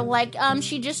desk, and they're like,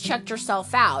 she just checked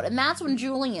herself out. And that's when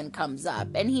Julian comes up,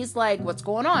 and he's like, what's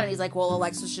going on? And he's like, well,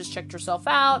 Alexis just checked herself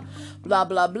out, blah,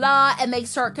 blah, blah. And they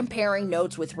start comparing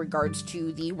notes with regards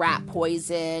to the rat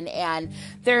poison, and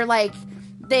they're like,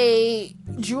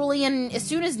 Julian, as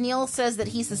soon as Neil says that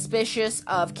he's suspicious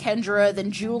of Kendra,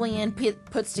 then Julian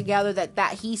puts together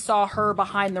that he saw her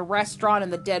behind the restaurant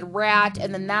and the dead rat,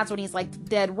 and then that's when he's like, the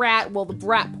dead rat, well, the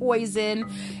rat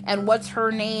poison, and what's her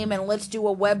name, and let's do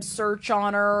a web search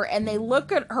on her, and they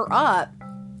look at her up,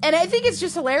 and I think it's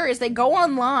just hilarious. They go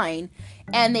online,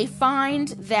 and they find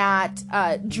that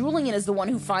Julian is the one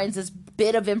who finds this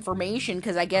bit of information,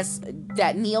 because I guess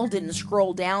that Neil didn't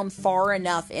scroll down far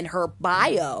enough in her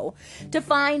bio to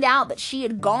find out that she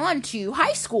had gone to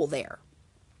high school there.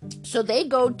 So they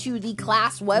go to the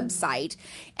class website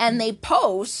and they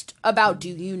post about, do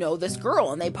you know this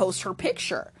girl? And they post her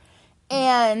picture.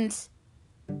 And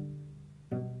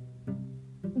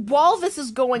while this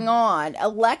is going on,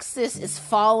 Alexis is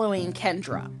following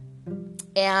Kendra.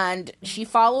 And she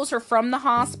follows her from the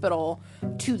hospital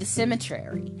to the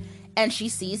cemetery. And she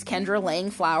sees Kendra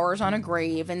laying flowers on a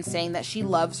grave and saying that she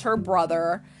loves her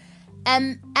brother.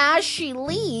 And as she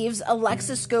leaves,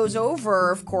 Alexis goes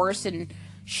over, of course, and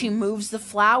she moves the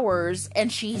flowers, and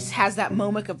she has that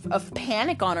moment of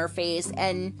panic on her face,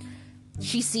 and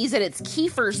she sees that it's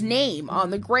Kiefer's name on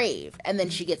the grave, and then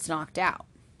she gets knocked out.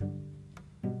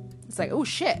 It's like, oh,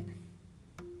 shit.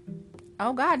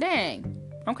 Oh, god dang.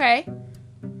 Okay.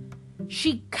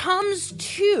 She comes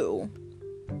to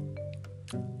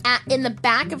in the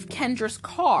back of Kendra's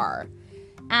car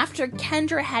after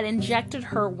Kendra had injected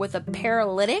her with a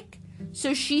paralytic,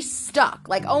 so she's stuck,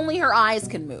 only her eyes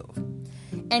can move.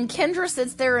 And Kendra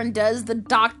sits there and does the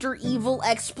Dr. Evil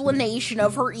explanation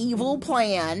of her evil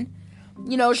plan.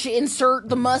 She insert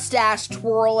the mustache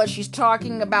twirl as she's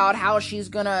talking about how she's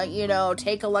gonna,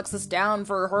 take Alexis down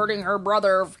for hurting her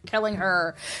brother, for killing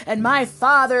her. And my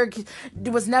father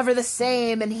was never the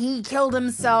same, and he killed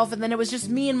himself, and then it was just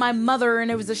me and my mother, and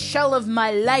it was a shell of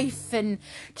my life, and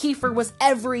Kiefer was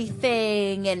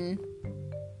everything. And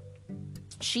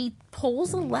she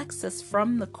pulls Alexis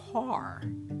from the car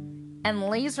and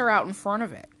lays her out in front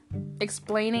of it,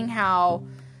 explaining how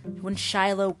when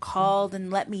Shiloh called and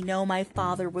let me know my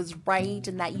father was right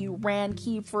and that you ran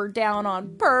Kiefer down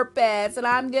on purpose, and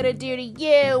I'm gonna do to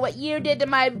you what you did to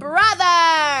my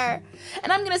brother,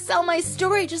 and I'm gonna sell my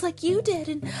story just like you did,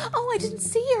 and I didn't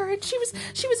see her, and she was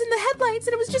in the headlights,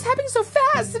 and it was just happening so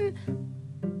fast, and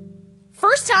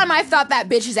First time I thought that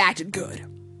bitch has acted good.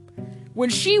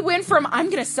 When she went from, I'm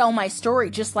gonna sell my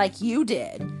story just like you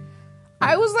did,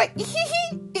 I was like,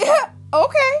 yeah,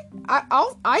 okay.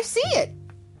 I see it.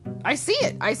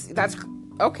 That's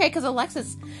okay, because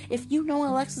Alexis, if you know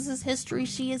Alexis's history,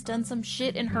 she has done some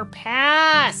shit in her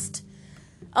past.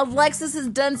 Alexis has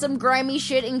done some grimy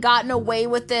shit and gotten away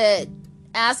with it.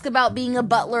 Ask about being a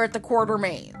butler at the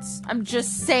Quartermaines. I'm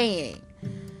just saying.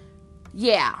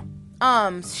 Yeah.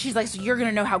 She's like, so you're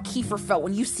gonna know how Kiefer felt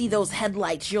when you see those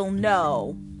headlights, you'll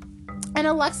know. And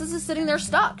Alexis is sitting there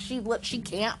stuck. She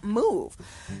can't move.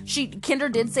 Kinder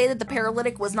did say that the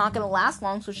paralytic was not gonna last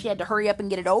long, so she had to hurry up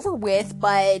and get it over with,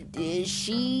 but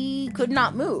she could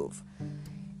not move.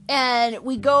 And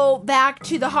we go back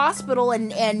to the hospital,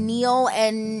 and Neil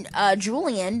and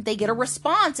Julian, they get a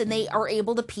response, and they are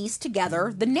able to piece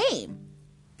together the name.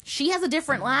 She has a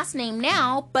different last name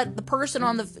now, but the person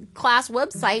on the class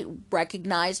website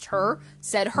recognized her,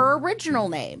 said her original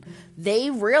name. They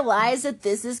realize that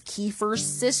this is Kiefer's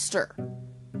sister.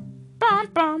 Bum,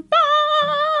 bum,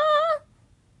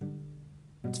 bum.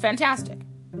 It's fantastic.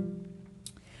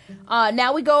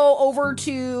 Now we go over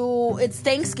to, it's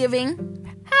Thanksgiving.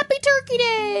 Happy Turkey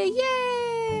Day!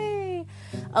 Yay!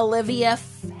 Olivia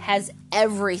has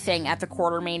everything at the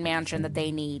Quartermaine mansion that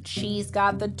they need. She's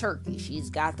got the turkey, she's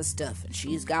got the stuffing,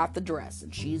 she's got the dress,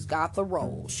 and she's got the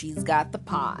rolls, she's got the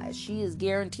pies. She is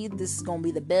guaranteed this is going to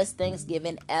be the best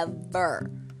Thanksgiving ever.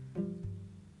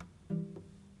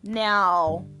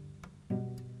 Now,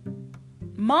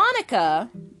 Monica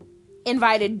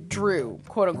invited Drew,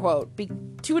 quote unquote,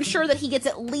 to ensure that he gets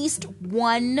at least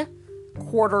one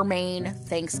Quartermaine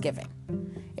Thanksgiving.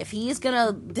 If he's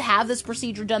gonna have this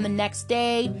procedure done the next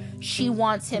day, she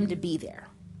wants him to be there.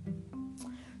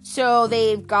 So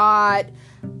they've got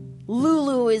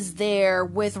Lulu is there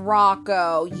with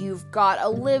Rocco. You've got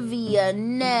Olivia,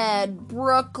 Ned,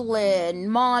 Brooklyn,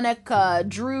 Monica.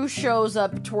 Drew shows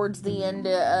up towards the end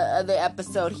of the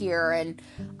episode here, and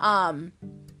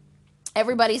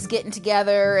everybody's getting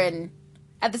together, and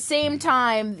at the same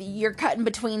time, you're cutting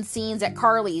between scenes at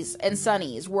Carly's and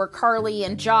Sunny's, where Carly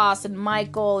and Joss and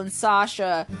Michael and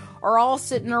Sasha are all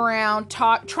sitting around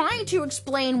trying to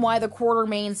explain why the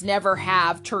Quartermaines never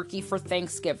have turkey for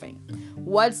Thanksgiving.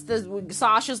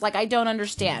 Sasha's like, I don't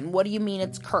understand. What do you mean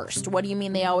it's cursed? What do you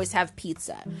mean they always have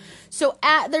pizza? So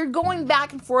they're going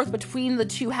back and forth between the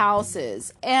two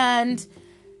houses, and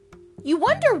you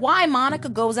wonder why Monica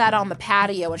goes out on the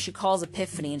patio and she calls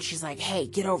Epiphany, and she's like, hey,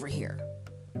 get over here.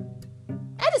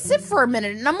 I had to sit for a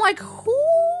minute, and I'm like, who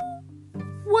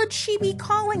would she be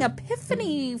calling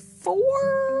Epiphany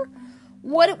for?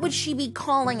 What would she be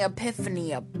calling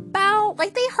Epiphany about?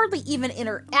 Like, they hardly even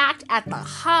interact at the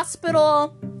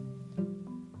hospital.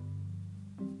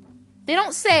 They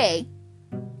don't say,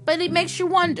 but it makes you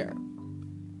wonder.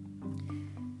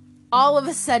 All of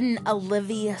a sudden,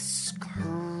 Olivia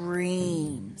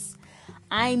screams.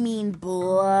 I mean,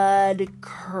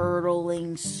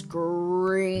 blood-curdling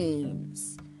screams.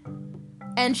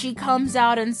 And she comes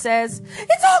out and says,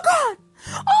 it's all gone!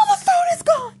 All the food is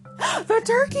gone! The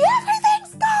turkey,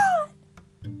 everything's gone!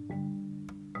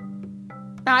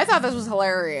 Now, I thought this was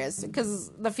hilarious,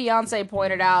 because the fiancé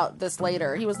pointed out this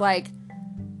later. He was like,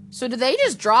 so did they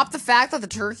just drop the fact that the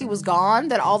turkey was gone?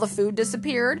 That all the food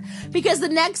disappeared? Because the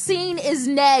next scene is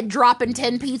Ned dropping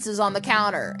 10 pizzas on the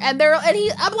counter. I'm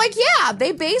like, yeah,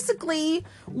 they basically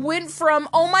went from,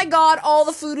 oh my god, all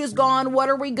the food is gone, what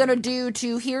are we gonna do,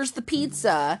 to here's the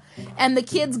pizza. And the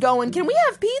kids going, can we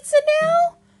have pizza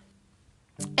now?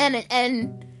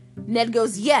 And Ned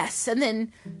goes, yes. And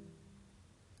then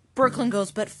Brooklyn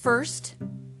goes, but first,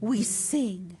 we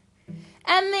sing.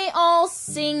 And they all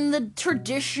sing the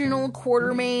traditional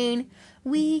Quartermaine.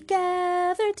 We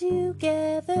gather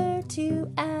together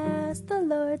to ask the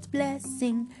Lord's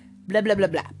blessing. Blah, blah, blah,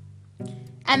 blah.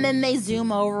 And then they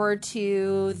zoom over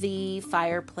to the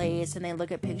fireplace and they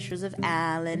look at pictures of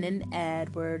Alan and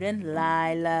Edward and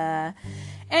Lila.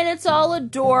 And it's all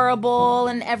adorable,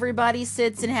 and everybody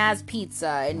sits and has pizza,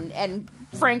 and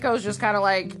Franco's just kind of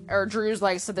like, or Drew's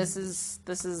like, so this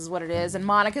is what it is, and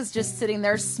Monica's just sitting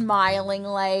there smiling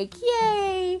like,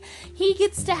 yay, he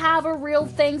gets to have a real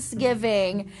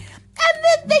Thanksgiving. And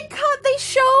then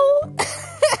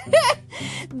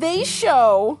they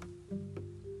show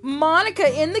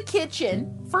Monica in the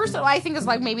kitchen. First, I think it's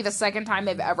like maybe the second time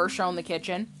they've ever shown the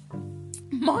kitchen.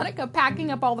 Monica packing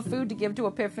up all the food to give to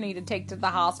Epiphany to take to the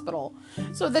hospital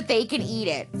so that they can eat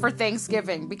it for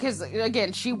Thanksgiving. Because,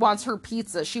 again, she wants her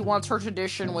pizza. She wants her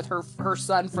tradition with her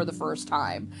son for the first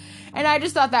time. And I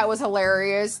just thought that was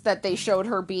hilarious that they showed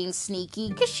her being sneaky.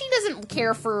 Because she doesn't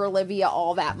care for Olivia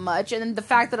all that much. And then the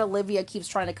fact that Olivia keeps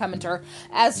trying to come into her,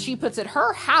 as she puts it,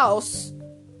 her house.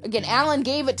 Again, Alan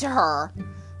gave it to her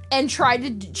and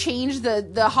tried to change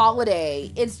the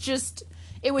holiday. It's just...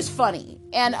 It was funny.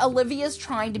 And Olivia's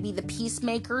trying to be the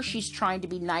peacemaker. She's trying to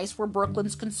be nice where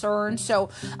Brooklyn's concerned.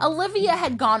 So Olivia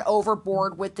had gone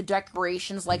overboard with the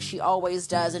decorations like she always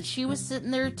does. And she was sitting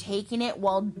there taking it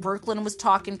while Brooklyn was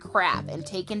talking crap and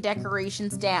taking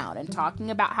decorations down and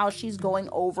talking about how she's going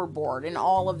overboard and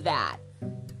all of that.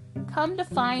 Come to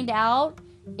find out,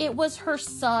 it was her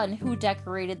son who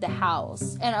decorated the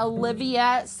house. And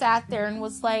Olivia sat there and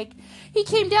was like, he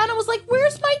came down and was like,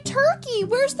 where's my turkey?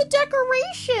 Where's the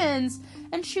decorations?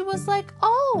 And she was like,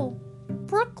 oh,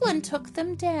 Brooklyn took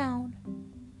them down.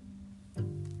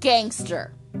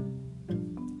 Gangster.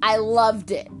 I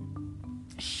loved it.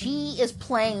 She is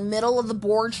playing middle of the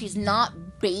board. She's not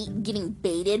getting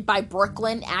baited by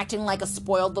Brooklyn, acting like a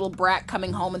spoiled little brat,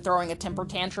 coming home and throwing a temper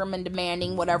tantrum and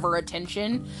demanding whatever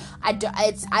attention.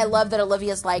 I love that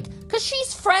Olivia's like, because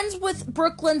she's friends with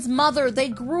Brooklyn's mother. They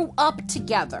grew up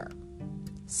together.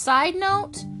 Side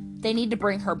note, they need to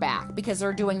bring her back because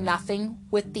they're doing nothing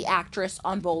with the actress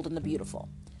on Bold and the Beautiful.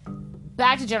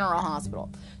 Back to General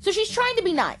Hospital. So she's trying to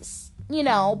be nice. You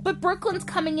know, but Brooklyn's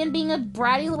coming in being a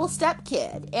bratty little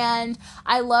stepkid. And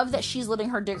I love that she's letting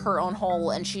her dig her own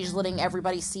hole and she's letting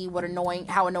everybody see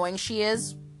how annoying she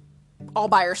is all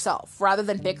by herself. Rather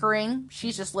than bickering,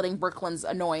 she's just letting Brooklyn's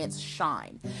annoyance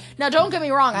shine. Now, don't get me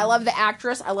wrong. I love the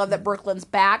actress. I love that Brooklyn's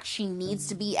back. She needs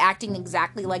to be acting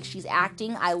exactly like she's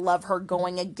acting. I love her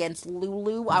going against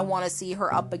Lulu. I want to see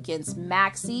her up against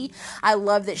Maxie. I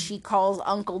love that she calls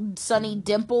Uncle Sonny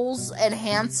Dimples and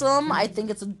handsome. I think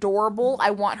it's adorable.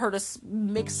 I want her to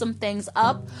mix some things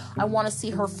up. I want to see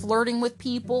her flirting with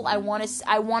people. I want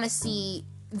to see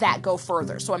that go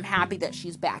further. So I'm happy that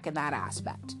she's back in that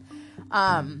aspect.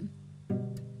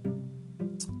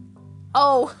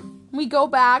 We go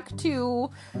back to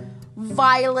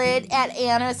Violet at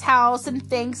Anna's house and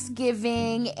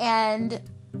Thanksgiving, and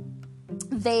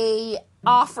they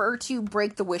offer to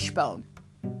break the wishbone.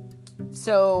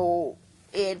 So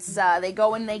it's, they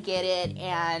go and they get it,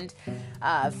 and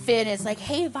Finn is like,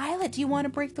 hey, Violet, do you want to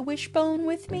break the wishbone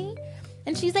with me?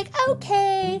 And she's like,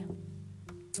 okay.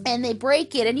 And they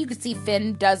break it, and you can see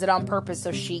Finn does it on purpose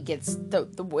so she gets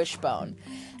the wishbone.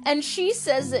 And she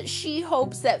says that she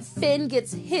hopes that Finn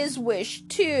gets his wish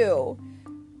too.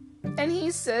 And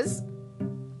he says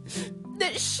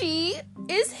that she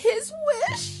is his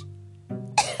wish.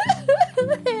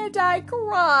 And I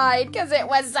cried because it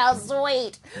was so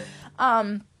sweet.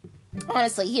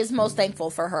 Honestly, he is most thankful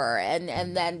for her.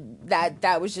 And then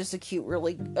that was just a cute,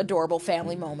 really adorable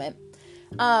family moment.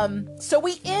 So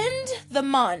we end the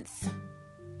month,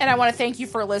 and I want to thank you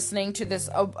for listening to this.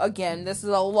 Again, this is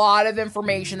a lot of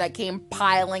information that came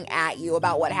piling at you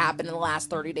about what happened in the last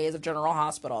 30 days of General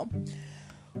Hospital.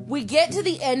 We get to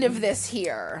the end of this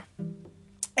here,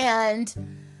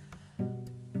 and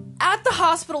at the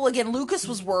hospital, again, Lucas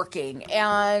was working,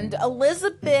 and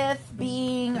Elizabeth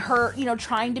being her,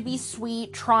 trying to be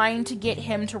sweet, trying to get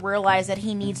him to realize that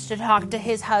he needs to talk to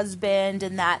his husband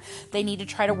and that they need to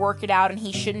try to work it out and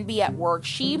he shouldn't be at work.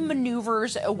 She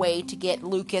maneuvers a way to get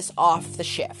Lucas off the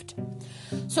shift.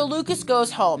 So Lucas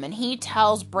goes home and he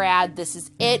tells Brad, this is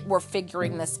it. We're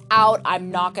figuring this out. I'm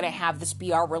not going to have this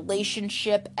be our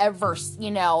relationship ever.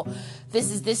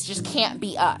 This just can't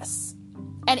be us.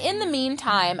 And in the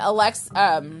meantime,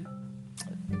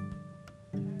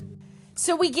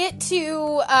 so we get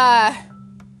to,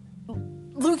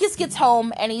 Lucas gets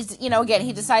home and he's, again,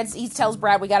 he tells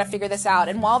Brad, we got to figure this out.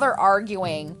 And while they're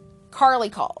arguing,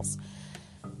 Carly calls.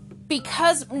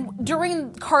 Because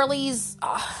during Carly's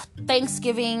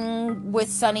Thanksgiving with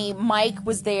Sonny, Mike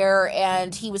was there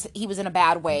and he was in a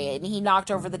bad way. And he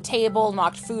knocked over the table,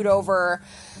 knocked food over.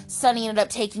 Sonny ended up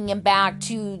taking him back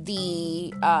to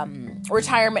the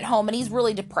retirement home, and he's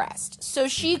really depressed. So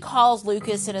she calls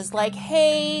Lucas and is like,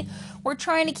 hey, we're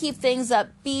trying to keep things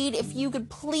upbeat. If you could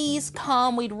please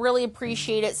come, we'd really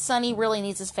appreciate it. Sonny really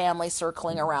needs his family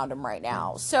circling around him right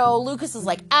now. So Lucas is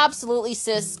like, absolutely,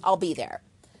 sis, I'll be there.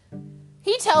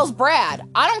 He tells Brad,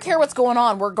 I don't care what's going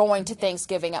on. We're going to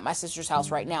Thanksgiving at my sister's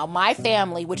house right now. My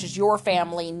family, which is your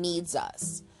family, needs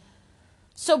us.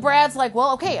 So Brad's like,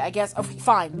 well, okay, I guess, okay,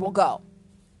 fine, we'll go.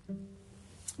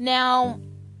 Now,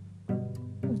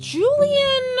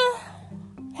 Julian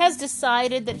has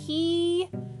decided that he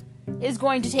is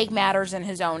going to take matters in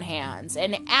his own hands.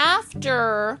 And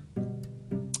after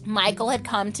Michael had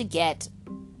come to get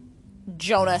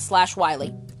Jonah /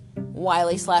 Wiley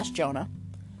 / Jonah,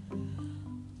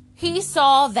 he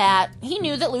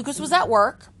knew that Lucas was at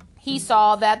work. He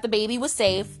saw that the baby was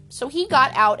safe. So he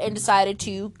got out and decided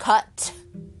to cut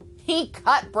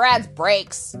Brad's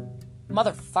brakes.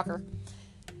 Motherfucker.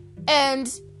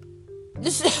 And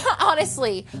this,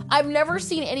 honestly, I've never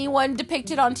seen anyone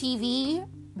depicted on TV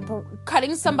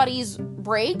cutting somebody's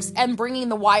brakes and bringing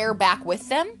the wire back with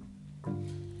them.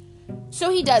 So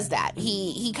he does that.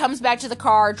 He comes back to the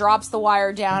car, drops the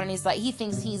wire down, and he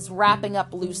thinks he's wrapping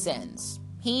up loose ends.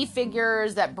 He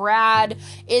figures that Brad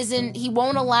he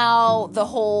won't allow the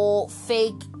whole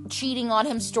fake cheating on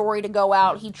him story to go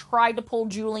out. He tried to pull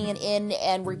Julian in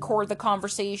and record the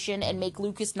conversation and make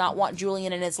Lucas not want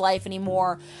Julian in his life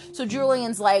anymore. So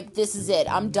Julian's like, this is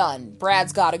it. I'm done.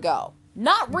 Brad's gotta go.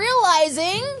 Not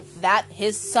realizing that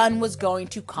his son was going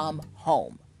to come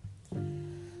home.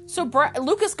 So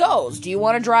Lucas goes, do you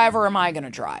want to drive or am I going to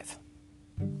drive?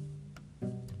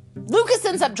 Lucas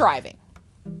ends up driving.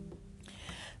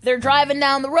 They're driving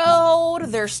down the road.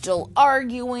 They're still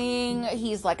arguing.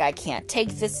 He's like, I can't take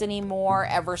this anymore.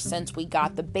 Ever since we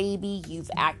got the baby, you've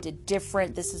acted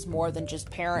different. This is more than just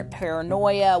parent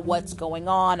paranoia. What's going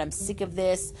on? I'm sick of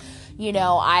this. You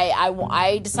know,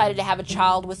 I decided to have a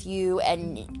child with you,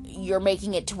 and you're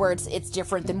making it to where it's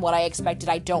different than what I expected.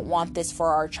 I don't want this for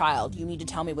our child. You need to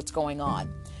tell me what's going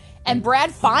on. And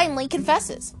Brad finally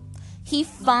confesses. He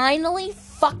finally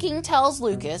fucking tells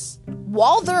Lucas,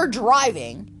 while they're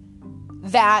driving,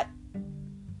 that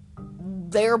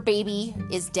their baby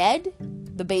is dead,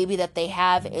 the baby that they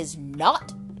have is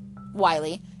not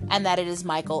Wiley, and that it is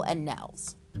Michael and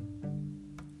Nels.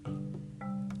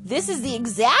 This is the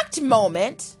exact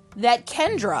moment that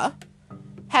Kendra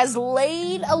has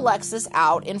laid Alexis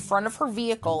out in front of her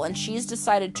vehicle, and she's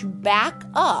decided to back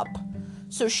up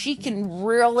so she can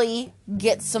really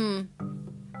get some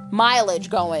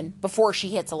mileage going before she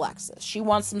hits Alexis. She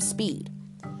wants some speed.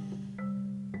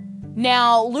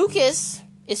 Now, Lucas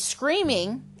is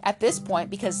screaming at this point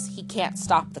because he can't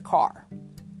stop the car.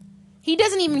 He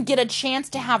doesn't even get a chance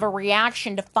to have a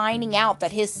reaction to finding out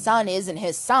that his son isn't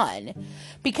his son,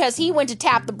 because he went to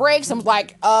tap the brakes and was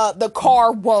like, the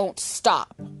car won't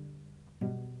stop.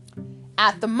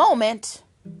 At the moment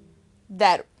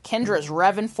that Kendra's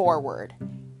revving forward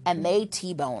and they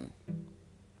T-bone.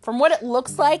 From what it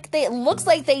looks like they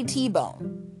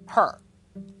T-bone her.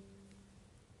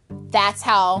 That's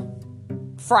how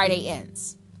Friday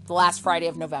ends. The last Friday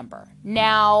of November.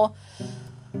 Now,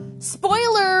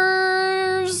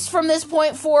 spoilers from this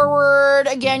point forward.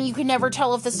 Again, you can never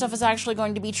tell if this stuff is actually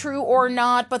going to be true or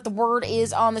not, but the word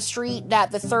is on the street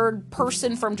that the third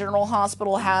person from General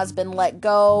Hospital has been let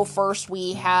go. First,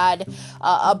 we had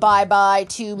a bye-bye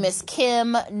to Miss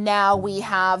Kim. Now we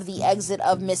have the exit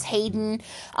of Miss Hayden.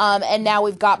 And now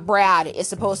we've got Brad is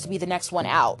supposed to be the next one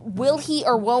out. Will he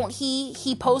or won't he?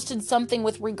 He posted something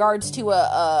with regards to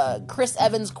a Chris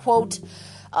Evans quote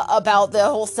about the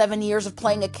whole 7 years of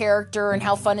playing a character and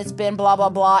how fun it's been, blah, blah,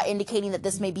 blah, indicating that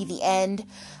this may be the end.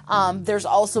 There's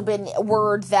also been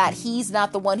word that he's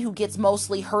not the one who gets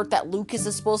mostly hurt, that Lucas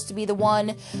is supposed to be the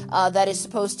one that is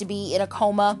supposed to be in a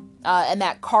coma, and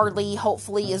that Carly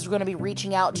hopefully is going to be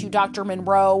reaching out to Dr.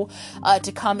 Monroe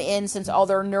to come in since all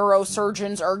their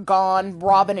neurosurgeons are gone.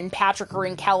 Robin and Patrick are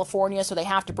in California, so they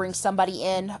have to bring somebody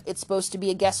in. It's supposed to be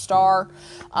a guest star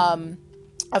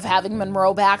of having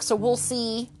Monroe back, so we'll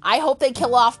see. I hope they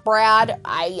kill off Brad.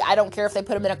 I don't care if they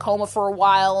put him in a coma for a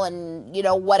while and, you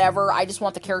know, whatever. I just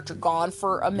want the character gone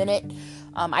for a minute.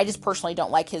 I just personally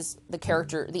don't like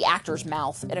the actor's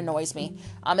mouth. It annoys me.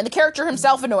 And the character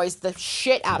himself annoys the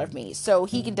shit out of me, so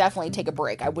he can definitely take a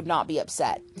break. I would not be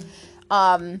upset.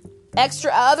 Other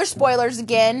spoilers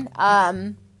again.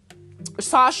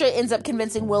 Sasha ends up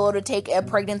convincing Willow to take a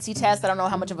pregnancy test. I don't know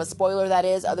how much of a spoiler that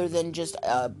is, other than just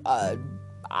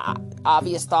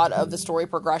obvious thought of the story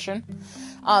progression.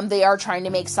 They are trying to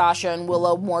make Sasha and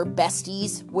Willow more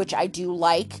besties, which I do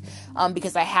like,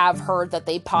 because I have heard that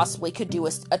they possibly could do a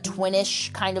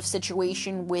twinish kind of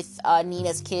situation with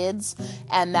Nina's kids,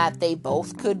 and that they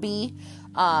both could be.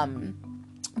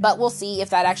 But we'll see if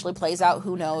that actually plays out.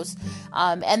 Who knows?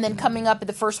 And then coming up in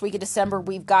the first week of December,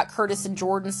 we've got Curtis and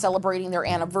Jordan celebrating their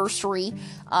anniversary,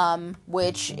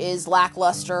 which is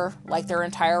lackluster, like their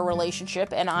entire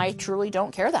relationship, and I truly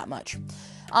don't care that much.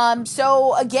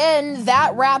 So again,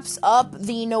 that wraps up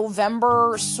the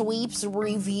November sweeps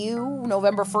review,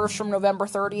 November 1st from November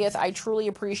 30th. I truly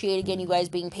appreciate, again, you guys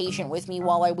being patient with me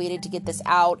while I waited to get this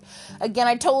out. Again,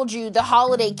 I told you, the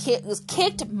holiday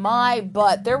kicked my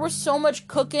butt. There was so much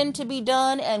cooking to be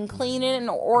done and cleaning and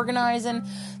organizing.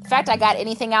 The fact I got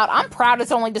anything out, I'm proud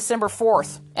it's only December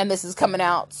 4th and this is coming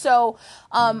out. So,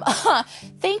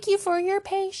 thank you for your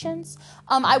patience.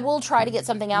 I will try to get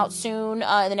something out soon,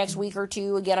 in the next week or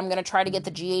two. Again, I'm going to try to get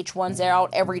the GH ones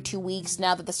out every 2 weeks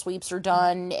now that the sweeps are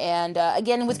done. And,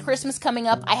 again, with Christmas coming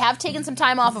up, I have taken some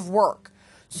time off of work.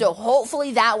 So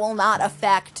hopefully that will not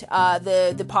affect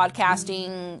the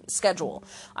podcasting schedule.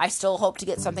 I still hope to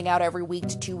get something out every week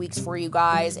to 2 weeks for you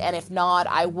guys. And if not,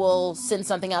 I will send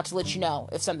something out to let you know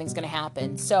if something's going to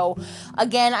happen. So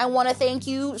again, I want to thank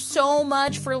you so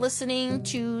much for listening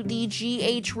to the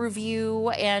GH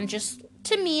review and just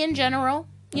to me in general.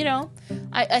 You know,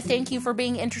 I thank you for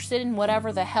being interested in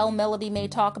whatever the hell Melody may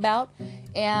talk about.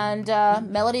 And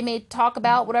Melody may talk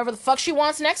about whatever the fuck she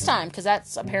wants next time, because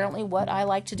that's apparently what I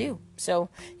like to do. So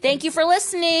thank you for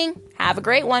listening. Have a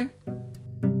great one.